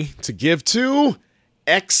hoarding money to give to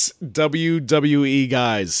ex-WWE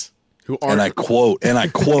guys who aren't. And I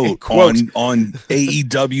quote Quote. on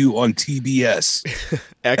AEW on TBS.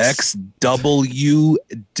 ex-WWE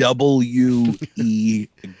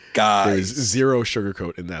guys. There's zero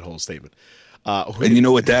sugarcoat in that whole statement. And you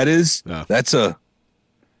know what that is? No. That's a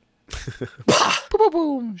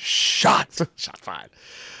boom. shot. Shot fired.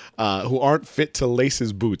 Who aren't fit to lace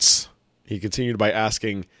his boots. He continued by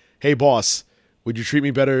asking, "Hey boss, would you treat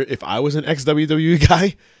me better if I was an ex-WWE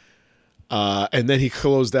guy?" And then he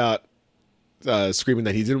closed out screaming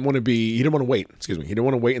that he didn't want to wait. He didn't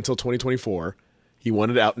want to wait until 2024. He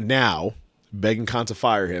wanted out now, begging Khan to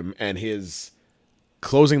fire him. And his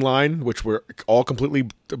closing line, which were all completely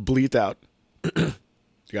bleeped out. You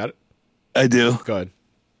got it? I do. Go ahead.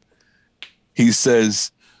 He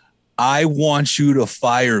says, "I want you to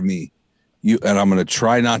fire me." And I'm going to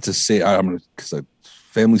try not to say, because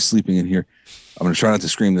family's sleeping in here. I'm going to try not to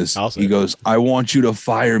scream this. He goes, "I want you to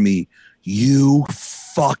fire me, you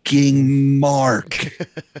fucking Mark."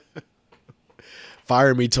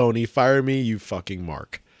 Fire me, Tony. Fire me, you fucking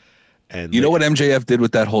Mark. And you know what MJF did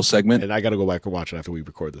with that whole segment? And I got to go back and watch it after we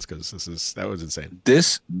record this because that was insane.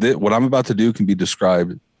 This what I'm about to do can be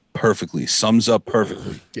described perfectly, sums up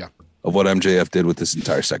perfectly. Yeah. Of what MJF did with this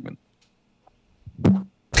entire segment.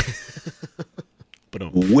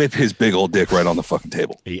 Whip his big old dick right on the fucking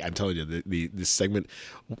table. I'm telling you, this segment.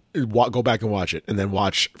 Go back and watch it, and then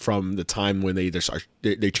watch from the time when they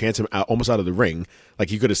chant him out almost out of the ring. Like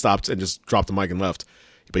he could have stopped and just dropped the mic and left,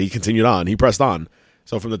 but he continued on. He pressed on.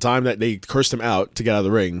 So from the time that they cursed him out to get out of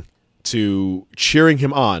the ring to cheering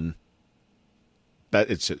him on, that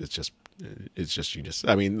it's just genius.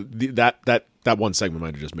 I mean, that one segment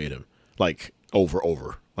might have just made him like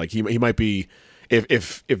over. Like he might be.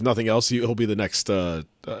 If nothing else, he'll be the next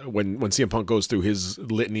when CM Punk goes through his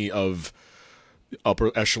litany of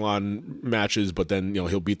upper echelon matches, but then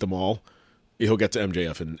he'll beat them all. He'll get to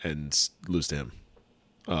MJF and lose to him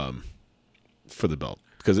for the belt,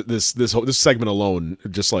 because this segment alone,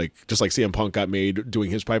 just like CM Punk got made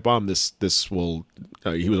doing his pipe bomb, this will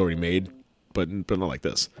he was already made, but not like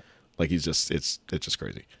this. Like it's just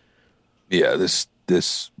crazy. Yeah, this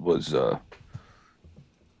was.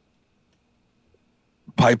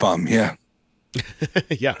 Pipe bomb, yeah.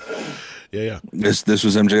 yeah. This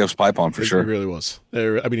was MJF's pipe bomb for sure. It really was.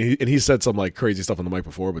 I mean, he said some like crazy stuff on the mic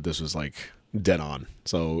before, but this was like dead on.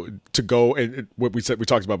 So to go and what we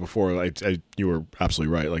talked about before, you were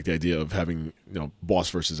absolutely right. Like the idea of having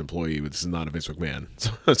boss versus employee. This is not a Vince McMahon.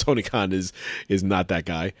 So Tony Khan is not that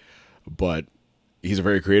guy, but he's a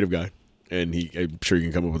very creative guy, and I'm sure you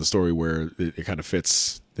can come up with a story where it kind of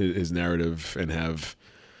fits his narrative and have,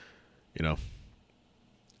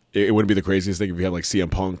 It wouldn't be the craziest thing if you had like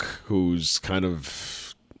CM Punk, who's kind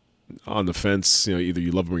of on the fence. Either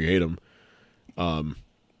you love him or you hate him. I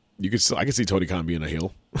could see Tony Khan being a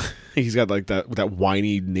heel. He's got like that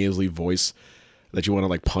whiny, nasally voice that you want to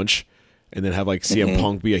like punch, and then have like CM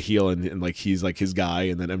Punk be a heel and like he's like his guy,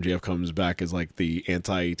 and then MJF comes back as like the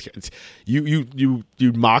anti. You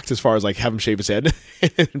mocked as far as like have him shave his head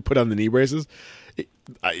and put on the knee braces.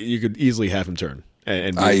 You could easily have him turn.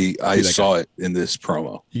 And I saw it in this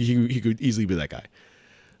promo. He could easily be that guy.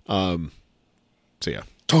 So yeah.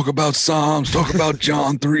 Talk about Psalms. Talk about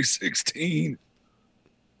John 3:16.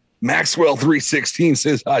 Maxwell 3:16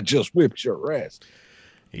 says, "I just whipped your ass."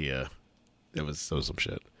 Yeah, that was some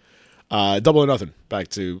shit. Double or Nothing. Back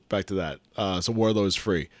to that. So Wardlow is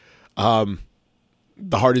free. The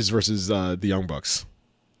Hardys versus the Young Bucks.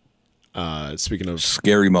 Speaking of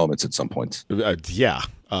scary moments at some points. Yeah.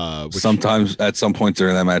 Sometimes at some point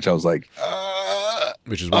during that match, I was like,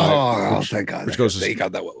 which is why. Thank God. Which goes thank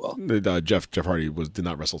God that went well. Jeff Hardy did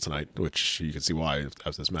not wrestle tonight, which you can see why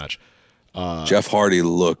after this match. Jeff Hardy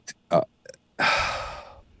looked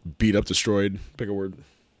beat up, destroyed. Pick a word.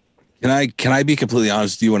 Can I be completely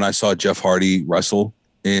honest with you? When I saw Jeff Hardy wrestle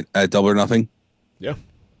at Double or Nothing, yeah,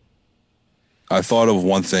 I thought of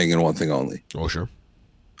one thing and one thing only. Oh sure,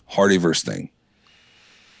 Hardy versus Sting.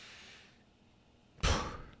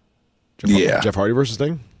 Jeff Hardy versus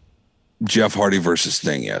Sting? Jeff Hardy versus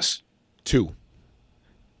Sting, yes. 2.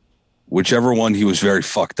 Whichever one he was very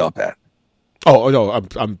fucked up at. Oh no, I'm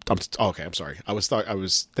okay. I'm sorry. I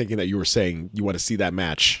was thinking that you were saying you want to see that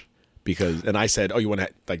match because, and I said, oh, you want to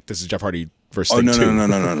like this is Jeff Hardy versus Sting 2.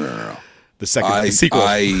 No. The sequel.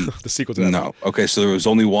 The sequel to that. No. Okay, so there was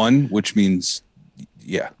only one, which means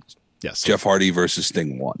yes. Jeff Hardy versus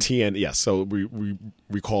Sting 1. Yes. So we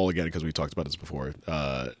recall again because we talked about this before.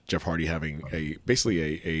 Jeff Hardy having a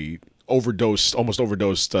almost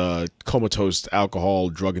overdosed, comatose alcohol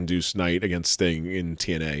drug induced night against Sting in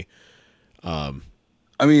TNA.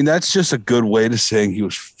 I mean, that's just a good way to saying he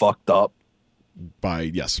was fucked up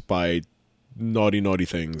by naughty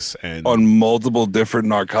things and on multiple different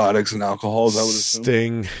narcotics and alcohols. I would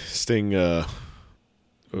assume Sting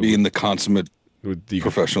being the consummate with the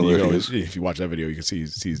professional. If you watch that video, you can see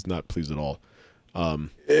he's not pleased at all.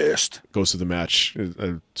 Goes to the match.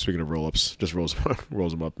 Speaking of roll-ups, just rolls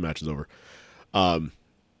him up. Match is over.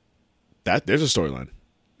 That there's a storyline.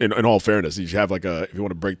 In all fairness, you have if you want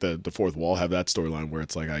to break the fourth wall, have that storyline where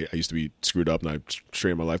it's like I used to be screwed up and I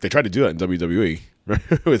straightened my life. They tried to do that in WWE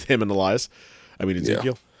with him and Elias. I mean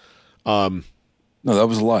Ezekiel. No, that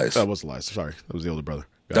was Elias. That was Elias. Sorry, that was the older brother.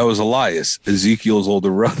 That was Elias, Ezekiel's older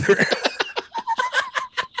brother.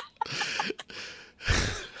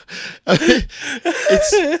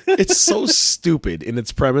 It's so stupid in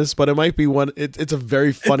its premise, but it might be one. It's a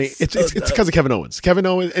very funny. It's because of Kevin Owens. Kevin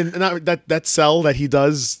Owens and not that sell that he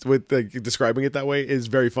does with describing it that way is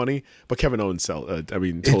very funny. But Kevin Owens sell.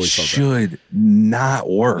 Totally. It should not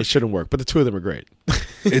work. It shouldn't work. But the two of them are great.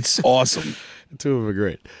 It's awesome. The two of them are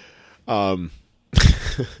great.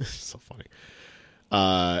 So funny.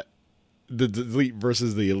 The Elite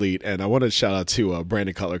versus the Elite, and I want to shout out to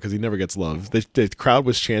Brandon Cutler because he never gets love. The crowd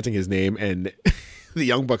was chanting his name, and the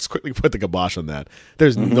Young Bucks quickly put the kibosh on that.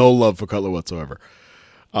 There's no love for Cutler whatsoever.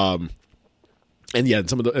 And yeah,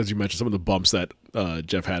 some of the, as you mentioned, some of the bumps that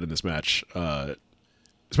Jeff had in this match,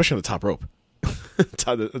 especially on the top rope. It's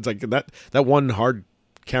like that one hard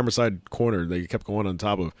camera side corner that he kept going on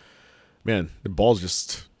top of. Man, the balls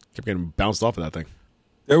just kept getting bounced off of that thing.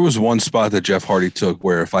 There was one spot that Jeff Hardy took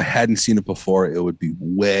where if I hadn't seen it before, it would be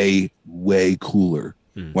way, way cooler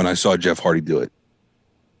when I saw Jeff Hardy do it.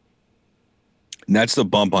 And that's the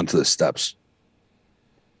bump onto the steps.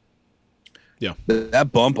 Yeah.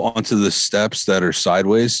 That bump onto the steps that are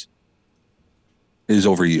sideways is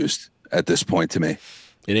overused at this point to me.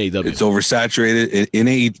 In AEW. It's oversaturated. In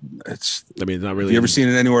AEW, it's not really. Have you ever seen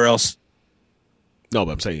it anywhere else? No,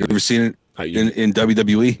 but I'm saying. You ever seen it in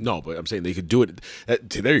WWE? No, but I'm saying they could do it.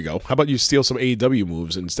 There you go. How about you steal some AEW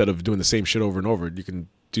moves instead of doing the same shit over and over? You can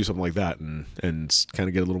do something like that and kind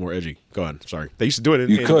of get a little more edgy. Go on. Sorry. They used to do it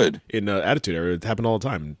in Attitude Era. It happened all the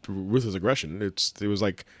time. Ruthless aggression. It was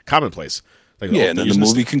like commonplace. Like, and then the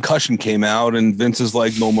movie Concussion came out and Vince is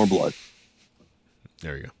like, no more blood.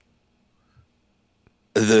 There you go.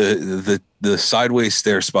 The sideways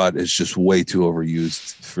stair spot is just way too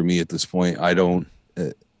overused for me at this point. I don't.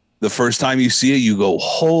 The first time you see it, you go,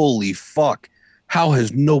 "Holy fuck! How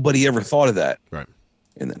has nobody ever thought of that?" Right.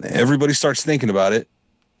 And then everybody starts thinking about it,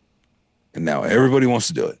 and now everybody wants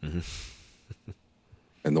to do it. Mm-hmm.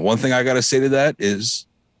 And the one thing I got to say to that is,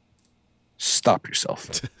 stop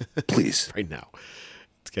yourself, please. Right now,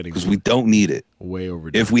 it's getting because we don't need it. Way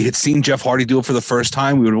overdone. If we had seen Jeff Hardy do it for the first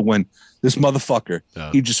time, we would have went, "This motherfucker."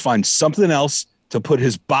 He'd just find something else to put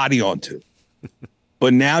his body onto.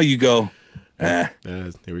 But now you go. Here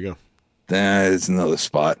we go. That's another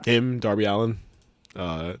spot. Him, Darby Allin.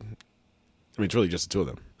 I mean, it's really just the two of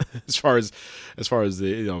them. as far as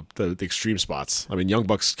the the extreme spots. I mean, Young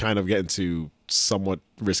Bucks kind of get into somewhat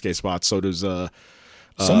risque spots. So does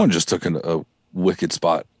someone just took a wicked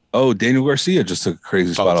spot. Oh, Daniel Garcia just took a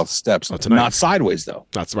crazy spot off the steps. Not sideways though.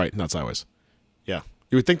 That's right. Not sideways. Yeah,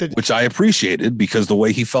 you would think that, which I appreciated because the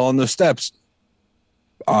way he fell on those steps.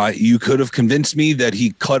 You could have convinced me that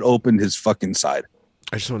he cut open his fucking side.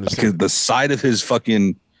 I just don't understand. Because the side of his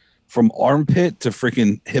fucking from armpit to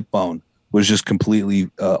freaking hip bone was just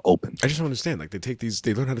completely open. I just don't understand. Like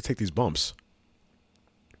they learn how to take these bumps.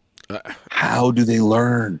 How do they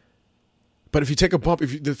learn? But if you take a bump,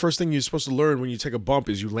 the first thing you're supposed to learn when you take a bump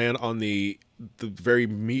is you land on the very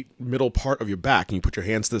middle part of your back and you put your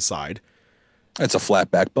hands to the side. That's a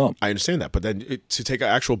flat back bump. I understand that, but then to take an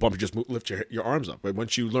actual bump, you just lift your arms up. But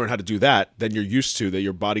once you learn how to do that, then you're used to that.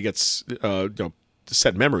 Your body gets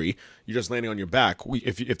set memory. You're just landing on your back.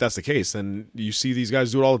 If that's the case, then you see these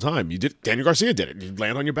guys do it all the time. Daniel Garcia did it. You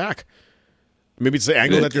land on your back. Maybe it's the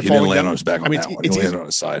angle that you're falling down. Land on his back. It's landed on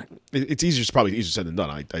his side. It's easier. It's probably easier said than done.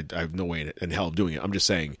 I have no way in hell of doing it. I'm just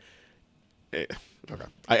saying. Okay,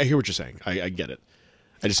 I hear what you're saying. I get it.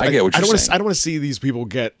 I get what you're saying. I don't want to see these people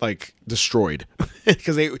get like destroyed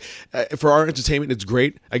because they, for our entertainment, it's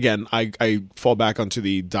great. Again, I fall back onto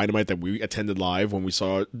the Dynamite that we attended live when we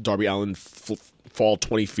saw Darby Allin fall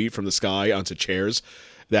 20 feet from the sky onto chairs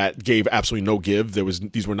that gave absolutely no give.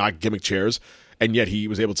 These were not gimmick chairs, and yet he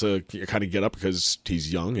was able to kind of get up because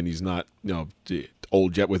he's young and he's not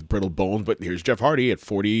old yet with brittle bones. But here's Jeff Hardy at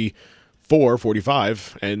 44,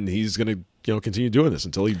 45, and he's going to continue doing this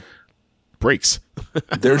until he breaks.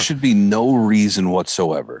 There should be no reason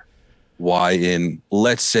whatsoever why in,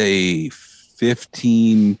 let's say,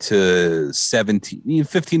 15 to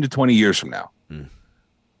 20 years from now,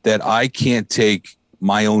 that I can't take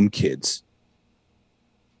my own kids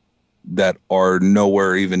that are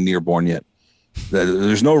nowhere even near born yet.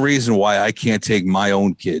 There's no reason why I can't take my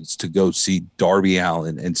own kids to go see Darby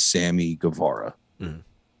Allin and Sammy Guevara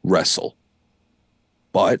wrestle.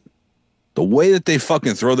 But the way that they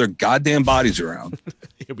fucking throw their goddamn bodies around,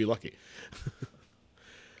 you'll be lucky.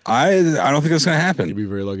 I don't think that's going to happen. You'd be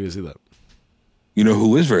very lucky to see that. You know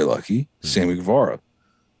who is very lucky? Sammy Guevara.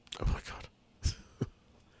 Oh my god,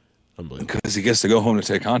 unbelievable! Because he gets to go home to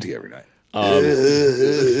Ted Conti every night.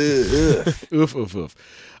 Oof.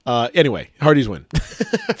 Anyway, Hardys win.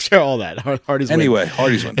 After all that, Hardys win.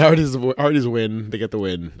 Hardys win. Hardys win. They get the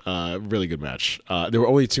win. Really good match. There were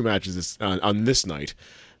only 2 matches on this night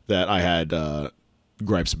that I had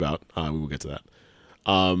gripes about. We will get to that.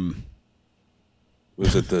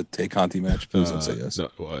 Was it the Tay Conti match? Please don't say yes. No,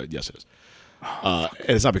 yes, it is. And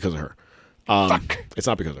it's not because of her. Fuck. It's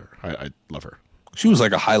not because of her. I love her. She was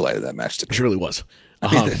like a highlight of that match to me. She really was.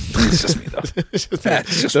 It's just me, though.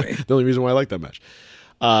 That's just me. The only reason why I like that match.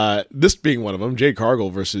 This being one of them, Jade Cargill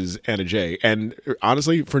versus Anna Jay, and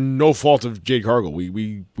honestly, for no fault of Jade Cargill,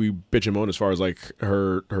 we bitch and moan as far as like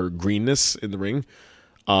her greenness in the ring.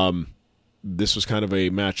 This was kind of a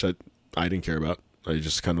match that I didn't care about. I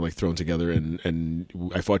just kind of like thrown together,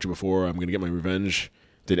 and I fought you before. I'm gonna get my revenge.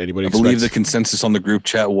 Did anybody? I believe the consensus on the group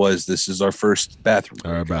chat was this is our first bathroom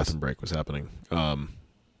break. Our bathroom break was happening.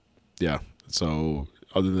 Yeah. So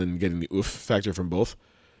other than getting the oof factor from both.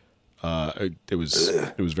 It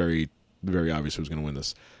was very, very obvious who was going to win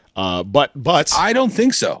this. But I don't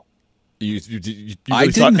think so. You I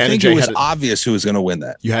really didn't think it was obvious who was going to win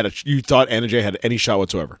that. You thought Anna Jay had any shot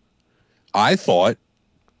whatsoever? I thought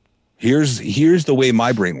here's the way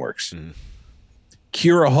my brain works.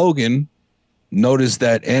 Kiera Hogan noticed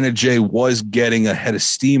that Anna Jay was getting a head of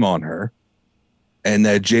steam on her, and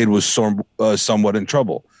that Jade was somewhat in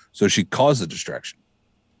trouble, so she caused the distraction.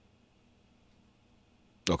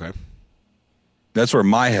 Okay. That's where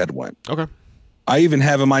my head went. Okay. I even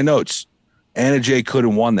have in my notes, Anna Jay could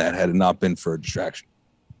have won that had it not been for a distraction.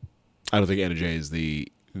 I don't think Anna Jay is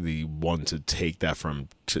the one to take that from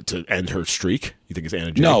to end her streak. You think it's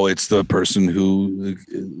Anna Jay? No, it's the person who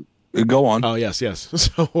go on. Oh yes.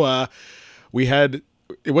 So we had.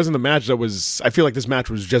 It wasn't the match that was. I feel like this match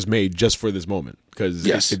was just made just for this moment because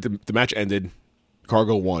the match ended.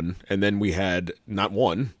 Cargill won, and then we had not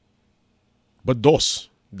one, but dos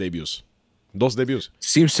debuts.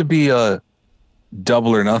 Seems to be a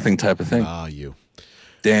double or nothing type of thing. You.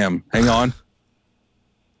 Damn. Hang on.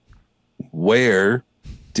 Where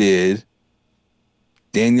did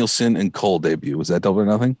Danielson and Cole debut? Was that double or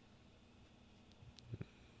nothing?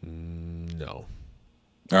 No.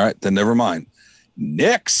 All right, then never mind.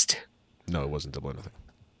 Next. No, it wasn't double or nothing.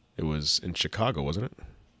 It was in Chicago, wasn't it?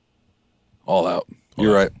 All Out.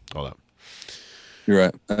 You're right. All Out. You're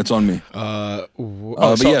right. That's on me. But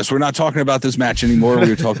yes, we're not talking about this match anymore. We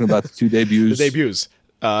were talking about the 2 debuts. The debuts.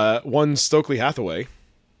 One Stokely Hathaway.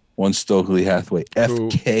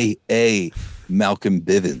 FKA Malcolm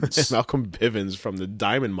Bivens. Malcolm Bivens from the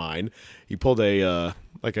Diamond Mine. He pulled it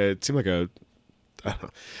seemed like a, I don't know.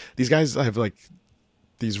 These guys have like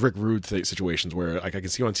these Rick Rude situations where like I can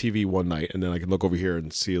see you on TV one night and then I can look over here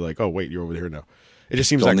and see like, oh wait, you're over here now. It just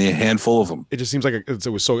seems only a handful of them. It just seems like it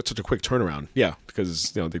was such a quick turnaround. Yeah,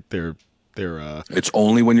 because they're it's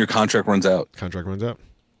only when your contract runs out.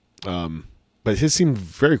 But his seemed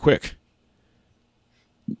very quick.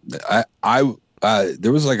 There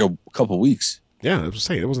was like a couple weeks. Yeah, I was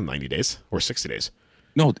saying it wasn't 90 days or 60 days.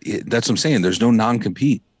 No, that's what I'm saying. There's no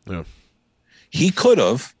non-compete. Yeah. He could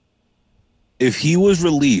have, if he was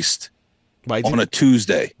released on a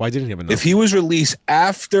Tuesday. Why didn't he have a non-compete? If he was released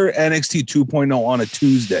after NXT 2.0 on a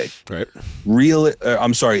Tuesday, right?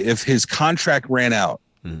 If his contract ran out,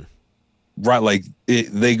 right, like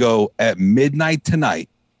they go at midnight tonight,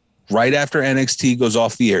 right after NXT goes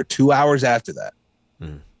off the air, 2 hours after that,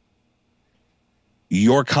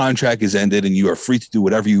 your contract is ended and you are free to do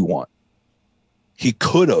whatever you want. He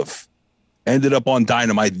could have ended up on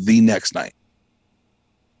Dynamite the next night.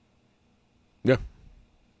 Yeah.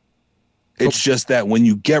 It's just that when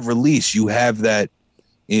you get released, you have that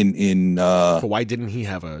in But why didn't he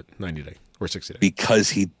have a 90-day or 60-day? because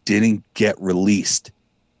he didn't get released.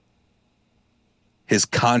 His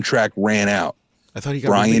contract ran out. I thought he got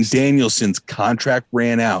Bryan released. Danielson's contract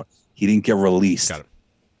ran out. He didn't get released. Got it.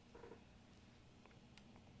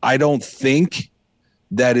 I don't think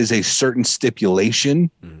that is a certain stipulation.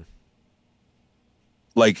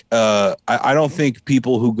 Like, I don't think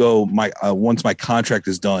people who go, once my contract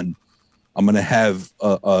is done, I'm going to have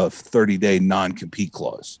a 30-day non-compete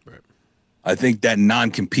clause. Right. I think that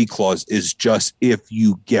non-compete clause is just if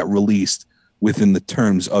you get released within the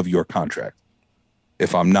terms of your contract,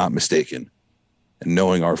 if I'm not mistaken. And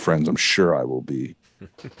knowing our friends, I'm sure I will be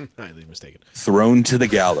Highly mistaken. thrown to the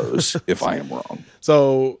gallows if I am wrong.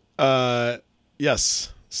 So,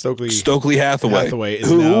 yes, Stokely Hathaway is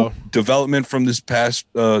who, now development from this past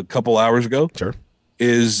couple hours ago, sure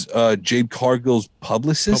is Jade Cargill's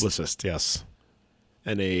publicist. Yes,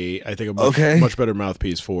 and I think a much better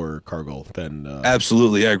mouthpiece for Cargill than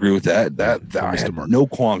Absolutely, I agree with that. That I Mr. had Mark. no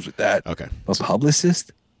qualms with that. Okay, A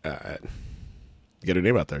publicist? get her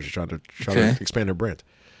name out there. She's trying to expand her brand.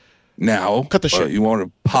 Now, Cut the shit. You want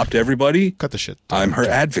to pop to everybody? Cut the shit. I'm her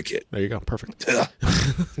advocate. There you go. Perfect.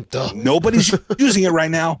 Duh. Nobody's using it right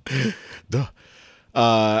now. Duh.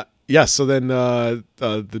 Yes. So then the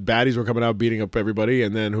baddies were coming out beating up everybody,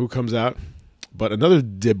 and then who comes out? But another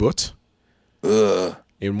debut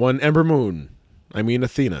in one Ember Moon. I mean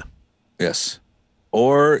Athena. Yes.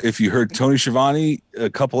 Or if you heard Tony Schiavone a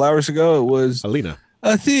couple hours ago, it was Alina.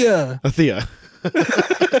 Athea.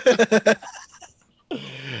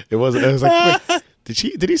 It was like, wait,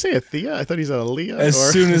 did he say Athea? I thought he said Aaliyah.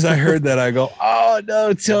 As soon as I heard that, I go, oh,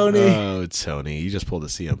 no, Tony. Oh, Tony, you just pulled a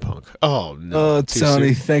CM Punk. Oh, no. Oh, Too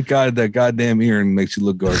Tony, soon. thank God that goddamn earring makes you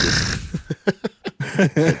look gorgeous.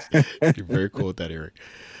 You're very cool with that earring.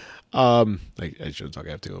 I shouldn't talk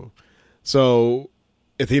after him. So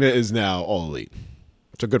Athena is now all elite.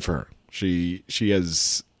 So good for her. She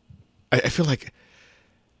has. I feel like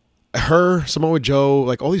her, Samoa Joe,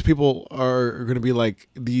 like all these people are going to be like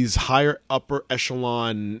these higher upper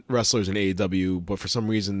echelon wrestlers in AEW, but for some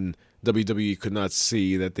reason WWE could not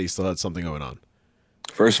see that they still had something going on.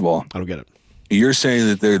 First of all, I don't get it. you're saying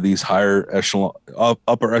that there are these higher echelon,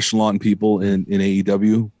 upper echelon people in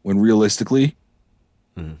AEW when realistically,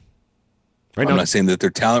 Right I'm now, not saying that their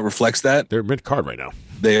talent reflects that. they're mid card right now.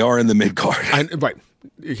 They are in the mid card. Right.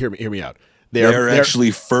 Hear me out. They're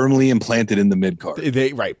actually firmly implanted in the mid card.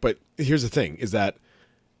 Right, but here's the thing: is that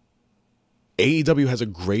AEW has a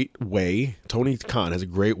great way. Tony Khan has a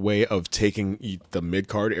great way of taking the mid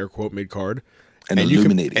card, air quote mid card, And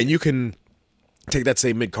illuminating it. you can take that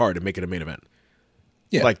same mid card and make it a main event.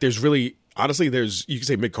 Yeah. Like there's really, honestly, you can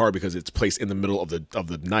say mid card because it's placed in the middle of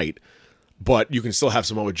the night, but you can still have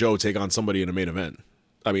Samoa Joe take on somebody in a main event.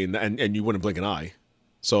 I mean, and you wouldn't blink an eye.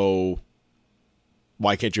 So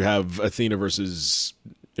why can't you have Athena versus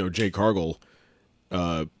Jade Cargill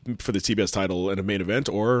for the TBS title in a main event?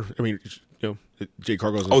 Or I mean, Jade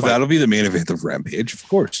Cargill's in that'll be the main event of Rampage, of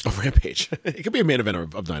course. of Rampage. It could be a main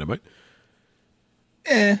event of Dynamite.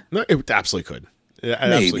 No, it absolutely could. It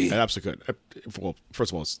absolutely could. Well,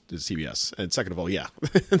 first of all, it's CBS, and second of all, yeah,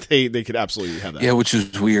 they could absolutely have that. Yeah, which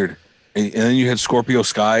is weird. And then you had Scorpio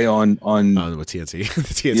Sky on With TNT, the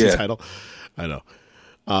TNT title. I know.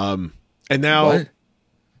 And now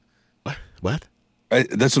what?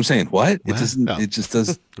 That's what I'm saying. What? It doesn't. Oh. It just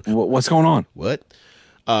does. What's going on? What?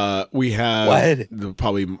 We have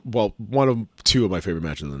probably one of two of my favorite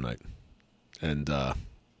matches of the night, and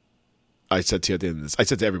I said to you at the end of this, I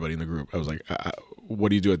said to everybody in the group, I was like, "What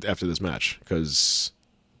do you do after this match?" Because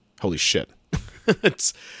holy shit,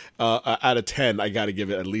 it's out of 10, I got to give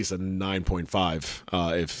it at least a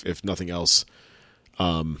 9.5, if nothing else.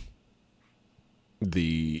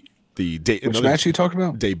 The Which match are you talking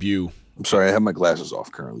about? Debut. I'm sorry, I have my glasses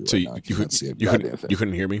off currently. So Right now. you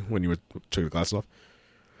couldn't hear me when you took the glasses off?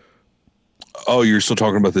 Oh, you're still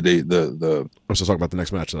talking about the. I'm still talking about the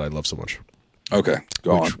next match that I love so much. Okay,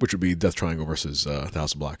 go on. Which would be Death Triangle versus the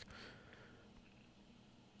House of Black.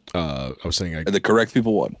 I was saying And the correct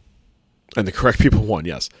people won. And the correct people won,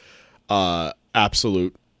 yes.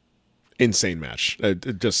 Absolute insane match.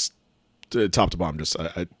 Just top to bottom, just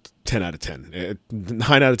 10 out of 10.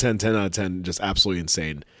 9 out of 10, 10 out of 10, just absolutely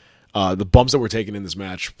insane. The bumps that were taken in this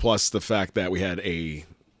match, plus the fact that we had a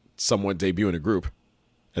somewhat debut in a group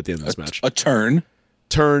at the end of this match. A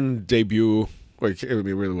turn Debut. Like, I mean,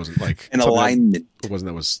 it really wasn't like an alignment. It wasn't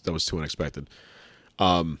that was too unexpected.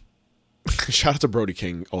 Shout out to Brody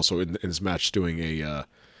King also in this match doing a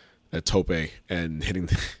tope and hitting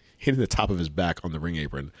hitting the top of his back on the ring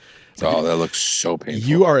apron. Oh, that looks so painful.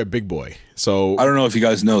 You are a big boy, so I don't know if you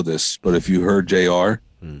guys know this, but if you heard JR,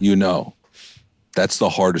 you know that's the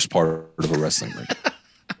hardest part of a wrestling ring.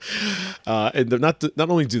 and not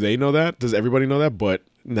only do they know that, does everybody know that, but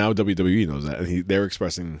now WWE knows that, and they're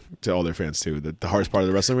expressing to all their fans too that the hardest part of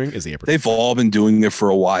the wrestling ring is the apron. They've all been doing it for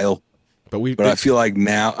a while, but I feel like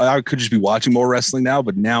now I could just be watching more wrestling now,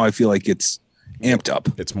 but now I feel like it's amped up.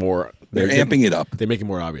 It's more. They're amping it up. They make it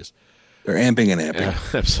more obvious. They're amping and amping. Yeah,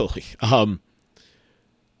 absolutely.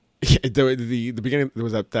 The beginning, there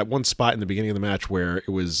was that one spot in the beginning of the match where it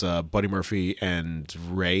was Buddy Murphy and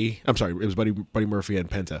Ray. I'm sorry, it was Buddy Murphy and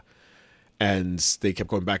Penta, and they kept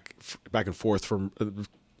going back and forth from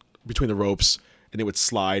between the ropes, and they would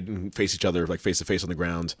slide and face each other like face to face on the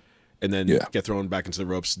ground, and then get thrown back into the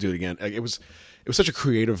ropes to do it again. Like, it was such a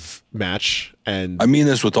creative match, and I mean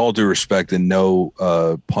this with all due respect and no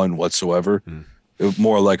pun whatsoever. It was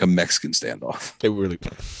more like a Mexican standoff. It really.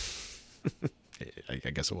 I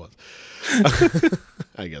guess it was.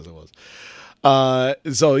 I guess it was.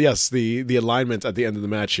 So yes, the alignment at the end of the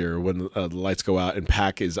match here, when the lights go out and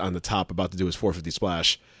Pac is on the top about to do his 450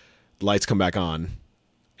 splash, the lights come back on,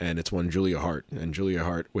 and it's one Julia Hart, and Julia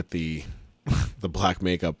Hart with the black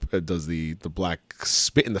makeup does the black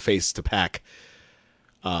spit in the face to Pac.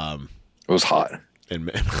 It was hot,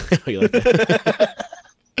 and you like that?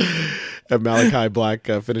 And Malachi Black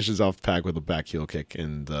finishes off Pac with a back heel kick,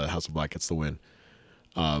 and House of Black gets the win.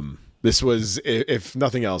 This was, if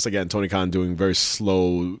nothing else, again, Tony Khan doing very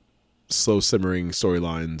slow simmering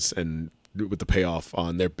storylines, and with the payoff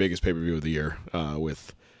on their biggest pay-per-view of the year,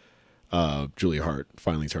 with Julia Hart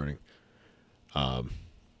finally turning.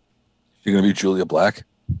 You're gonna be Julia Black?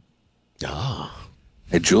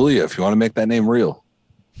 Hey Julia, if you want to make that name real,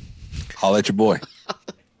 holla at your boy.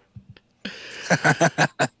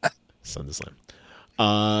 Sun to Slam.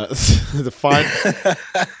 The fine.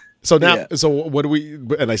 So now, so what do we?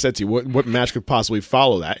 And I said to you, what match could possibly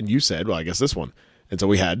follow that? And you said, well, I guess this one. And so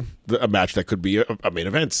we had a match that could be a main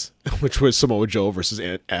event, which was Samoa Joe versus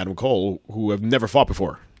Adam Cole, who have never fought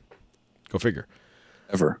before. Go figure.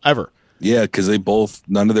 Ever. Yeah, because they both,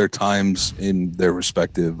 none of their times in their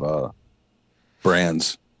respective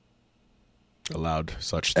brands allowed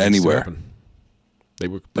such things anywhere. to happen. They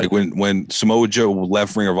were like when Samoa Joe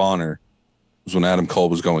left Ring of Honor was when Adam Cole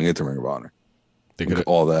was going into Ring of Honor. They could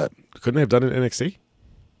all that. Couldn't they have done it in NXT?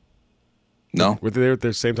 No. Were they there at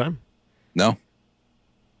the same time? No.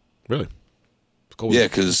 Really? Yeah,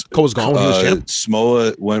 because Cole was gone when he was champ.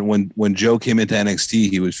 Samoa, when Joe came into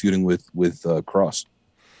NXT, he was feuding with Cross.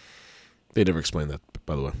 They never explained that,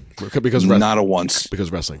 by the way, because not a once.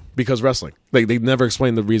 Because wrestling. They never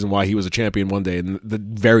explained the reason why he was a champion one day, and the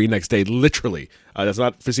very next day, literally, that's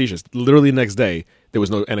not facetious. Literally, the next day, there was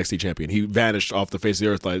no NXT champion. He vanished off the face of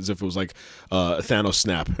the earth as if it was like a Thanos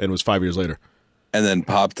snap, and it was 5 years later. And then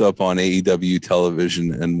popped up on AEW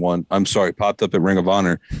television and won. Popped up at Ring of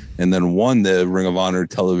Honor and then won the Ring of Honor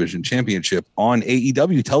television championship on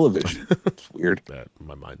AEW television. It's weird.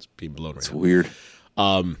 My mind's being blown right It's now. Weird.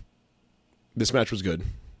 This match was good.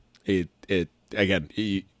 I don't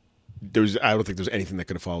think there's anything that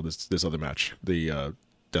could have followed this other match, the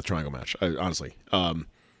Death Triangle match. Honestly,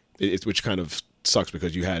 which kind of sucks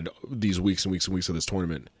because you had these weeks and weeks and weeks of this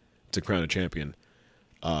tournament to crown a champion.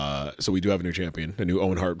 So we do have a new champion, a new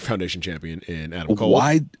Owen Hart Foundation champion in Adam Cole.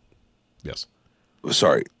 Why? Yes.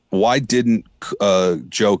 Sorry. Why didn't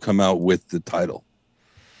Joe come out with the title?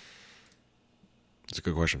 It's a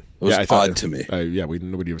good question. It was odd to me.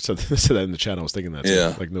 Nobody ever said that in the chat. I was thinking that.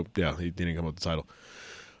 Yeah. He didn't come up with the title.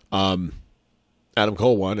 Adam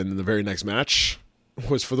Cole won, and then the very next match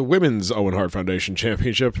was for the Women's Owen Hart Foundation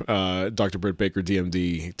Championship. Dr. Britt Baker,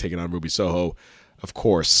 DMD, taking on Ruby Soho. Of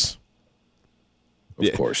course.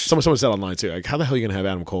 Of course. Someone said online, too, like, how the hell are you going to have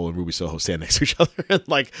Adam Cole and Ruby Soho stand next to each other?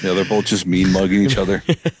 They're both just mean-mugging each other.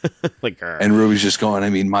 And Ruby's just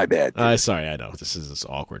going, my bad. Sorry, I know. This is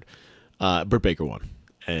awkward. Britt Baker won.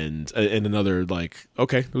 And another,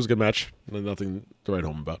 okay, it was a good match. Nothing to write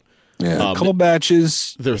home about. Yeah, a couple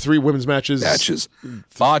batches. There were 3 women's matches.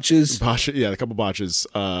 Botches. Yeah, a couple botches.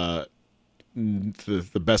 The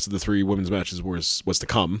best of the 3 women's matches was to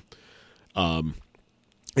come.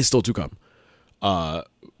 It's still to come.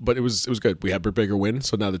 But it was good. We had Britt Baker win,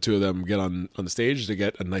 so now the 2 of them get on the stage. They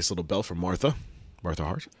get a nice little belt from Martha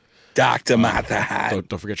Hart. Dr. Martha Hart.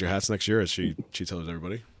 Don't forget your hats next year, as she tells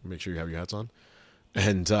everybody. Make sure you have your hats on.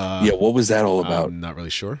 And what was that all about? I'm not really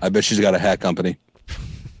sure. I bet she's got a hat company.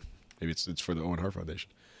 Maybe it's for the Owen Hart Foundation.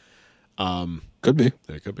 Could be.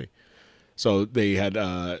 It could be. So they had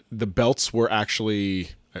the belts were actually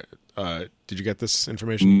Did you get this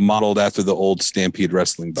information? Modeled after the old Stampede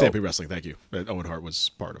Wrestling belt. Stampede Wrestling, thank you. That Owen Hart was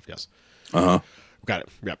part of, yes. Got it.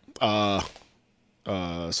 Yep.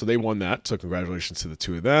 So they won that. So congratulations to the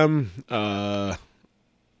two of them.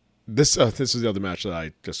 This is the other match that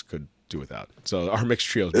I just could do without. So our mixed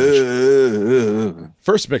trios match,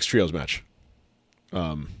 first mixed trios match,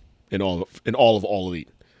 in all of All Elite.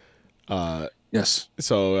 Yes.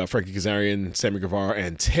 So Frankie Kazarian, Sammy Guevara,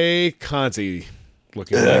 and Tay Conti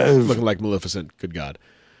looking like Maleficent. Good God.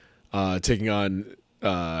 Taking on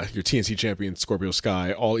your TNC champion Scorpio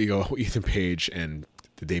Sky, All Ego Ethan Page, and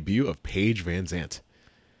the debut of Paige Van Zandt.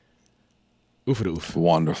 Oofa oof.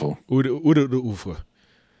 Wonderful. Oofa.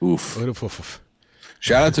 Oof.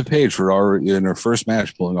 Shout out to Paige for in her first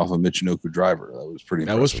match pulling off a Michinoku driver. That was pretty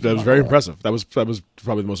impressive. That was very impressive. That was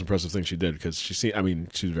probably the most impressive thing she did because she's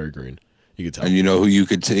very green. You could tell. And you know who you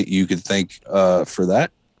could thank for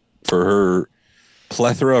that? For her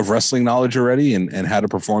plethora of wrestling knowledge already and how to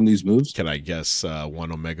perform these moves? Can I guess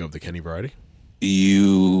one Omega of the Kenny variety?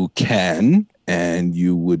 You can, and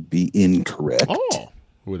you would be incorrect. Oh,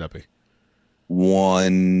 who would that be?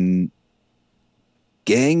 One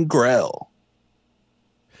Gangrel.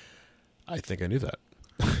 I think I knew that.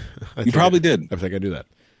 You probably did. I think I knew that.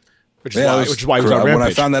 Which Yeah, is why he was on Rampage. when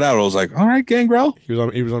I found that out, I was like, all right, Gangrel. He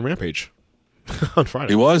was on Rampage on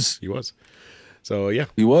Friday. He was. So yeah,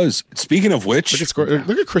 he was. Speaking of which, look at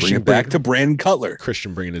Christian. Bring it back to Brandon Cutler.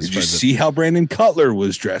 Christian bringing his. Did you see how Brandon Cutler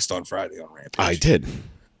was dressed on Friday on Rampage? I did.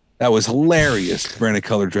 That was hilarious. Brandon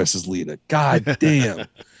Cutler dressed as Lita. God damn.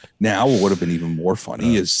 Now, what would have been even more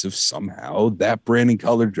funny is if somehow that Brandon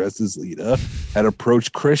Cutler dressed as Lita had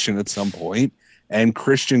approached Christian at some point, and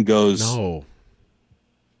Christian goes, "No,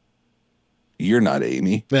 you're not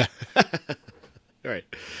Amy." All right.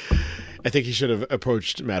 I think he should have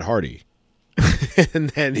approached Matt Hardy. And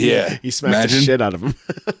then he smashed the shit out of him.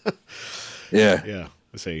 Yeah.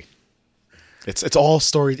 Let's see. It's all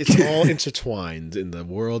story. It's all intertwined in the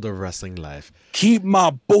world of wrestling life. Keep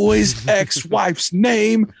my boy's ex-wife's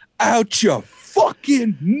name out your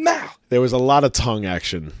fucking mouth. There was a lot of tongue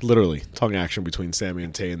action, literally tongue action between Sammy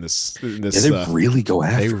and Tay in this. They really go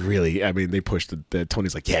after. They really. I mean, they pushed the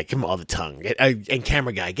Tony's like, yeah, give him all the tongue. And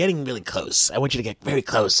camera guy, getting really close. I want you to get very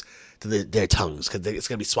close to their tongues because it's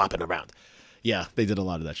gonna be swapping around. Yeah, they did a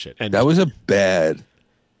lot of that shit. And that was a bad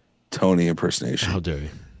Tony impersonation. How dare you?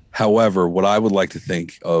 However, what I would like to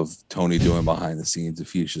think of Tony doing behind the scenes,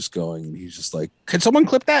 if he's just going and he's just like, can someone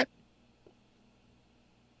clip that?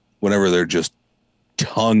 Whenever they're just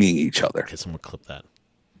tonguing each other. Can someone clip that?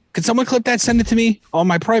 Can someone clip that? Send it to me on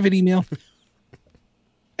my private email.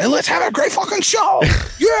 And let's have a great fucking show.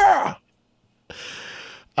 Yeah.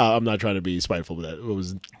 I'm not trying to be spiteful, but it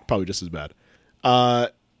was probably just as bad. No.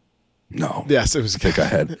 Yes, it was. I think I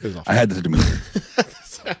had. I had the demeanor.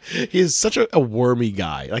 He is such a wormy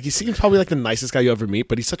guy. Like he seems probably like the nicest guy you ever meet,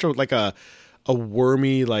 but he's such a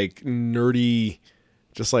wormy, like nerdy,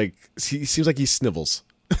 just like he seems like he snivels.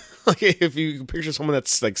 Like if you picture someone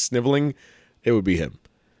that's like sniveling, it would be him.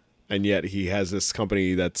 And yet he has this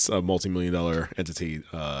company that's a multi-million-dollar entity,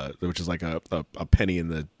 which is like a penny in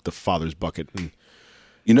the father's bucket. And,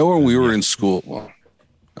 you know, when we were in school, well,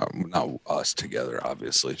 not us together,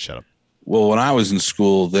 obviously. Shut up. Well, when I was in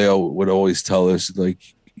school, they would always tell us,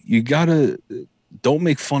 like, you don't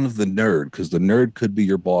make fun of the nerd because the nerd could be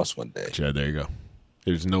your boss one day. Yeah, there you go.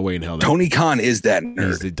 There's no way in hell. Tony Khan is that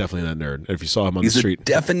nerd. He's definitely that nerd. If you saw him on the street, the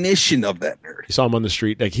definition of that nerd. You saw him on the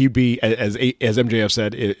street, like he'd be, as MJF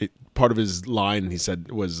said, part of his line he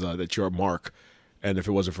said was that you're a mark, and if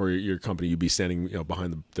it wasn't for your company, you'd be standing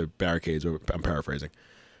behind the barricades. Or I'm paraphrasing.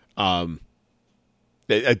 He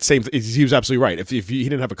was absolutely right. If he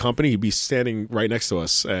didn't have a company, he'd be standing right next to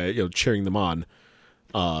us, cheering them on.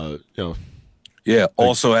 Yeah.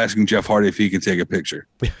 Also asking Jeff Hardy if he could take a picture.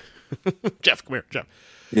 Jeff, come here, Jeff.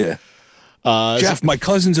 Yeah. Jeff, my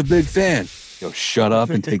cousin's a big fan. Yo, shut up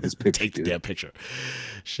and take this picture. Take the damn picture.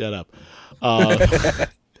 Shut up.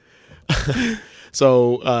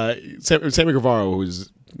 So Sammy Guevara, who's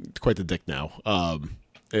quite the dick now,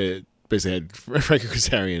 it basically had Frankie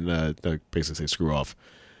Kazarian basically say screw off,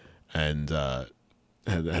 and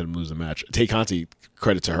had him lose the match. Tay Conti,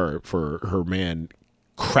 credit to her for her man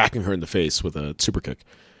cracking her in the face with a super kick.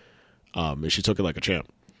 And she took it like a champ.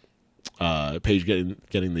 Paige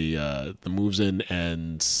getting the moves in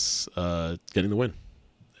and getting the win.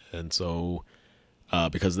 And so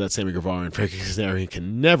because of that, Sammy Guevara and Frankie Kazarian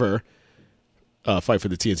can never fight for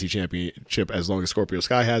the TNC championship as long as Scorpio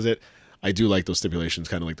Sky has it. I do like those stipulations,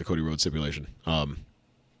 kind of like the Cody Rhodes stipulation.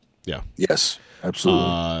 Yeah. Yes,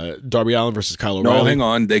 absolutely. Darby Allin versus Kyle No, O'Reilly. hang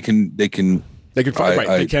on. They can They can fight.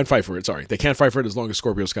 They can't fight for it. Sorry, they can't fight for it as long as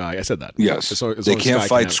Scorpio Sky. I said that. Yes, as long they can't Sky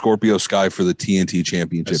fight Scorpio Sky for the TNT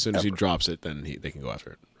Championship. As soon as he drops it, then they can go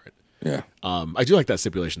after it. Right. Yeah. I do like that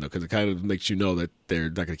stipulation though, because it kind of makes you know that they're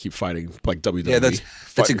not going to keep fighting like WWE. Yeah,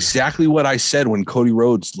 that's exactly what I said when Cody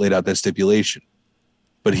Rhodes laid out that stipulation,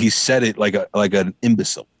 but he said it like an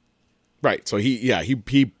imbecile. Right. So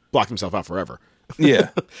he blocked himself out forever.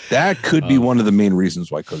 Yeah, that could be one of the main reasons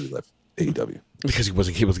why Cody left AEW, because he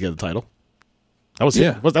wasn't able to get the title. That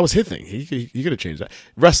was his thing. He could have changed that.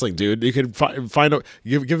 Wrestling, dude. You could find out.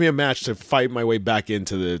 Give me a match to fight my way back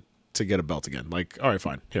into to get a belt again. Like, all right,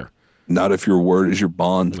 fine. Here. Not if your word is your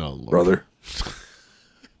bond, brother.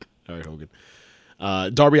 All right, Hogan.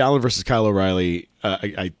 Darby Allin versus Kyle O'Reilly.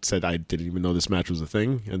 I said I didn't even know this match was a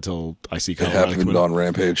thing until I see Kyle O'Reilly. Happened on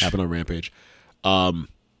Rampage. Happened on Rampage.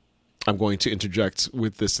 I'm going to interject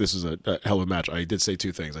with this. This is a hell of a match. I did say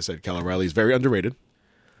two things. I said Kyle O'Reilly is very underrated.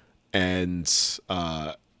 And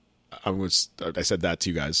I said that to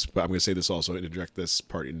you guys, but I'm going to say this also, interject this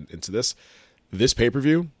part into this. This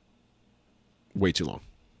pay-per-view, way too long.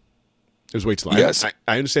 It was way too long. Yes. I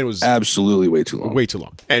understand it was absolutely way too long. Way too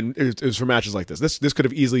long. And it was for matches like this. This could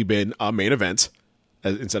have easily been a main event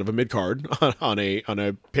instead of a mid-card on a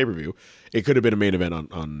pay-per-view. It could have been a main event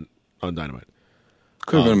on Dynamite.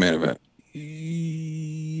 Could have been a main event.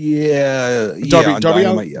 Yeah. Darby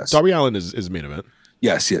Allin, yes. Darby Allin is a main event.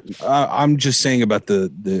 Yes, yeah. I'm just saying about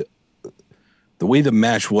the way the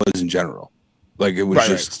match was in general. Like it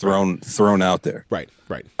was thrown out there. Right.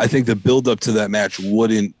 I think the build up to that match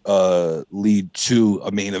wouldn't lead to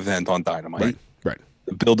a main event on Dynamite. Right.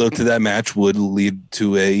 The build up to that match would lead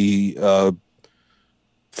to a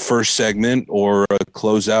first segment or a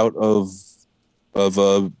closeout of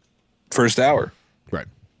a first hour.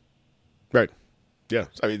 Right. Yeah.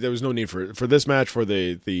 I mean, there was no need for this match, for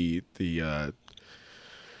the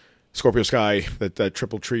Scorpio Sky, that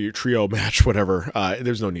triple trio match, whatever.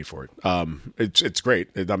 There's no need for it. It's great.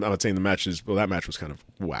 I'm not saying that match was kind of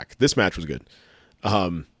whack. This match was good.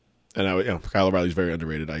 And Kyle O'Reilly's very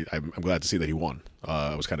underrated. I'm glad to see that he won.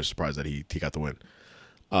 I was kind of surprised that he got the win.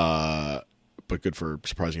 But good for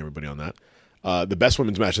surprising everybody on that. The best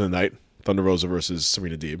women's match of the night, Thunder Rosa versus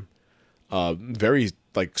Serena Deeb. Very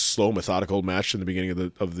slow, methodical match in the beginning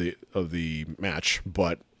of the match,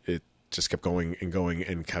 but it just kept going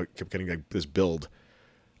and kept getting this build.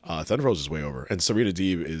 Thunder Rosa is way over, and Serena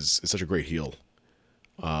Deeb is such a great heel.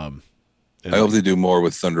 I hope they do more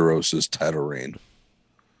with Thunder Rosa's title reign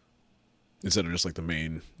instead of just the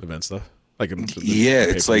main event stuff.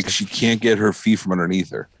 It's like she can't get her feet from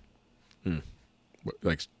underneath her.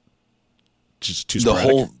 Just too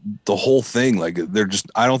sporadic. The whole thing.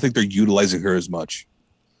 I don't think they're utilizing her as much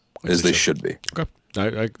as they should be.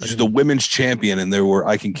 Okay. She's the women's champion, and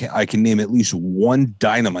I can name at least one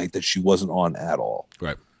Dynamite that she wasn't on at all.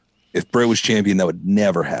 Right. If Bray was champion, that would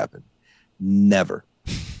never happen. Never.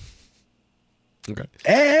 Okay.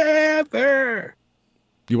 Ever.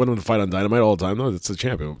 You want them to fight on Dynamite all the time, though? It's a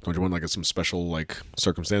champion. Don't you want some special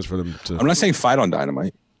circumstance for them to? I'm not saying fight on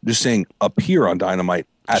Dynamite. I'm just saying appear on Dynamite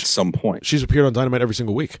at some point. She's appeared on Dynamite every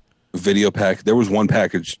single week. Video pack. There was one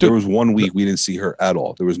package. There was 1 week we didn't see her at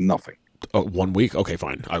all. There was nothing. Oh, 1 week? Okay,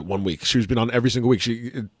 fine. 1 week. She's been on every single week.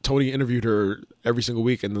 Tony interviewed her every single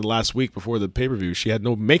week, and the last week before the pay-per-view, she had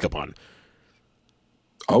no makeup on.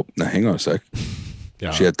 Oh, now hang on a sec.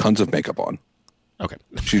 Yeah. She had tons of makeup on. Okay.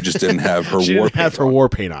 She just didn't have her war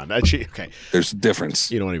paint on. Okay. There's a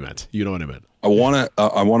difference. You know what I meant. I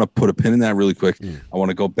wanna put a pin in that really quick. I want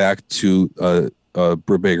to go back to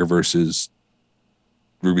Britt Baker versus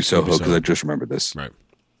Ruby Soho because I just remembered this. Right.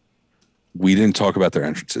 We didn't talk about their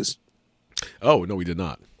entrances. Oh, no, we did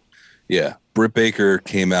not. Yeah. Britt Baker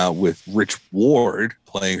came out with Rich Ward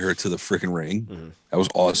playing her to the freaking ring. Mm-hmm. That was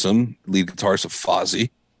awesome. Lead guitarist of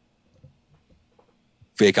Fozzy.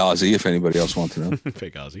 Fake Ozzy, if anybody else wants to know.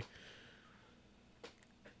 Fake Ozzy.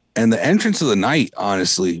 And the entrance of the night,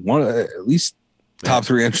 honestly, at least top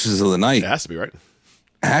 3 entrances of the night. It has to be, right?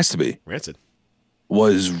 It has to be. Rancid.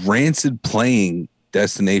 Was Rancid playing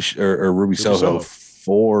Destination or Ruby Soho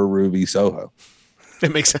for Ruby Soho.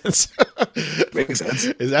 It makes sense. Makes sense.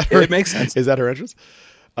 It makes sense. Is that her entrance?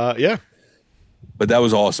 Yeah. But that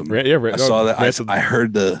was awesome. I saw that. I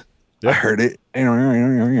heard I heard it. And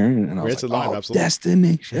I was Rancid live, absolutely.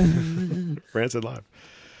 Destination. Rancid live.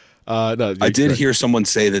 No, I did hear someone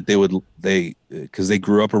say that because they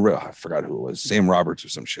grew up I forgot who it was, Sam Roberts or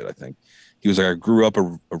some shit, I think. He was like, I grew up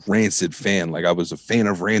a Rancid fan. Like I was a fan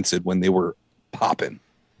of Rancid when they were popping.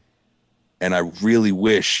 And I really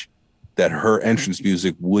wish that her entrance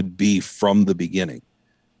music would be from the beginning,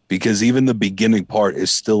 because even the beginning part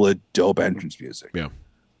is still a dope entrance music. Yeah.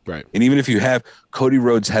 Right. And even if you have, Cody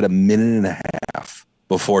Rhodes had a minute and a half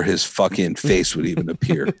before his fucking face would even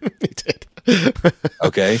appear. He did.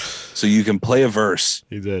 Okay? So you can play a verse.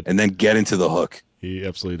 He did. And then get into the hook. He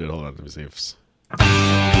absolutely did. Hold on. Let me see if... It's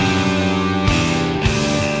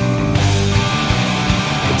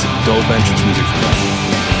a dope entrance music for that.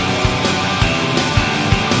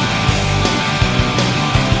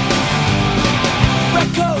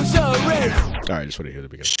 All right, just want to hear the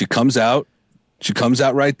beginning. She comes out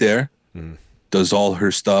right there, does all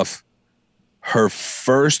her stuff. Her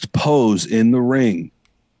first pose in the ring,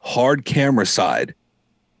 hard camera side,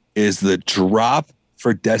 is the drop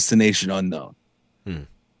for Destination Unknown.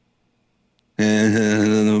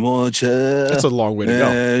 That's a long way to go.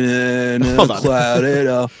 Hold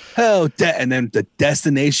on. And then the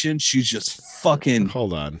Destination, she's just fucking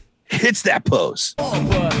Hold on. hits that pose.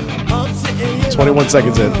 21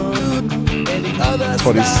 seconds in.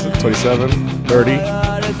 20, 27, 30,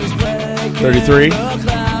 33.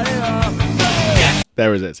 There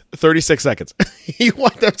was it. 36 seconds. You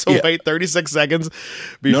want them to wait 36 seconds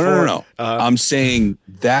before? No. I'm saying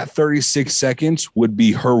that 36 seconds would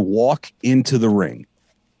be her walk into the ring.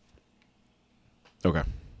 Okay.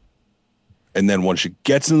 And then once she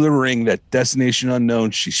gets into the ring, that Destination Unknown,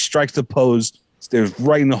 she strikes the pose, stares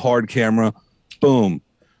right in the hard camera. Boom.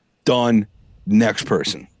 Done. Next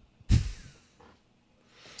person.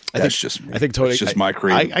 That's just me. I think Tony. That's just my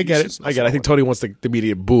creative. I get it. I think Tony wants the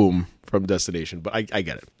immediate boom from Destination, but I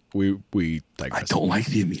get it. We digress. I don't like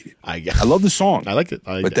the immediate. I love the song. I liked it.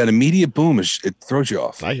 But that immediate boom it throws you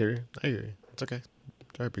off. I hear you. It's okay.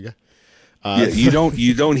 All right, big guy. Yeah, you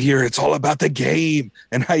don't hear it's all about the game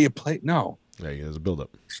and how you play. No. Yeah, there's a build up.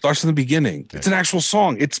 Starts from the beginning. Okay. It's an actual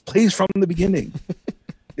song. It plays from the beginning.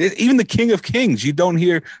 Even the King of Kings, you don't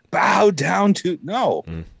hear bow down to. No.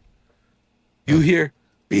 You hear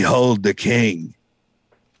behold the King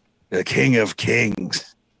of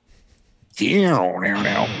Kings. Behold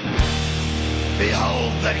the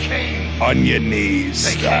King. On your knees.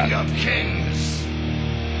 The King of Kings.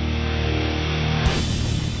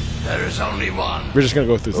 There is only one. We're just going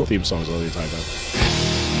to go through the theme songs all the time now.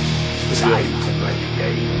 Time to play the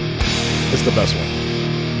game. This is the best one.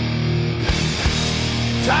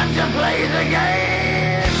 Time to play the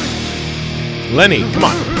game. Lenny, come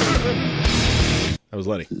on. That was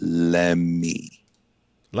Lenny.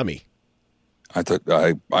 Lemmy. I thought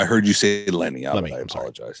I heard you say Lenny. Lemmy, I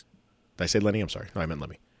apologize. Sorry. Did I say Lenny? I'm sorry. No, I meant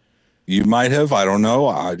Lemmy. You might have. I don't know.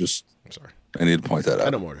 I'm sorry. I need to point that out.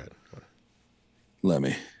 I know more.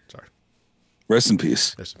 Lemmy. Sorry. Rest in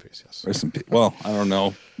peace. Rest in peace. Yes. Rest in peace. Well, I don't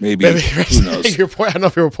know. Maybe. Who knows? I don't know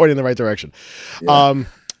if you were pointing in the right direction. Yeah.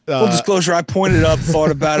 Full disclosure, I pointed up,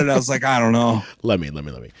 thought about it. I was like, I don't know. Lemmy.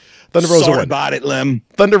 Thunder Rosa Sorry won. about it, Lem.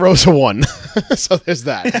 Thunder Rosa won. So there's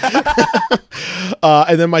that.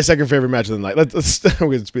 And then my second favorite match of the night. Let's we're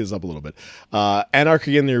going to speed this up a little bit.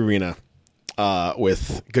 Anarchy in the Arena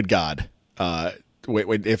with Good God.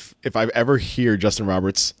 Wait, if I ever hear Justin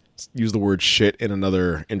Roberts use the word shit in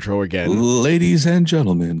another intro again. Ladies and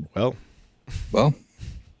gentlemen. Well,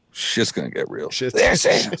 shit's going to get real. Shit's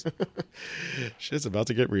about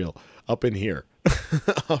to get real. Up in here.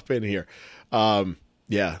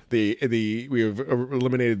 Yeah, we have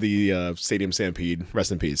eliminated the Stadium Stampede,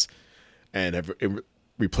 rest in peace, and have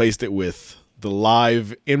replaced it with the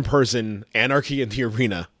live, in-person Anarchy in the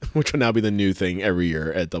Arena, which will now be the new thing every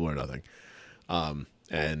year at Double or Nothing.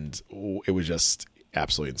 And it was just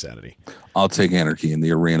absolute insanity. I'll take Anarchy in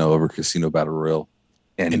the Arena over Casino Battle Royale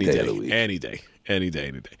any day of the week. Any day.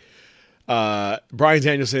 Bryan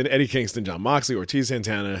Danielson, Eddie Kingston, Jon Moxley, Ortiz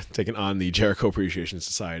Santana taking on the Jericho Appreciation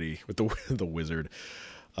Society with the Wizard,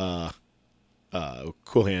 Cool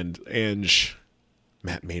Hand, Ange,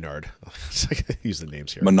 Matt Maynard. Use the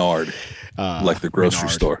names here. Menard, like the grocery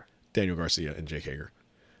store. Daniel Garcia and Jake Hager,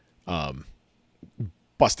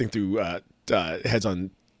 busting through heads on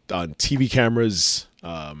TV cameras.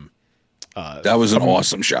 That was an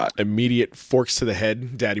awesome shot. Immediate forks to the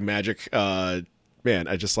head, Daddy Magic. Man,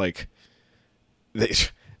 I just like.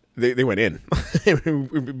 They went in.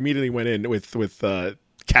 Immediately went in with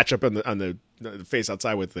catch up on the face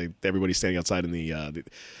outside with everybody standing outside in the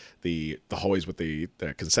hallways with the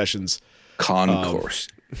concessions concourse.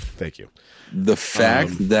 Thank you. The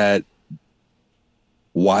fact that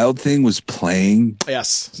Wild Thing was playing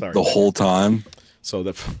the whole time. So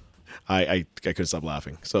I couldn't stop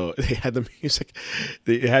laughing. So they had the music.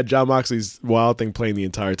 They had Jon Moxley's Wild Thing playing the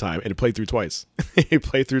entire time, and it played through twice.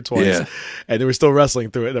 Yeah. And they were still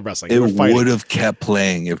wrestling through it. It would have kept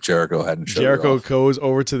playing if Jericho hadn't showed Jericho it off. goes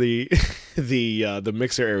over to the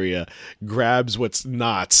mixer area, grabs what's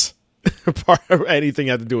not part of anything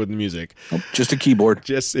had to do with the music. Just a keyboard.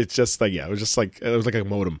 It's just like, yeah, it was like a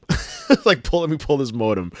modem. Like, let me pull this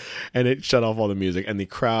modem, and it shut off all the music, and the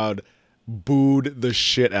crowd booed the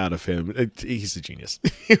shit out of him. He's a genius.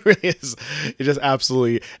 He really is. It just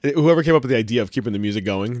absolutely, whoever came up with the idea of keeping the music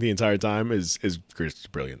going the entire time is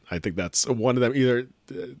brilliant. I think that's one of them. Either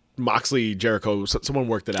Moxley, Jericho, someone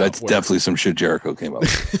worked it out. That's definitely some shit Jericho came up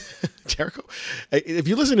with. Jericho, if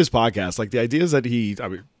you listen to his podcast, like the ideas that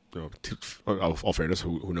all fairness,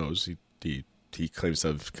 who knows? He claims to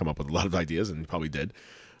have come up with a lot of ideas, and he probably did.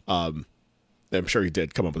 I'm sure he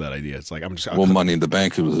did come up with that idea. It's like, Money in the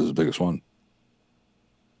Bank was his biggest one.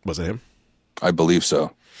 Was it him? I believe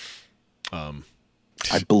so. I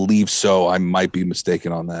believe so. I might be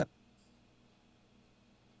mistaken on that.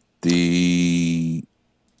 The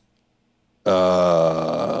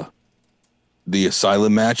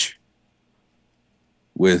Asylum match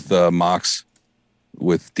with Mox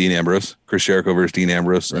with Dean Ambrose, Chris Jericho versus Dean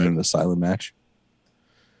Ambrose in an Asylum match.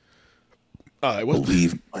 I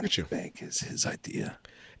believe Money in the Bank is his idea.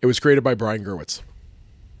 It was created by Brian Gewirtz.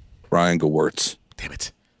 Brian Gewirtz. Damn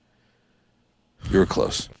it. You were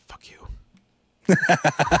close. Fuck you.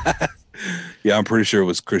 Yeah, I'm pretty sure it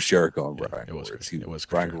was Chris Jericho and Brian. It was Gewirtz.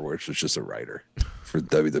 Brian Gewirtz was just a writer for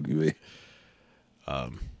WWE.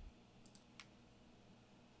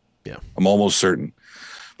 Yeah. I'm almost certain.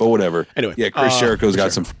 But whatever. Anyway. Yeah, Chris Jericho's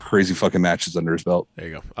got some crazy fucking matches under his belt. There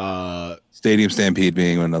you go. Stadium Stampede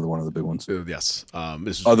being another one of the big ones. Yes.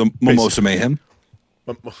 The Mimosa Mayhem.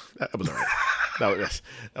 That was all right.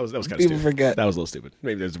 that was kind of People stupid. forget. That was a little stupid.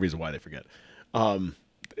 Maybe there's a reason why they forget.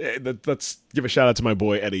 Let's give a shout out to my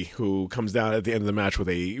boy Eddie, who comes down at the end of the match with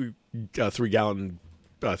a 3-gallon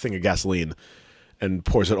thing of gasoline and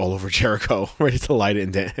pours it all over Jericho, ready to light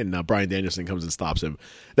it. And Bryan Danielson comes and stops him.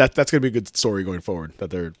 That's going to be a good story going forward that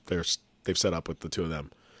they've set up with the two of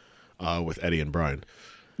them, with Eddie and Bryan.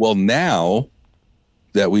 Well, now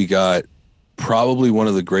that we got probably one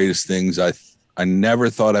of the greatest things I never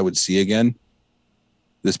thought I would see again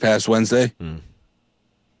this past Wednesday,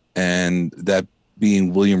 and that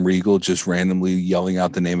being William Regal just randomly yelling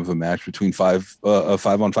out the name of a match between a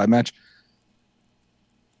 5-on-5 match.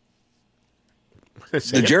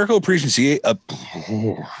 The Jericho Appreciation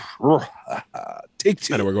take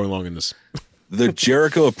two. I know we're going long in this. The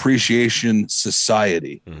Jericho Appreciation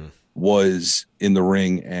Society was in the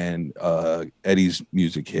ring, and Eddie's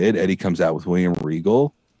music hit. Eddie comes out with William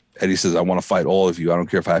Regal. Eddie says, "I want to fight all of you. I don't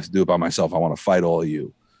care if I have to do it by myself. I want to fight all of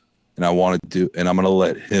you, and I'm going to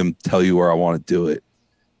let him tell you where I want to do it."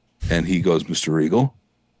 And he goes, "Mr. Regal."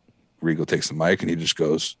 Regal takes the mic and he just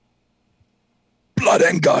goes, "Blood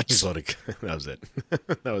and guts." That was it.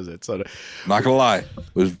 That was it. So, not gonna lie,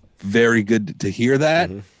 it was very good to hear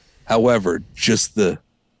that. However, just the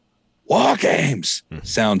War Games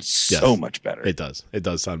sounds so much better. It does. It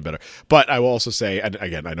does sound better. But I will also say, and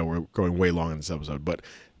again, I know we're going way long in this episode, but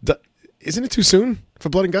isn't it too soon for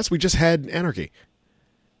Blood and Guts? We just had Anarchy.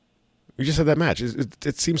 We just had that match.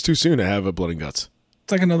 It seems too soon to have a Blood and Guts.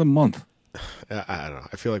 It's like another month. I don't know.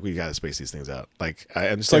 I feel like we got to space these things out. Like, I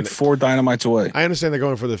understand. It's like 4 Dynamites away. I understand they're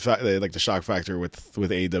going for the shock factor with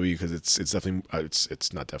AEW, because it's definitely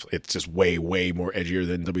it's not definitely, it's just way more edgier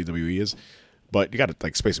than WWE is. But you got to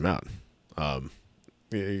like space them out.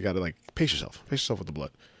 You got to like pace yourself with the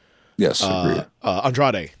blood. Yes, agreed.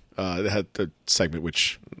 Andrade had the segment,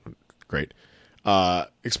 which great.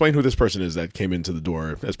 Explain who this person is that came into the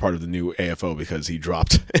door as part of the new AFO because he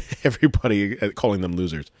dropped everybody calling them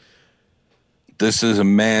losers. This is a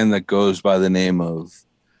man that goes by the name of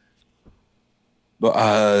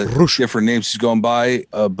different names he's going by,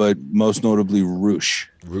 but most notably Rush.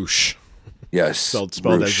 Rush. Yes. Spelled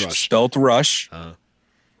as Rush. Spelled Rush,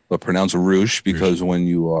 but pronounced Rush because when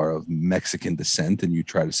you are of Mexican descent and you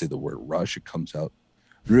try to say the word Rush, it comes out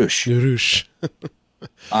Rush. Rush.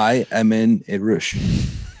 I am in a Rush.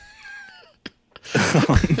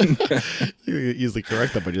 You easily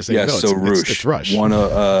correct that by just saying yes, no, so Rush. It's Rush.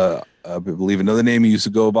 I believe another name he used to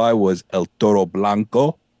go by was El Toro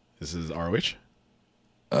Blanco. This is ROH?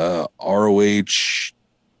 ROH,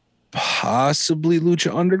 possibly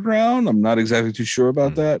Lucha Underground. I'm not exactly too sure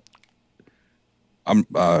about that.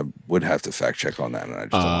 Would have to fact check on that, and I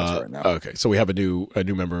just don't want to right now. Okay, so we have a new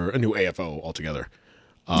member, a new AFO altogether.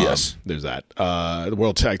 Yes, there's that. The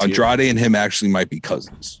World Tag Team. Andrade and him actually might be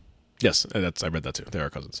cousins. Yes, I read that too. They are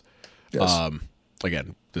cousins. Yes.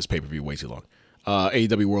 Again, this pay-per-view way too long.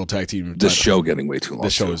 AEW World Tag Team. This show getting way too long.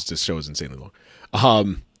 This show is insanely long.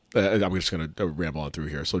 I'm just going to ramble on through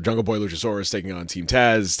here. So Jungle Boy Luchasaurus taking on Team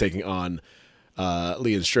Taz, taking on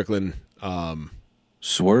Lee and Strickland.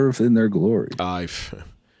 Swerve in their glory.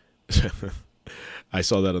 I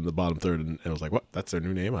saw that on the bottom third, and I was like, "What? That's their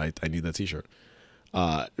new name? I need that T-shirt."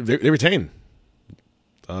 They retain.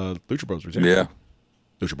 Lucha Bros retain. Yeah.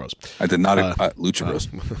 Lucha Bros. I did not. Lucha Bros.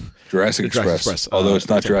 Jurassic Express. Although it's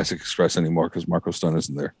not Jurassic Express anymore because Marco Stunt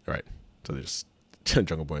isn't there. Right. So they just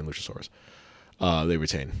Jungle Boy and Luchasaurus. They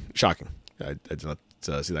retain. Shocking. I did not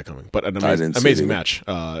see that coming. But an amazing match.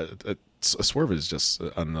 Swerve is just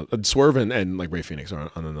Swerve and like Rey Fenix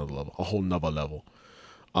are on another level, a whole nother level.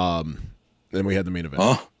 Then we had the main event.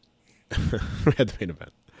 Huh? We had the main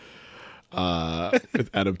event with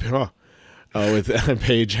Adam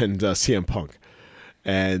Page and CM Punk.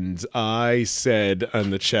 And I said in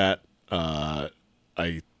the chat, I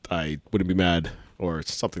wouldn't be mad, or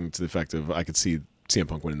something to the effect of I could see CM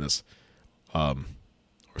Punk winning this, or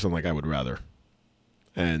something like I would rather.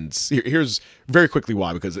 And here's very quickly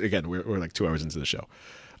why, because again we're like 2 hours into the show.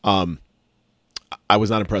 I was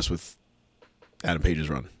not impressed with Adam Page's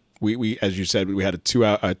run. We as you said, we had a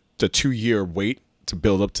 2-year wait to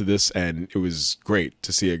build up to this, and it was great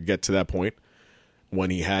to see it get to that point. When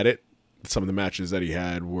he had it, some of the matches that he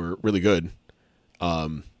had were really good.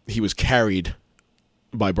 He was carried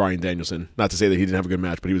by Bryan Danielson. Not to say that he didn't have a good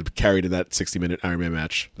match, but he was carried in that 60-minute Iron Man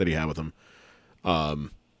match that he had with him.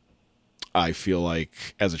 I feel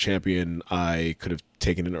like as a champion, I could have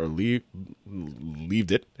taken it or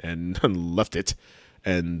leaved it and left it,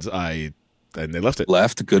 and they left it.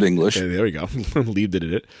 Left, good English. There we go. Leaved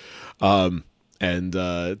it. And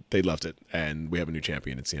they left it, and we have a new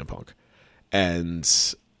champion in CM Punk. And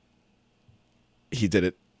he did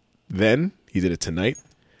it then. He did it tonight.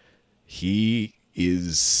 He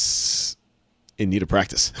is in need of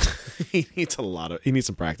practice. He needs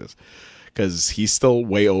some practice, because he's still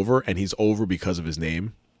way over, and he's over because of his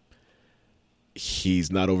name.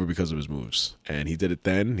 He's not over because of his moves. And he did it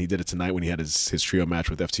then. He did it tonight when he had his trio match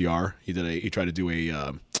with FTR. He tried to do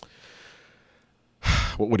a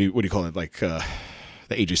what do you call it? Like the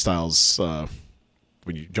AJ Styles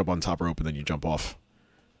when you jump on top rope and then you jump off.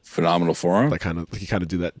 Phenomenal forearm. Like he tried to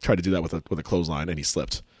do that with a clothesline, and he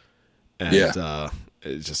slipped. And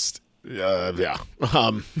it just yeah.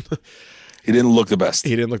 He didn't look the best.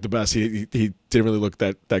 He didn't look the best. He didn't really look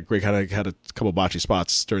that great. Kind of had a couple botchy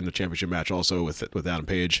spots during the championship match, also with Adam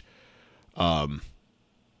Page.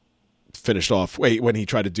 Finished off when he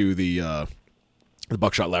tried to do the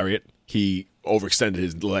buckshot lariat. He overextended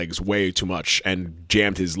his legs way too much and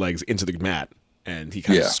jammed his legs into the mat, and he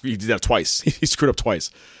did that twice. He screwed up twice.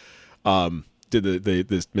 Did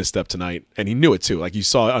this misstep tonight, and he knew it too. Like, you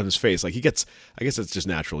saw it on his face. Like, I guess that's just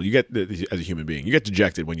natural. You get, as a human being, you get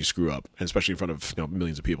dejected when you screw up, and especially in front of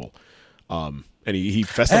millions of people. And he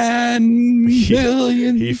fessed up. And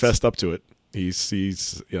millions. He fessed up to it. He's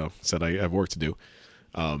said, I have work to do.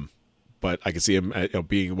 But I can see him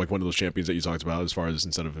being like one of those champions that you talked about, as far as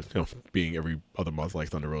instead of being every other month like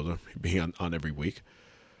Thunder Rosa, being on every week.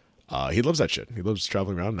 He loves that shit. He loves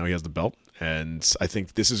traveling around. Now he has the belt, and I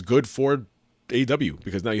think this is good for AEW,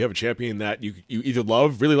 because now you have a champion that you either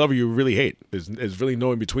really love, or you really hate. There's really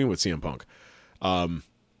no in between with CM Punk.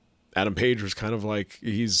 Adam Page was kind of like,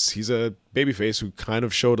 he's a babyface who kind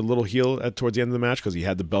of showed a little heel towards the end of the match, because he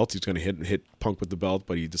had the belt. He's going to hit Punk with the belt,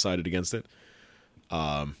 but he decided against it.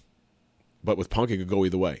 But with Punk, it could go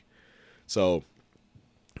either way. So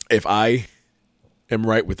if I am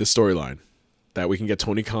right with this storyline, that we can get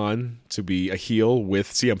Tony Khan to be a heel with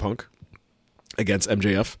CM Punk against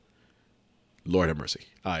MJF, Lord have mercy.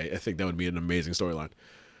 I think that would be an amazing storyline.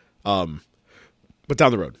 But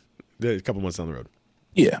down the road, a couple months down the road.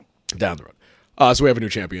 Yeah. Down the road. So we have a new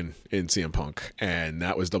champion in CM Punk, and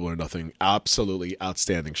that was Double or Nothing. Absolutely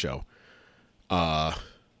outstanding show.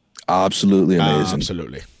 Absolutely amazing.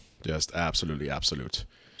 Absolutely. Just absolutely absolute.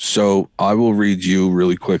 So I will read you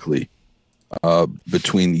really quickly.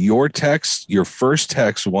 Between your first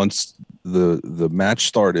text once the match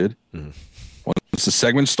started, once the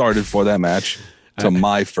segment started for that match, to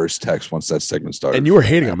my first text once that segment started. And you were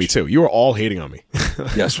hating on me too. You were all hating on me.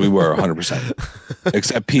 Yes, we were 100%.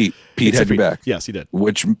 Except Pete. Pete had your back. Yes, he did.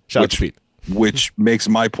 Shout out to Pete. Which makes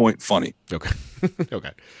my point funny. Okay.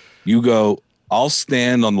 Okay. You go, I'll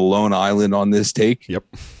stand on the lone island on this take. Yep.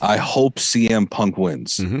 I hope CM Punk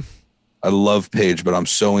wins. Mm-hmm. I love Page, but I'm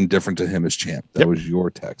so indifferent to him as champ. That was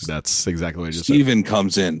your text. That's exactly what I just said. Steven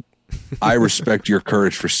comes in. I respect your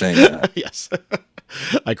courage for saying that. Yes.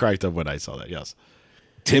 I cracked up when I saw that. Yes.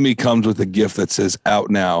 Timmy comes with a gift that says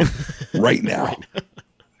out now, right now.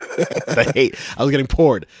 The hate. I was getting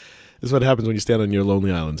poured. This is what happens when you stand on your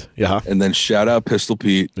lonely island. Yeah. And then shout out Pistol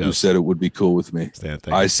Pete, who said it would be cool with me.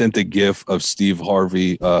 I sent a gif of Steve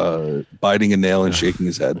Harvey biting a nail and shaking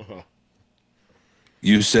his head.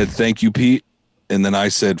 You said, thank you, Pete. and then I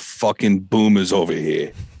said, "Fucking boomers over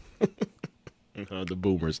here." The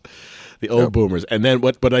boomers, the old boomers. And then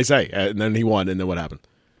what did I say? And then he won. And then what happened?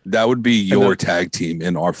 That would be your tag team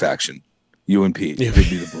in our faction. You and Pete would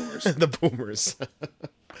be the boomers. The boomers.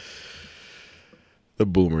 The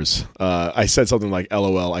boomers. I said something like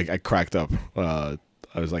LOL. I cracked up. I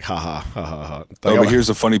was like, ha ha ha ha ha. But here's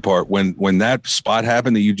the funny part. When that spot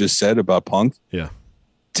happened that you just said about Punk, yeah,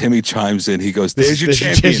 Timmy chimes in. He goes, "There's your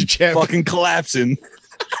champion, fucking collapsing."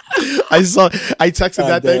 I texted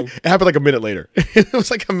that thing. It happened like a minute later. It was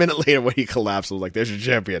like a minute later when he collapsed. I was like, "There's your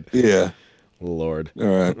champion." Yeah. Lord. All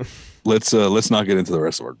right. Let's not get into the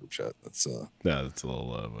rest of our group chat. That's that's a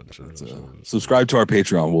little subscribe to our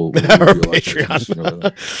Patreon. We'll our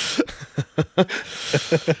Patreon.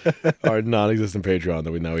 Our non-existent Patreon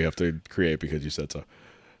that we have to create because you said so.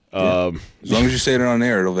 As long as you say it on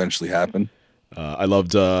air, it'll eventually happen. I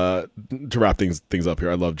loved to wrap things up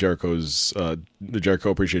here. I love Jericho's the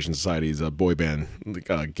Jericho Appreciation Society's boy band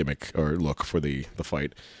gimmick or look for the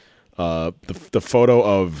fight. The photo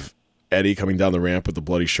of Eddie coming down the ramp with the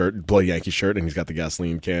bloody Yankee shirt, and he's got the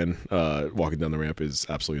gasoline can walking down the ramp is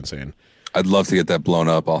absolutely insane. I'd love to get that blown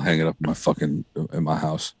up. I'll hang it up in my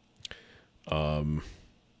house. Um,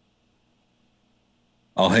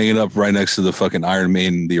 I'll hang it up right next to the fucking Iron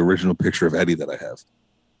Maiden, the original picture of Eddie that I have.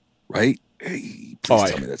 Right? Hey,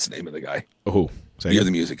 please tell me that's the name of the guy. Who? You're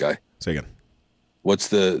the music guy. Say again. What's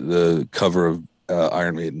the cover of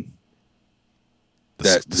Iron Maiden?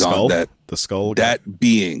 The skull? The skull? That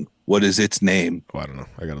being. What is its name? Oh, I don't know.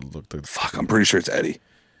 I gotta look. Fuck, I'm pretty sure it's Eddie.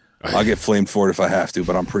 I'll get flamed for it if I have to,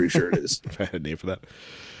 but I'm pretty sure it is. If I had a name for that.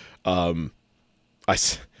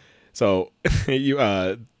 So you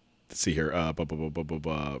let's see here.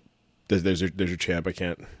 There's your champ. I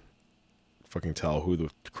can't fucking tell who the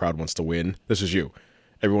crowd wants to win. This is you.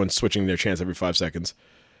 Everyone's switching their chants every 5 seconds.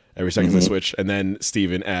 Every second they switch, and then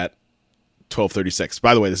Steven at 12:36.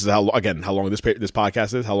 By the way, this is how long this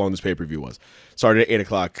podcast is. How long this pay-per-view was. Started at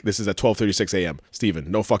 8:00. This is at 12:36 a.m.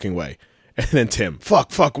 Steven, no fucking way. And then Tim,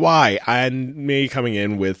 fuck, why? And me coming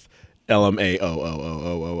in with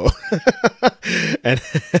LMAO.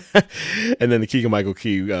 and then the Keegan Michael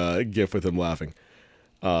Key gif with him laughing.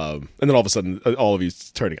 And then all of a sudden, all of you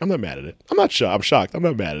turning. I'm not mad at it. I'm not shocked. I'm shocked. I'm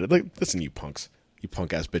not mad at it. Like, listen, you punks, you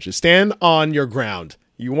punk ass bitches, stand on your ground.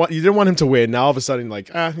 You didn't want him to win. Now all of a sudden, like,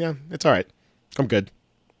 yeah, it's all right. I'm good.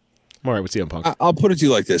 I'm all right with CM Punk. I'll put it to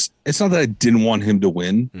you like this: it's not that I didn't want him to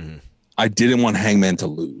win. Mm-hmm. I didn't want Hangman to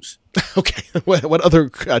lose. Okay. What other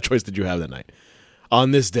choice did you have that night?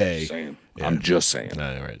 On this day, yeah. I'm just saying.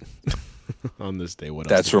 All right. On this day, what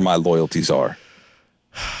else? That's where my loyalties are.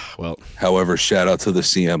 Well, however, shout out to the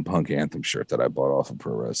CM Punk anthem shirt that I bought off of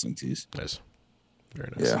Pro Wrestling Tees. Nice, very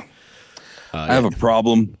nice. Yeah, I have a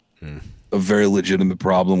problem, a very legitimate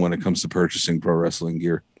problem when it comes to purchasing pro wrestling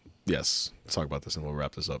gear. Yes, let's talk about this and we'll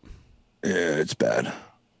wrap this up. Yeah, it's bad.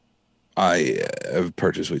 I have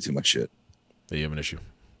purchased way too much shit. You have an issue.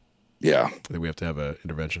 Yeah, I think we have to have an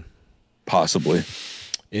intervention. Possibly.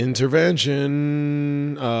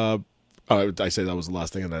 Intervention. I said that was the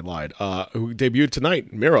last thing and I lied. Who debuted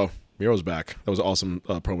tonight? Miro. Miro's back. That was an awesome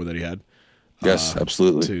promo that he had. Yes,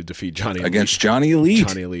 absolutely. To defeat Johnny Elite. Against Johnny Elite.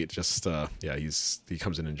 Johnny Elite. Just, he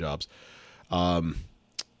comes in jobs. I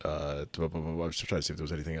was just trying to see if there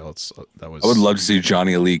was anything else that was. I would love to see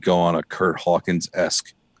Johnny Elite go on a Kurt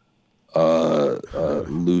Hawkins-esque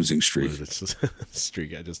losing streak.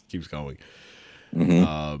 Streak. It just keeps going.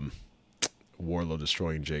 Mm-hmm. Wardlow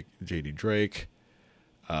destroying JD Drake.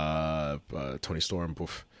 Tony Storm,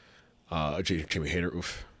 oof. Jamie Hayter,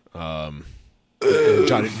 oof. John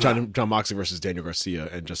Moxley versus Daniel Garcia,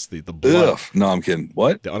 and just the blood. Ugh. No, I'm kidding.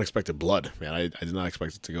 What? The unexpected blood, man. I did not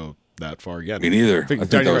expect it to go that far again. Me neither. I think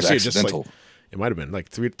Daniel Garcia accidental. It might have been like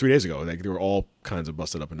three days ago. Like they were all kinds of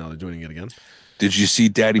busted up, and now they're doing it again. Did you see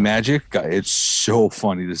Daddy Magic? It's so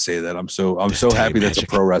funny to say that. I'm so happy that's a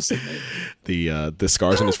pro wrestling name. The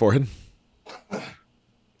scars on his forehead.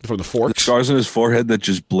 From the forks? The scars on his forehead that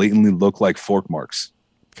just blatantly look like fork marks.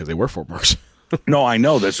 Because they were fork marks. No, I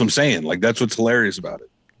know. That's what I'm saying. Like, that's what's hilarious about it.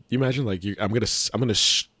 You imagine, like, we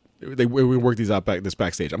work these out this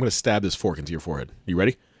backstage. I'm going to stab this fork into your forehead. You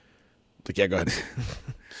ready? Like, yeah, go ahead.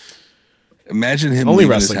 Imagine him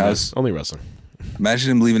leaving his house. Only wrestling. Imagine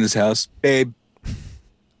him leaving his house. Babe,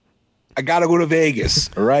 I got to go to Vegas.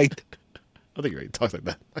 All right? I think he talks like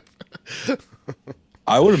that.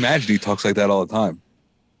 I would imagine he talks like that all the time.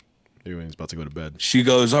 Maybe when he's about to go to bed. She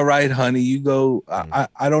goes, all right, honey, you go.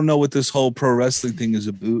 I don't know what this whole pro wrestling thing is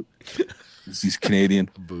about. He's Canadian.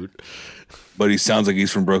 Boot. But he sounds like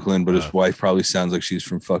he's from Brooklyn, but his wife probably sounds like she's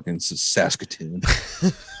from fucking Saskatoon.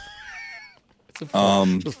 It's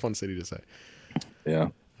a fun city to say. Yeah.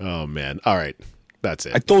 Oh, man. All right. That's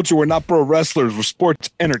it. I told you we're not pro wrestlers. We're sports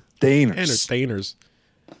entertainers.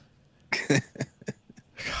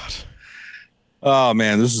 God. Oh,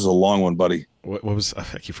 man. This is a long one, buddy. What was... I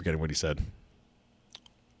keep forgetting what he said.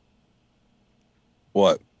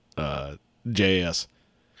 What? JAS.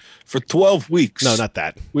 For 12 weeks. No, not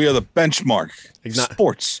that. We are the benchmark.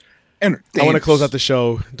 Sports entertainers. I want to close out the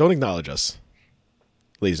show. Don't acknowledge us,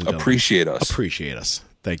 ladies and gentlemen. Appreciate us. Appreciate us.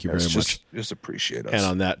 Thank you very much. Just appreciate us. And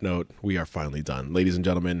on that note, we are finally done. Ladies and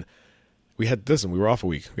gentlemen, we were off a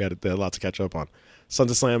week. We had a lot to catch up on. Sons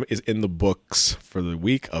of Slam is in the books for the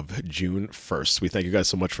week of June 1st. We thank you guys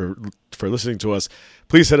so much for listening to us.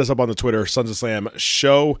 Please hit us up on the Twitter, Sons of Slam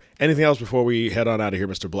Show. Anything else before we head on out of here,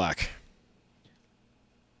 Mr. Black?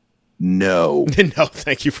 No. No,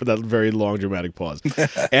 thank you for that very long, dramatic pause.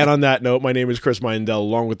 And on that note, my name is Chris Mindell,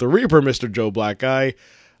 along with the Reaper, Mr. Joe Black Guy.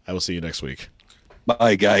 I will see you next week.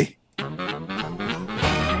 Bye, guy.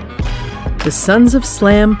 The Sons of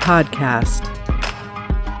Slam podcast.